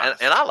falls, and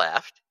I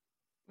laughed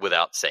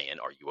without saying,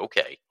 "Are you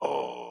okay?"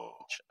 Oh.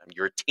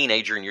 You're a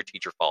teenager and your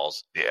teacher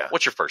falls. Yeah.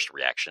 What's your first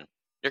reaction?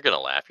 You're going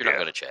to laugh. You're not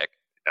going to check.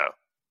 No.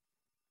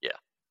 Yeah.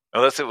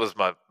 Unless it was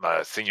my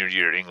senior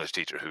year English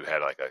teacher who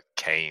had like a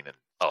cane and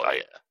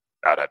I'd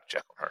have to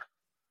check on her.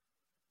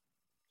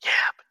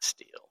 Yeah, but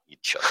still,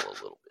 you'd chuckle a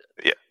little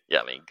bit. Yeah.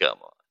 Yeah, I mean, come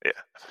on.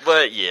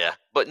 Yeah.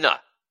 But no.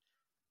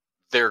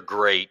 They're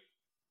great,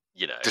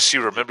 you know. Does she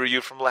remember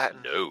you from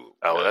Latin? No.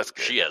 Oh, no, that's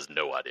good. She has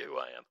no idea who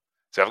I am.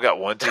 So I've got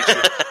one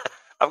teacher.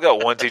 I've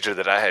got one teacher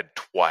that I had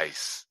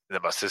twice, and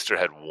then my sister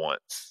had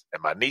once,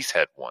 and my niece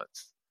had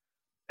once.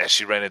 And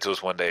she ran into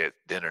us one day at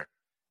dinner,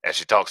 and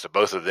she talks to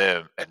both of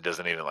them and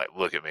doesn't even like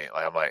look at me.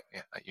 Like I'm like,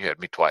 yeah, you had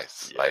me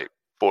twice, like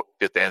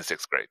 5th and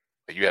 6th grade.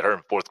 You had her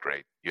in 4th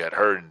grade. You had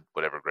her in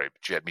whatever grade,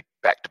 but you had me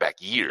back to back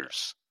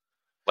years.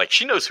 Like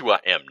she knows who I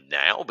am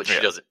now, but she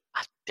doesn't.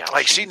 I doubt.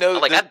 Like she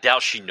knows. Like I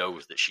doubt she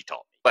knows that she taught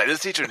me. Like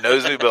this teacher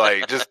knows me, but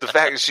like just the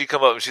fact that she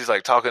come up and she's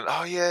like talking.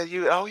 Oh yeah,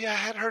 I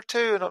had her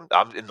too, and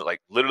I'm in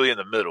like literally in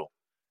the middle,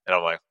 and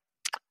I'm like,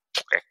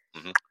 okay.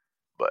 Mm-hmm.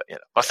 But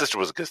my sister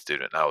was a good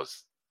student. And I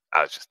was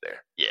just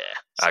there. Yeah,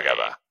 I got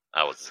by.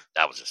 I was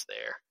just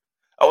there.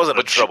 I wasn't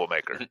a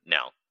troublemaker.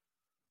 No,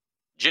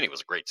 Jenny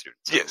was a great student.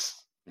 So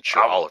yes. I'm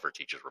sure all of her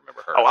teachers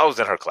remember her. Oh, I was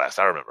in her class.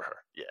 I remember her.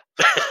 Yeah.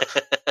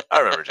 I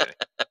remember Jenny.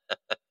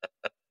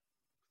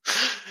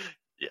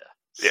 Yeah.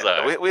 Yeah.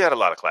 So, we had a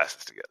lot of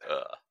classes together.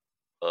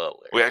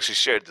 We actually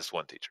shared this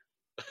one teacher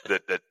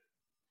that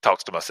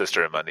talks to my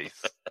sister and my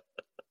niece.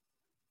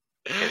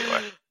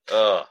 Anyway.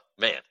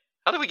 Man.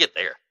 How did we get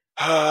there?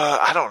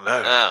 I don't know.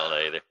 I don't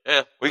know either.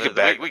 Yeah. We could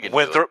back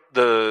Winthrop.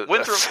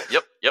 Winthrop.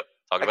 Yep.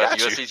 Talk about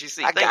the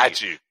USDGC. I got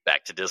you.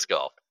 Back to disc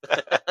golf.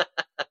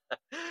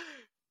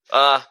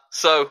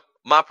 So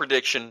my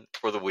prediction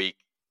for the week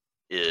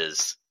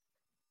is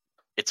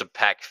it's a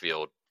packed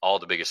field. All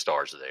the biggest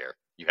stars are there.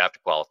 You have to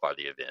qualify for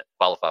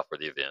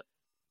the event.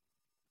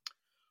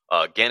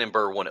 Gannon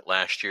Burr won it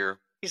last year.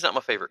 He's not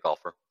my favorite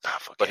golfer,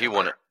 but he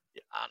won it.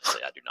 Yeah,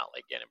 honestly, I do not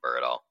like Gannon Burr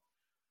at all.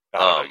 I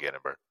don't like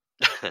Gannon Burr.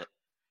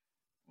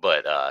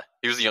 But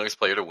he was the youngest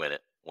player to win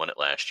it. Won it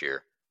last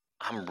year.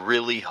 I'm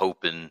really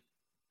hoping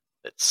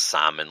that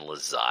Simon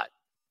Lizotte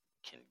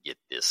can get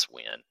this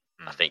win.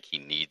 I think he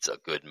needs a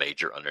good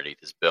major underneath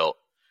his belt.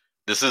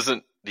 This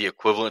isn't the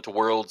equivalent to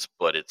Worlds,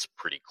 but it's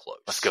pretty close.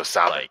 Let's go,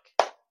 Simon.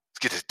 Let's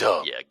get this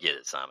dub. Yeah, get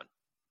it, Simon.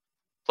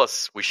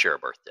 Plus, we share a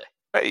birthday.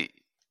 Hey.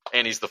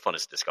 And he's the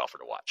funnest disc golfer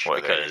to watch. Well,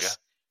 because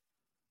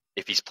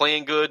if he's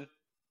playing good,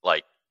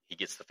 like, he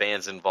gets the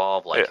fans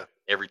involved. Like,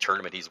 every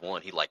tournament he's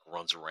won, he, like,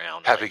 runs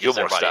around. Happy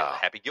Gilmore style.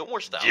 Happy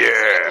Gilmore style.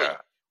 Yeah.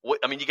 Exactly.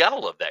 I mean, you got to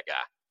love that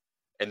guy.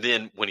 And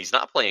then when he's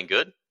not playing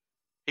good,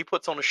 he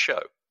puts on a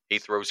show. He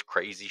throws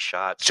crazy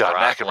shots. John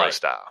McEnroe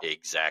style.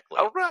 Exactly.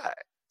 All right.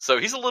 So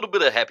he's a little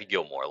bit of Happy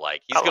Gilmore.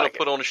 Like, he's going to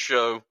put on a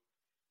show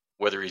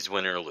whether he's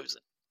winning or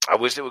losing. I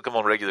wish it would come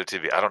on regular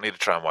TV. I don't need to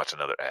try and watch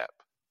another app.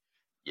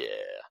 Yeah.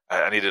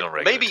 I need it on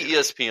regular TV.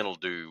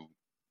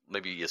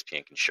 Maybe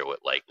ESPN can show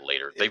it, like,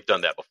 later. They've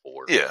done that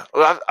before. Yeah.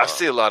 Well, I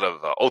see a lot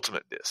of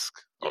Ultimate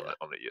Disc on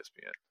the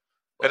ESPN.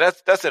 And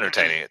that's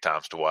entertaining at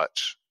times to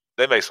watch.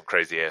 They make some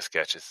crazy-ass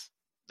catches.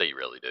 They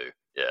really do.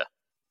 Yeah.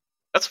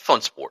 That's a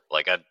fun sport.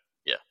 Like,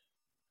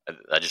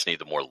 I just need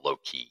the more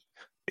low-key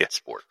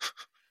sport,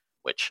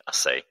 which I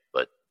say,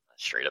 but I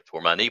straight up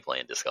tore my knee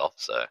playing disc golf.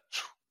 So,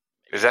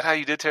 is that how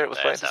you did tear it? Was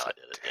playing disc golf? That's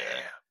how I did it.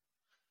 Damn.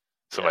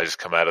 Somebody just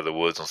come out of the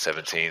woods on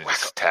 17 and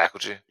just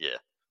tackled you? Yeah.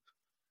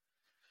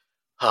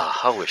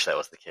 I wish that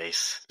was the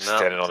case.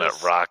 Standing on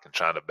that rock and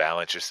trying to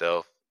balance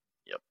yourself.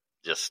 Yep.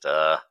 Just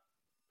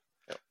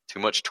too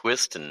much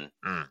twist and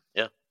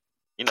the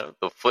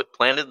foot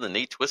planted and the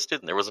knee twisted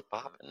and there was a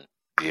pop and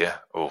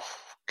oh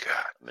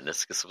God,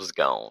 meniscus was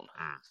gone.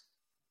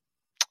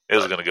 It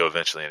was going to go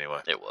eventually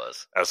anyway. It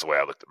was. That's the way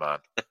I looked at mine.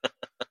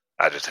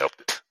 I just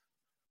helped it.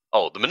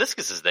 Oh, the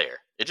meniscus is there.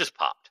 It just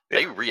popped. Yeah.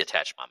 They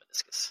reattached my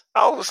meniscus.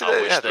 Oh, see,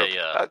 at least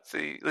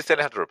they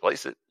didn't have to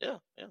replace it. Yeah.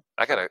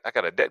 I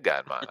got a dead guy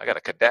in mine. I got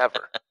a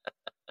cadaver.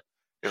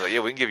 He's like,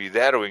 yeah, we can give you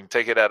that, or we can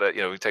take it out of,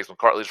 we can take some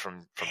cartilage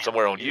from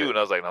somewhere on you. And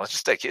I was like, no, let's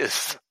just take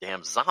his.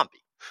 Damn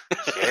zombie.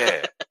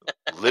 Yeah,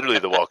 literally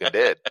the Walking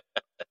Dead.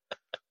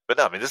 But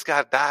no, I mean, this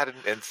guy died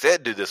and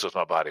said, "Do this with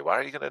my body." Why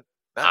are you gonna?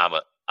 No. I'm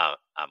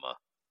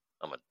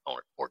an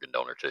organ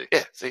donor too.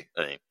 Yeah, see,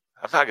 I mean,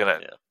 I'm not gonna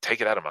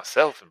take it out of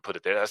myself and put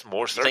it there. That's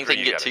more surgery. You think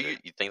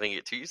they can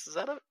get 2 uses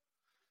out of it?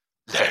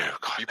 No,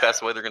 God, if you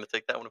pass away, they're gonna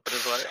take that one and put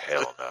it in the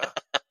Hell no.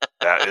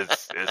 That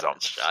is on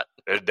shot.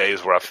 There's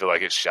days where I feel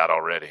like it's shot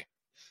already.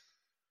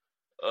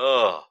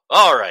 Oh,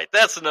 all right.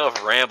 That's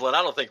enough rambling.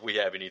 I don't think we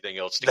have anything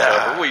else to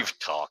cover. We've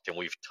talked and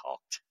we've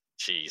talked.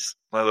 Jeez.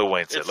 My little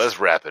Wayne said, let's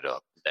wrap it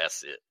up.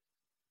 That's it.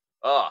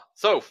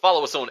 So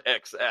follow us on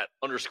X at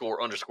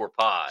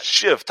 __pod.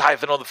 Shift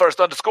hyphen on the first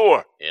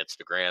underscore.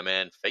 Instagram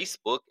and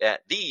Facebook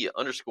at __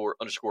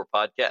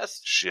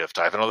 podcast. Shift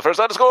hyphen on the first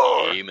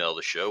underscore. Email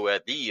the show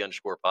at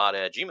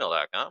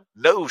 _pod@gmail.com.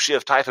 No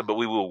shift hyphen, but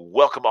we will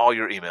welcome all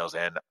your emails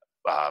and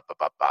all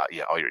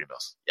your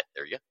emails. Yeah,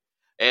 there you go.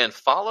 And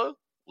follow,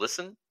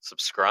 listen,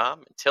 subscribe,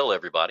 and tell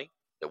everybody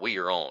that we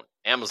are on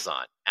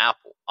Amazon,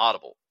 Apple,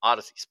 Audible,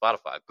 Odyssey,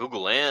 Spotify,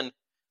 Google, and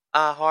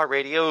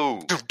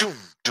iHeartRadio. Doom, doom,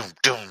 doom,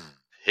 doom.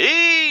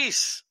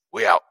 Peace.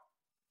 We out.